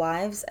represented the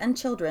wives and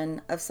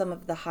children of some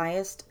of the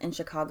highest in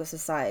Chicago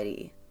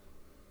society.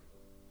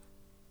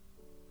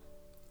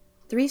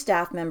 3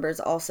 staff members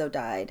also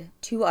died,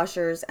 2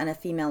 ushers and a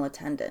female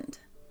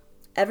attendant.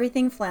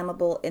 Everything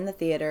flammable in the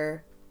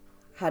theater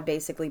had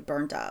basically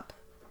burnt up.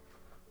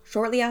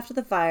 Shortly after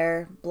the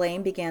fire,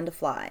 blame began to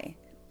fly.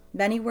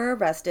 Many were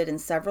arrested and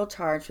several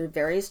charged with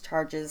various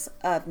charges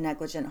of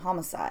negligent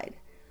homicide.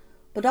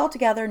 But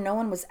altogether, no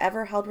one was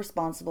ever held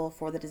responsible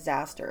for the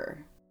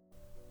disaster.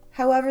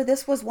 However,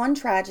 this was one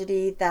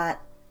tragedy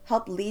that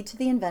helped lead to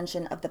the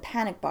invention of the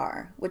panic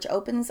bar, which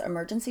opens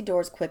emergency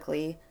doors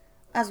quickly,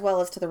 as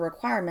well as to the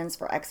requirements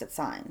for exit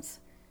signs.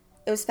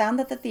 It was found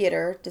that the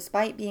theater,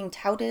 despite being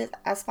touted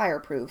as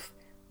fireproof,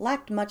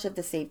 lacked much of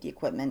the safety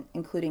equipment,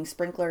 including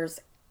sprinklers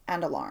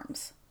and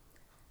alarms.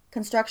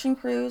 Construction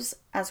crews,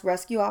 as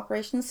rescue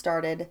operations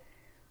started,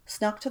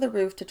 snuck to the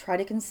roof to try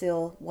to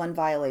conceal one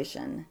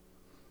violation.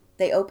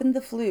 They opened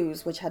the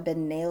flues, which had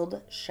been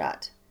nailed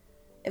shut.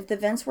 If the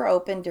vents were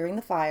open during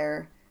the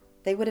fire,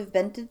 they would have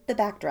vented the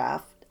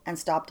backdraft and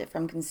stopped it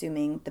from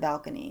consuming the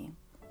balcony.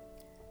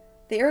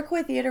 The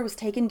Iroquois Theater was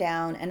taken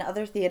down, and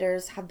other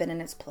theaters have been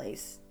in its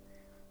place.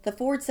 The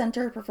Ford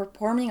Center for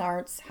Performing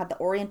Arts had the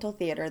Oriental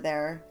Theater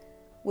there,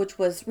 which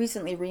was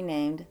recently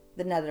renamed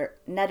the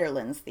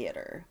Netherlands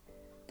Theater.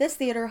 This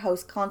theater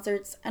hosts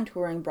concerts and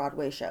touring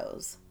Broadway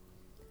shows.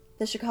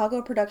 The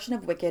Chicago production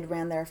of Wicked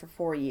ran there for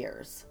 4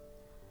 years.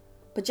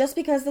 But just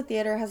because the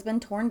theater has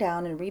been torn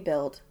down and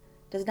rebuilt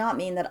does not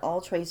mean that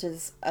all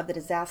traces of the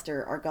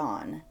disaster are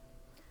gone.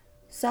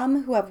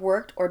 Some who have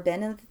worked or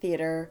been in the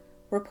theater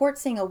report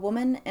seeing a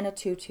woman in a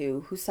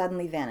tutu who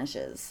suddenly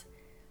vanishes.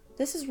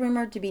 This is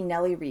rumored to be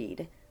Nellie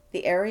Reed,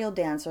 the aerial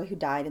dancer who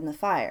died in the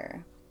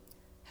fire.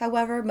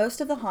 However,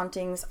 most of the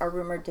hauntings are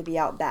rumored to be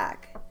out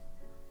back.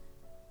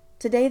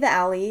 Today the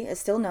alley is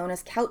still known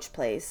as Couch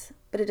Place,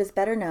 but it is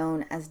better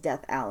known as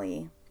Death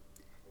Alley.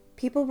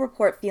 People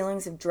report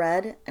feelings of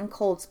dread and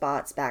cold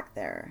spots back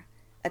there.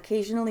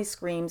 Occasionally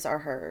screams are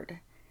heard.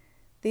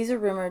 These are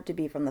rumored to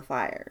be from the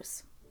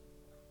fires.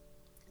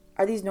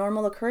 Are these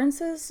normal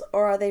occurrences,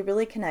 or are they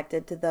really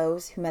connected to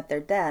those who met their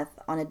death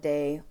on a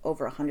day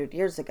over 100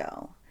 years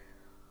ago?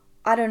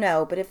 I don't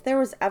know, but if there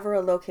was ever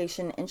a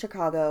location in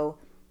Chicago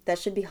that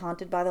should be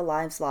haunted by the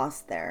lives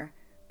lost there,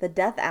 the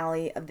Death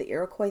Alley of the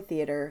Iroquois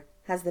Theater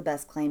has the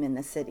best claim in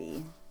the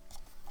city.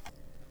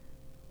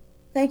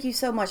 Thank you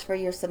so much for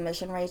your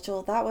submission,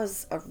 Rachel. That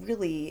was a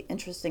really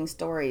interesting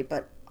story,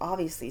 but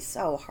obviously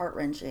so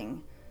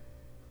heart-wrenching.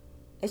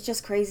 It's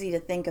just crazy to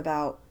think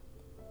about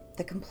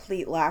the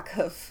complete lack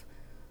of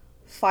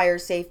fire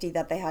safety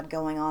that they had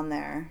going on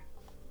there.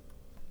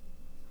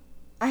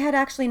 I had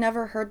actually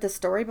never heard this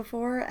story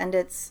before, and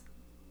it's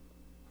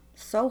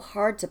so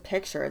hard to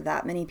picture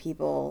that many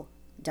people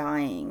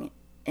dying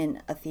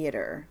in a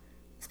theater,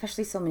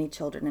 especially so many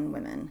children and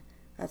women.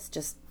 That's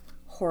just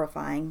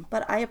horrifying,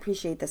 but I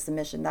appreciate the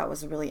submission. That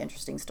was a really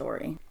interesting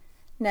story.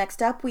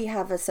 Next up, we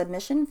have a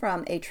submission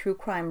from a true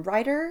crime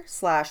writer /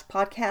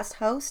 podcast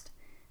host,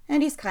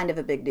 and he's kind of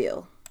a big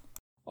deal.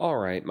 All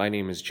right, my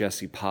name is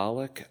Jesse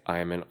Pollock. I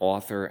am an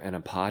author and a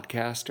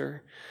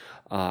podcaster.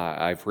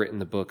 I've written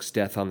the books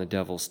Death on the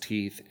Devil's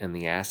Teeth and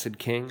The Acid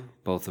King,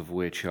 both of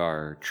which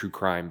are true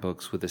crime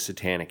books with a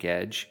satanic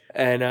edge.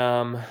 And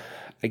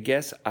I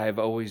guess I've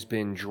always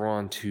been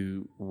drawn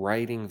to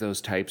writing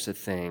those types of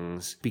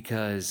things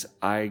because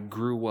I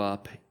grew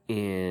up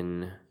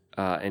in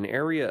an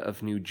area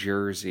of New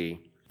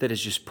Jersey that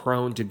is just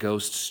prone to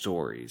ghost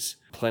stories.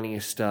 Plenty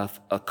of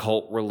stuff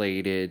occult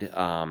related.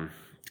 To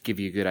give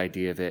you a good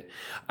idea of it,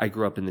 I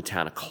grew up in the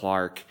town of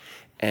Clark,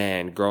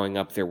 and growing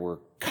up there were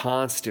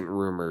constant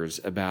rumors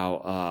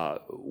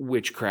about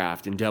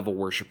witchcraft and devil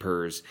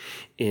worshippers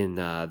in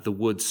the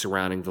woods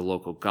surrounding the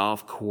local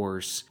golf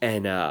course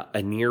and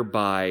a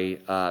nearby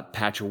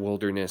patch of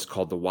wilderness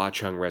called the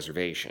Watchung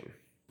Reservation.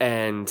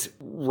 And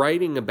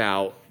writing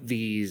about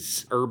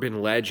these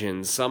urban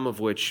legends, some of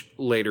which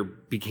later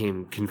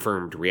became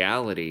confirmed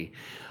reality,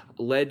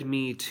 led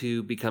me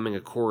to becoming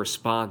a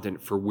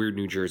correspondent for Weird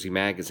New Jersey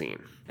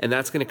magazine. And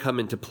that's going to come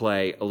into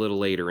play a little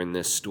later in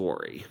this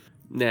story.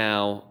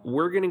 Now,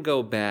 we're going to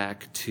go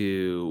back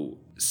to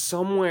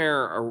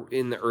somewhere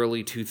in the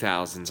early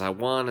 2000s. I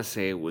want to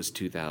say it was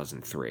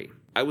 2003.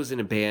 I was in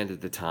a band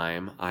at the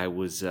time. I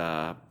was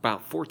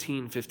about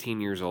 14,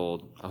 15 years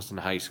old. I was in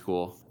high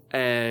school.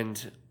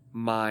 And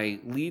my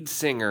lead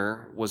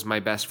singer was my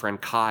best friend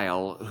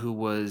Kyle, who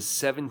was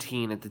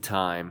 17 at the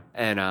time,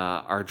 and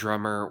our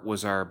drummer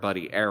was our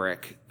buddy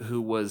Eric,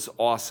 who was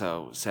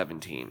also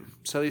 17.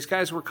 So these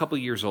guys were a couple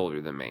years older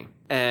than me.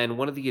 And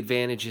one of the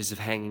advantages of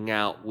hanging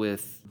out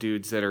with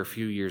dudes that are a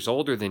few years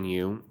older than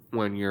you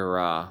when you're,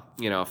 a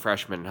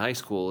freshman in high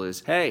school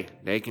is, hey,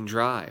 they can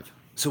drive.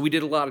 So we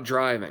did a lot of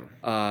driving.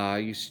 I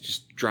used to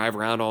just drive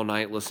around all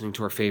night listening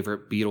to our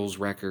favorite Beatles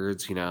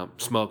records,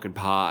 smoking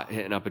pot,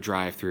 hitting up a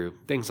drive-through,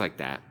 things like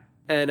that.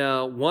 And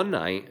one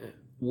night,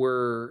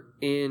 we're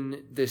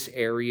in this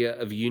area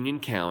of Union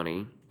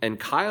County, and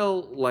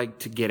Kyle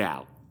liked to get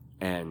out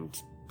and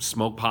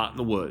smoke pot in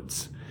the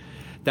woods.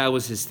 That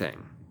was his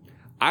thing.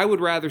 I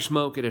would rather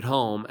smoke it at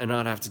home and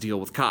not have to deal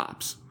with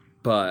cops.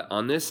 But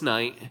on this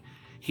night,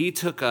 he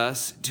took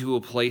us to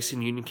a place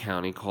in Union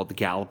County called the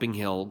Galloping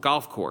Hill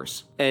Golf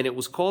Course. And it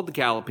was called the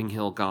Galloping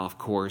Hill Golf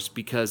Course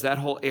because that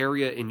whole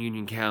area in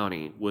Union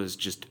County was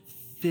just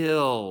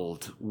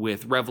filled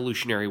with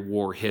Revolutionary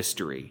War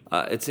history.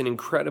 It's an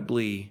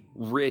incredibly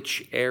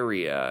rich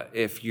area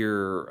if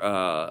you're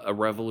a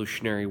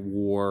Revolutionary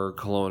War,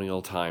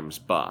 colonial times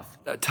buff.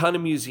 A ton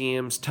of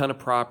museums, ton of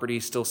property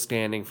still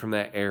standing from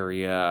that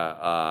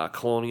area,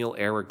 colonial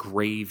era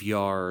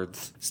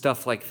graveyards,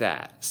 stuff like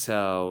that.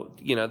 So,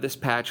 this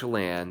patch of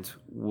land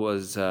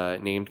was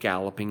named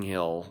Galloping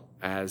Hill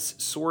as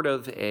sort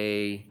of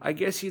a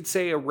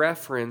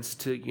reference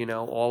to,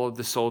 all of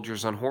the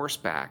soldiers on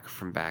horseback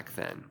from back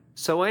then.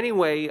 So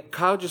anyway,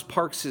 Kyle just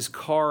parks his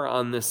car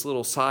on this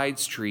little side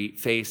street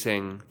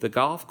facing the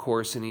golf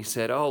course, and he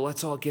said, oh,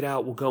 let's all get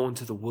out. We'll go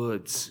into the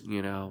woods,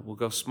 We'll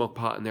go smoke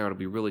pot in there. It'll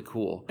be really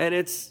cool. And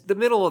it's the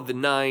middle of the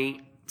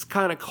night. It's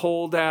kind of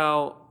cold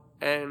out,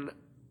 and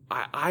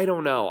I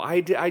don't know.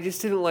 I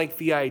just didn't like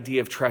the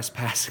idea of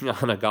trespassing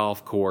on a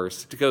golf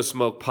course to go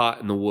smoke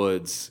pot in the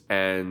woods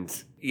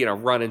and,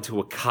 run into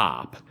a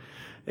cop.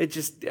 It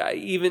just,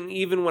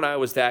 even when I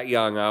was that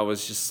young, I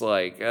was just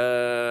like,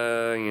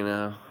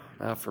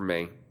 not for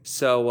me.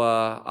 So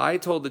I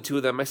told the two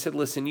of them, I said,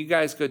 listen, you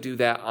guys go do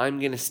that. I'm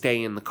going to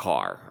stay in the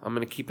car. I'm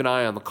going to keep an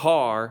eye on the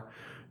car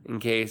in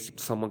case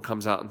someone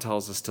comes out and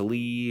tells us to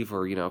leave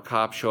or,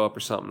 cops show up or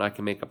something. I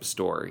can make up a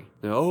story.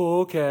 Oh,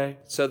 okay.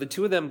 So the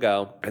two of them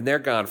go, and they're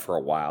gone for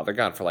a while. They're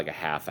gone for like a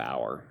half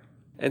hour.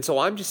 And so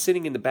I'm just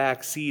sitting in the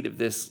back seat of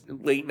this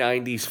late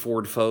 90s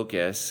Ford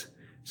Focus,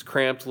 this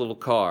cramped little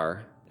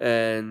car,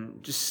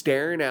 and just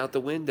staring out the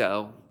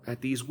window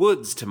at these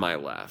woods to my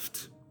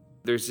left.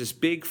 There's this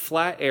big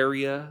flat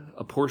area,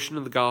 a portion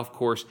of the golf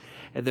course,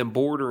 and then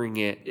bordering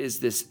it is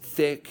this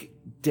thick,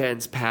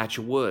 dense patch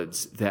of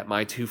woods that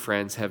my two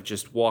friends have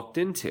just walked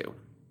into.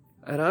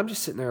 And I'm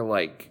just sitting there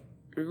like,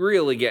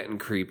 really getting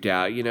creeped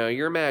out.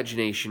 Your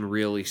imagination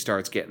really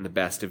starts getting the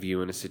best of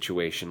you in a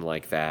situation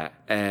like that.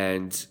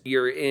 And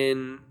you're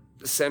in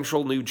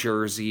central New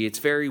Jersey. It's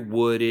very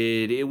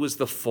wooded. It was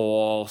the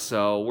fall,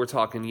 so we're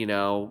talking,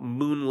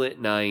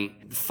 moonlit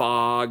night,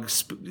 fog,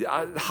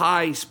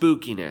 high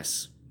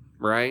spookiness,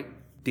 right?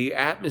 The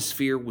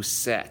atmosphere was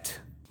set.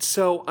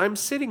 So I'm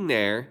sitting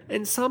there,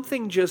 and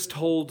something just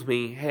told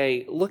me,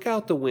 hey, look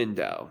out the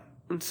window.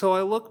 And so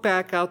I look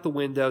back out the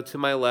window to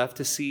my left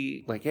to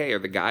see, like, hey, are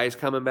the guys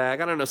coming back?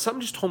 I don't know.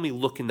 Something just told me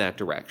look in that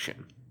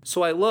direction.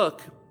 So I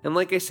look, and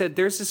like I said,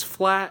 there's this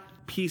flat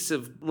piece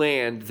of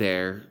land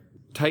there,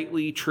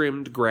 tightly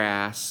trimmed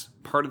grass,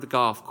 part of the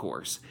golf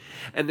course.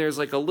 And there's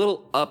like a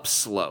little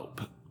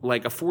upslope,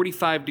 like a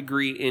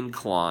 45-degree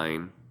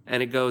incline,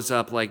 and it goes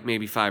up like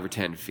maybe 5 or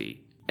 10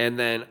 feet. And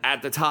then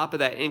at the top of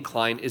that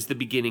incline is the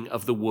beginning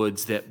of the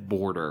woods that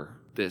border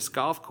this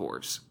golf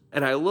course.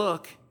 And I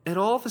look, and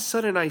all of a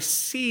sudden I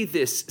see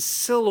this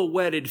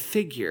silhouetted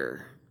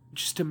figure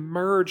just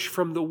emerge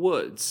from the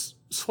woods,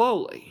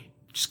 slowly.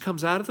 Just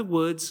comes out of the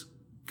woods,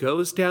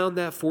 goes down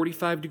that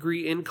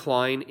 45-degree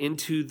incline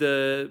into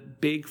the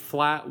big,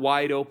 flat,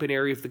 wide open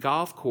area of the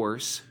golf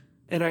course.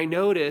 And I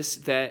notice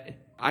that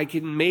I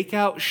can make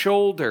out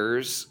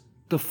shoulders,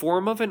 the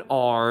form of an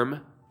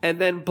arm, and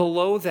then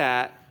below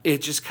that, it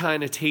just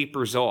kind of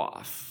tapers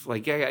off.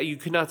 Like, you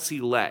could not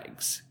see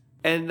legs.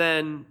 And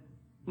then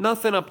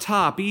nothing up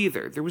top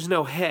either. There was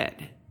no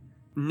head.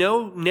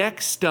 No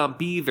neck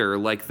stump either,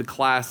 like the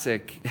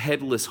classic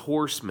headless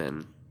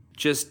horseman.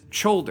 Just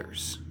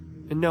shoulders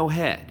and no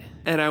head.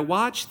 And I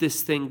watched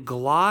this thing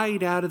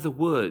glide out of the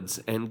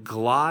woods and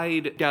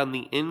glide down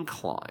the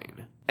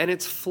incline. And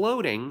it's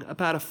floating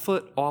about a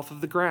foot off of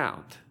the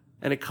ground.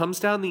 And it comes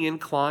down the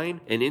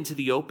incline and into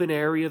the open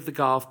area of the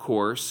golf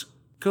course,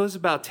 goes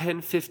about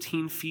 10,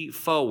 15 feet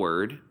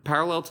forward,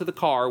 parallel to the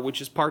car, which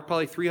is parked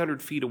probably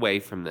 300 feet away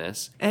from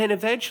this, and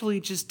eventually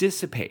just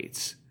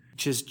dissipates.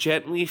 Just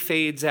gently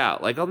fades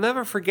out. Like, I'll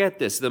never forget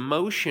this. The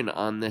motion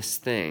on this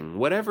thing,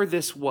 whatever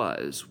this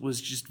was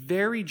just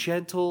very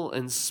gentle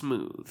and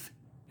smooth.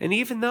 And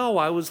even though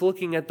I was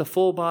looking at the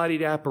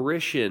full-bodied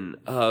apparition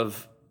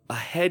of a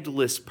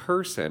headless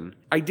person,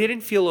 I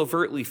didn't feel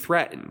overtly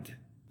threatened,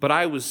 but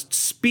I was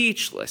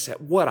speechless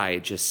at what I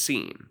had just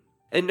seen.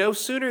 And no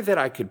sooner that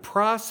I could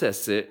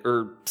process it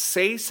or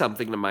say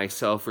something to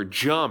myself or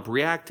jump,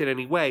 react in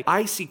any way,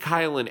 I see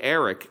Kyle and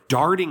Eric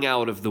darting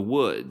out of the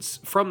woods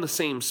from the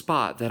same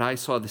spot that I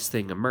saw this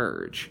thing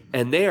emerge.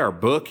 And they are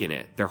booking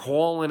it. They're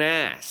hauling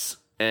ass.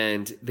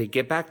 And they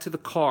get back to the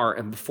car,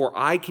 and before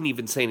I can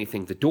even say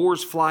anything, the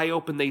doors fly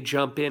open, they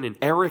jump in, and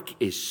Eric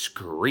is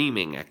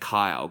screaming at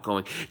Kyle,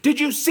 going, "Did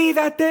you see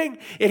that thing?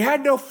 It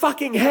had no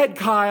fucking head,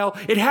 Kyle.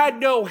 It had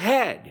no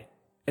head."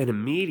 And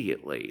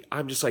immediately,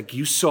 I'm just like,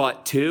 "You saw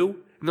it too?"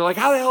 And they're like,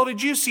 "How the hell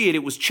did you see it?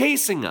 It was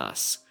chasing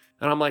us."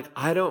 And I'm like,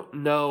 "I don't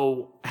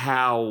know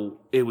how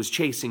it was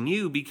chasing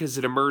you because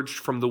it emerged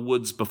from the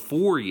woods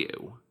before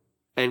you."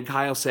 And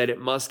Kyle said it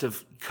must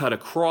have cut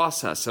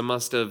across us. It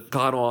must have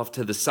gone off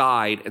to the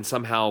side and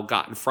somehow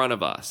got in front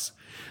of us.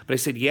 But I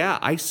said, "Yeah,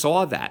 I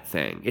saw that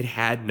thing. It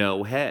had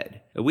no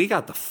head." And we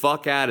got the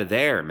fuck out of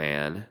there,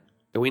 man.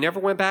 And we never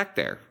went back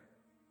there.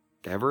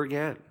 Ever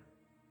again.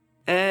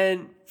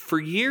 And for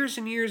years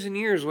and years and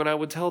years, when I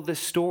would tell this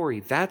story,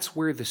 that's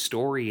where the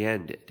story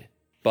ended.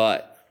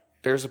 But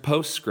there's a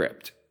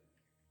postscript.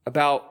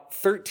 About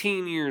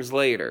 13 years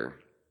later,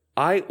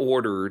 I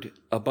ordered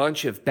a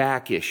bunch of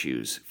back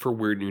issues for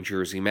Weird New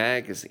Jersey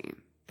magazine,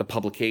 the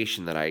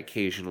publication that I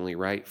occasionally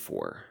write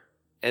for.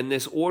 And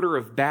this order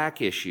of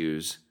back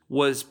issues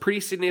was pretty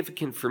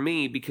significant for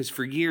me because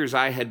for years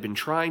I had been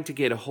trying to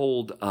get a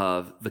hold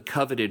of the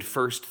coveted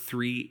first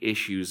 3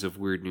 issues of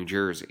Weird New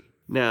Jersey.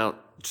 Now,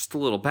 just a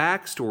little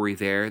backstory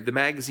there. The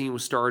magazine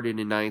was started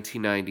in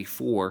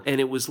 1994,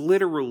 and it was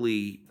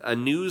literally a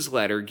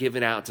newsletter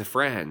given out to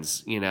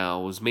friends. It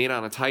was made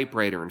on a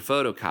typewriter and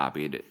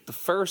photocopied. The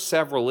first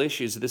several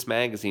issues of this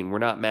magazine were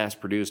not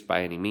mass-produced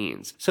by any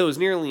means, so it was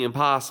nearly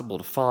impossible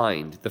to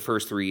find the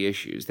first 3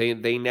 issues.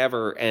 They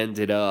never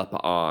ended up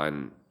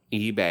on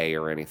eBay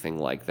or anything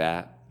like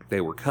that. They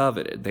were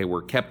coveted. They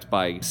were kept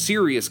by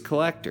serious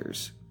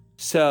collectors.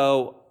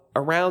 So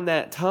around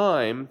that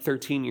time,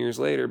 13 years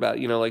later, about,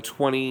 like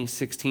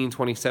 2016,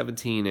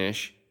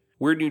 2017-ish,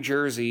 Weird New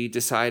Jersey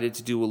decided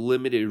to do a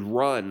limited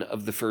run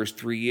of the first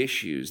 3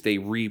 issues. They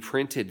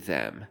reprinted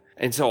them.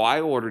 And so I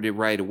ordered it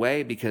right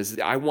away because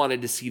I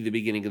wanted to see the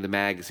beginning of the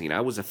magazine.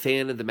 I was a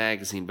fan of the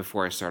magazine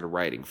before I started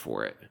writing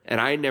for it.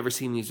 And I had never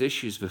seen these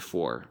issues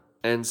before.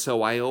 And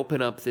so I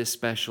open up this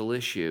special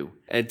issue,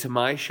 and to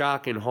my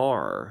shock and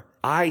horror,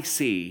 I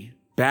see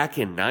back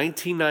in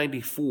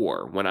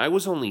 1994, when I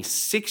was only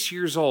 6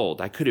 years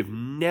old, I could have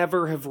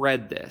never have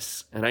read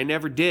this, and I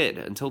never did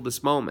until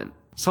this moment.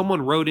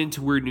 Someone wrote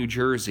into Weird New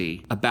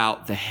Jersey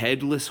about the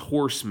Headless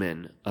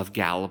Horseman of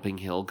Galloping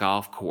Hill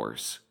Golf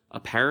Course.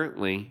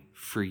 Apparently,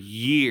 for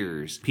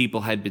years,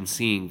 people had been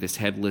seeing this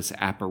headless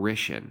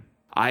apparition.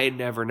 I had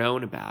never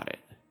known about it,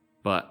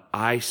 but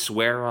I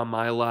swear on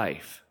my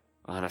life,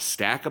 on a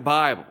stack of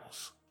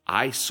Bibles,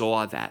 I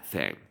saw that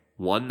thing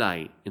one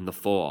night in the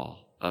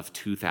fall of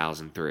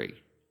 2003.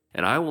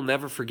 And I will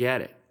never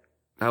forget it.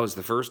 That was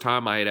the first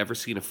time I had ever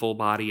seen a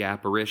full-body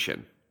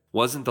apparition.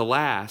 Wasn't the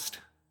last,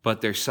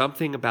 but there's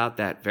something about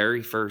that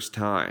very first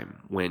time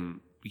when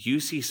you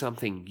see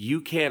something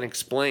you can't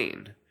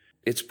explain.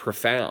 It's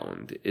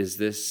profound. Is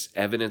this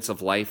evidence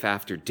of life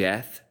after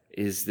death?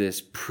 Is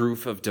this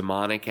proof of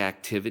demonic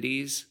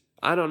activities?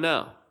 I don't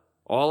know.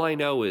 All I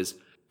know is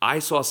I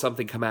saw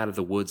something come out of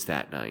the woods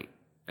that night,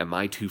 and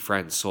my 2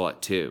 friends saw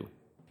it too.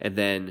 And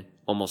then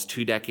almost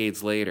 2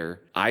 decades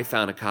later, I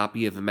found a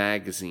copy of a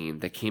magazine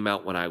that came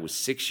out when I was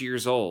 6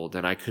 years old,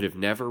 and I could have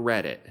never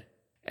read it.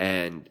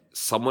 And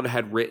someone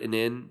had written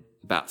in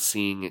about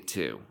seeing it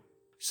too.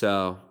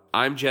 So,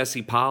 I'm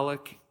Jesse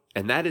Pollock,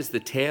 and that is the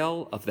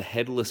tale of the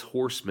Headless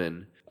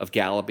Horseman of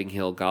Galloping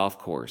Hill Golf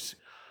Course.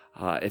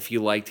 If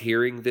you liked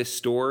hearing this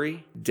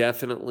story,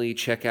 definitely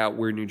check out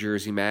Weird New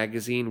Jersey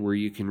magazine, where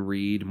you can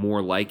read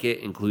more like it,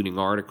 including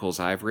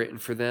articles I've written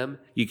for them.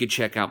 You can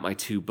check out my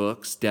 2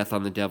 books, Death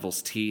on the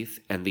Devil's Teeth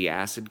and The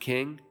Acid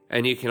King.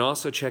 And you can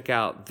also check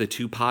out the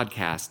 2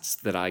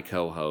 podcasts that I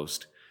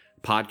co-host,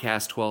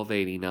 Podcast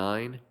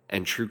 1289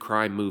 and True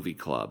Crime Movie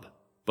Club,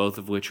 both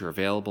of which are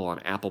available on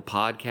Apple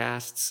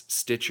Podcasts,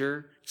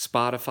 Stitcher,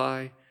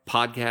 Spotify,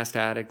 Podcast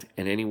Addict,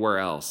 and anywhere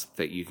else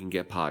that you can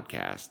get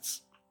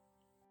podcasts.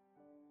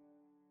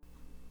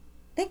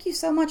 Thank you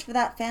so much for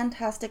that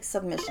fantastic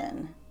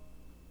submission.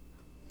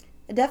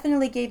 It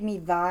definitely gave me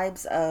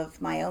vibes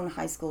of my own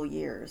high school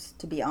years,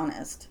 to be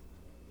honest.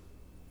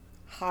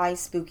 High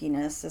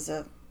spookiness is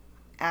a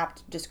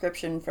apt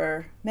description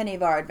for many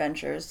of our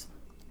adventures.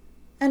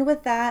 And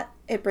with that,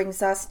 it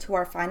brings us to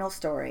our final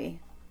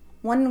story,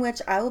 one in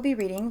which I will be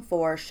reading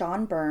for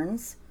Sean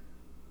Burns,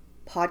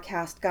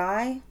 podcast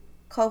guy,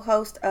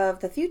 co-host of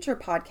the future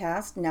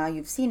podcast Now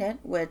You've Seen It,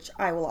 which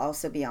I will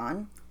also be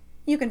on.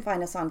 You can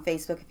find us on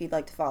Facebook if you'd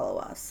like to follow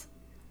us.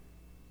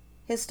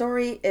 His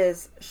story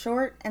is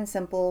short and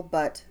simple,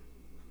 but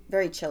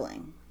very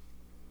chilling.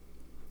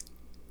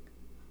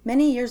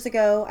 Many years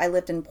ago, I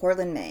lived in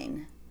Portland,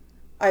 Maine.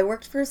 I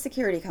worked for a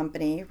security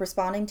company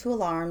responding to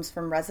alarms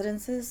from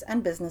residences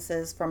and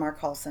businesses from our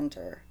call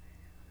center.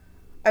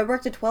 I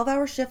worked a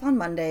 12-hour shift on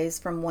Mondays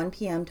from 1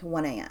 p.m. to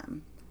 1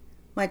 a.m.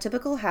 My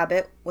typical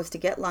habit was to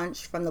get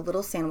lunch from the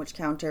little sandwich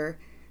counter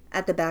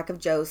at the back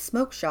of Joe's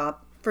smoke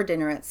shop for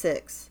dinner at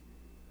 6.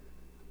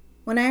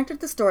 When I entered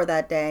the store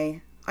that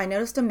day, I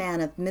noticed a man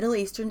of Middle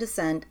Eastern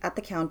descent at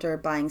the counter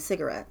buying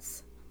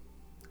cigarettes.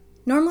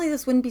 Normally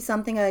this wouldn't be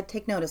something I'd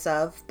take notice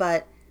of,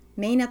 but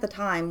Maine at the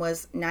time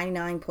was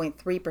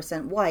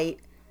 99.3% white,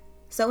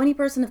 so any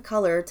person of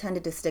color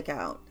tended to stick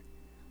out.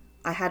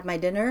 I had my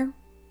dinner,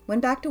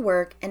 went back to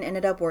work, and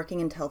ended up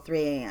working until 3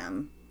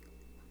 a.m.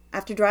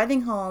 After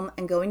driving home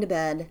and going to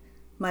bed,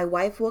 my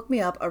wife woke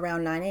me up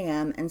around 9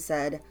 a.m. and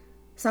said,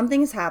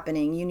 "Something is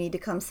happening, you need to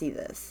come see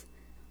this."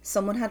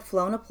 Someone had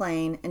flown a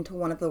plane into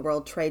one of the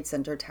World Trade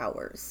Center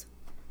towers.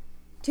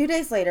 2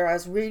 days later, I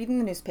was reading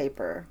the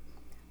newspaper,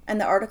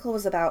 and the article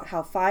was about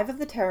how 5 of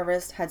the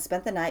terrorists had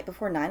spent the night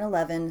before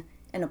 9/11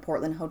 in a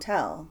Portland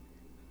hotel.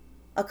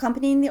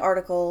 Accompanying the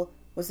article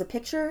was a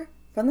picture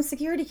from the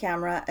security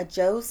camera at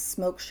Joe's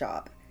smoke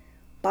shop.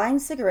 Buying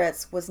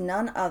cigarettes was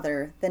none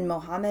other than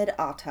Mohammed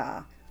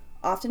Atta,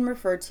 often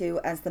referred to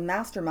as the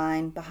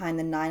mastermind behind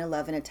the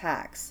 9/11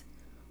 attacks.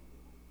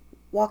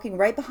 Walking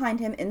right behind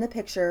him in the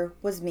picture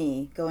was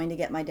me going to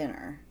get my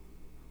dinner.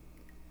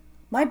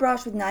 My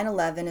brush with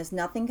 9/11 is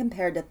nothing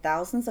compared to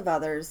thousands of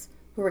others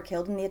who were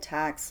killed in the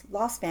attacks,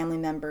 lost family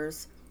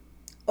members,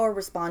 or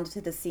responded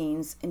to the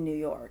scenes in New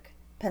York,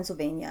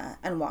 Pennsylvania,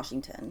 and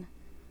Washington.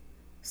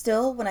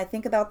 Still, when I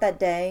think about that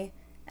day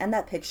and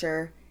that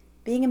picture,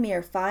 being a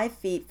mere 5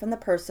 feet from the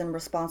person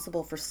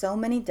responsible for so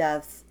many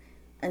deaths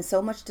and so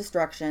much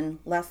destruction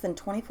less than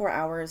 24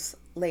 hours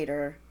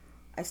later,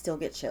 I still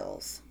get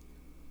chills.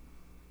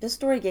 This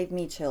story gave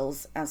me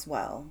chills as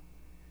well,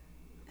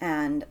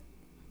 and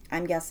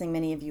I'm guessing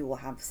many of you will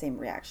have the same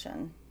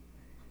reaction.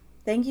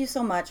 Thank you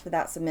so much for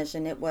that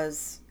submission. It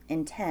was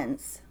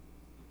intense.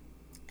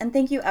 And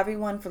thank you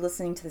everyone for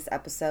listening to this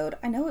episode.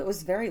 I know it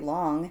was very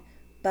long,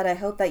 but I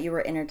hope that you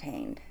were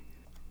entertained.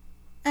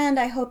 And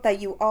I hope that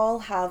you all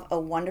have a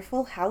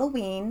wonderful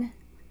Halloween.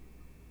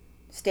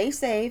 Stay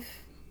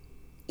safe.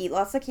 Eat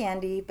lots of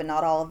candy, but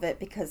not all of it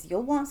because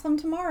you'll want some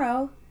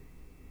tomorrow.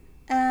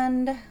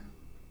 And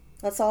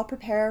let's all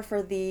prepare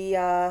for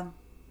the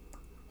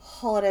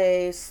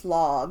holiday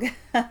slog.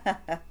 All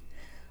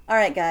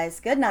right, guys.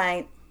 Good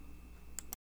night.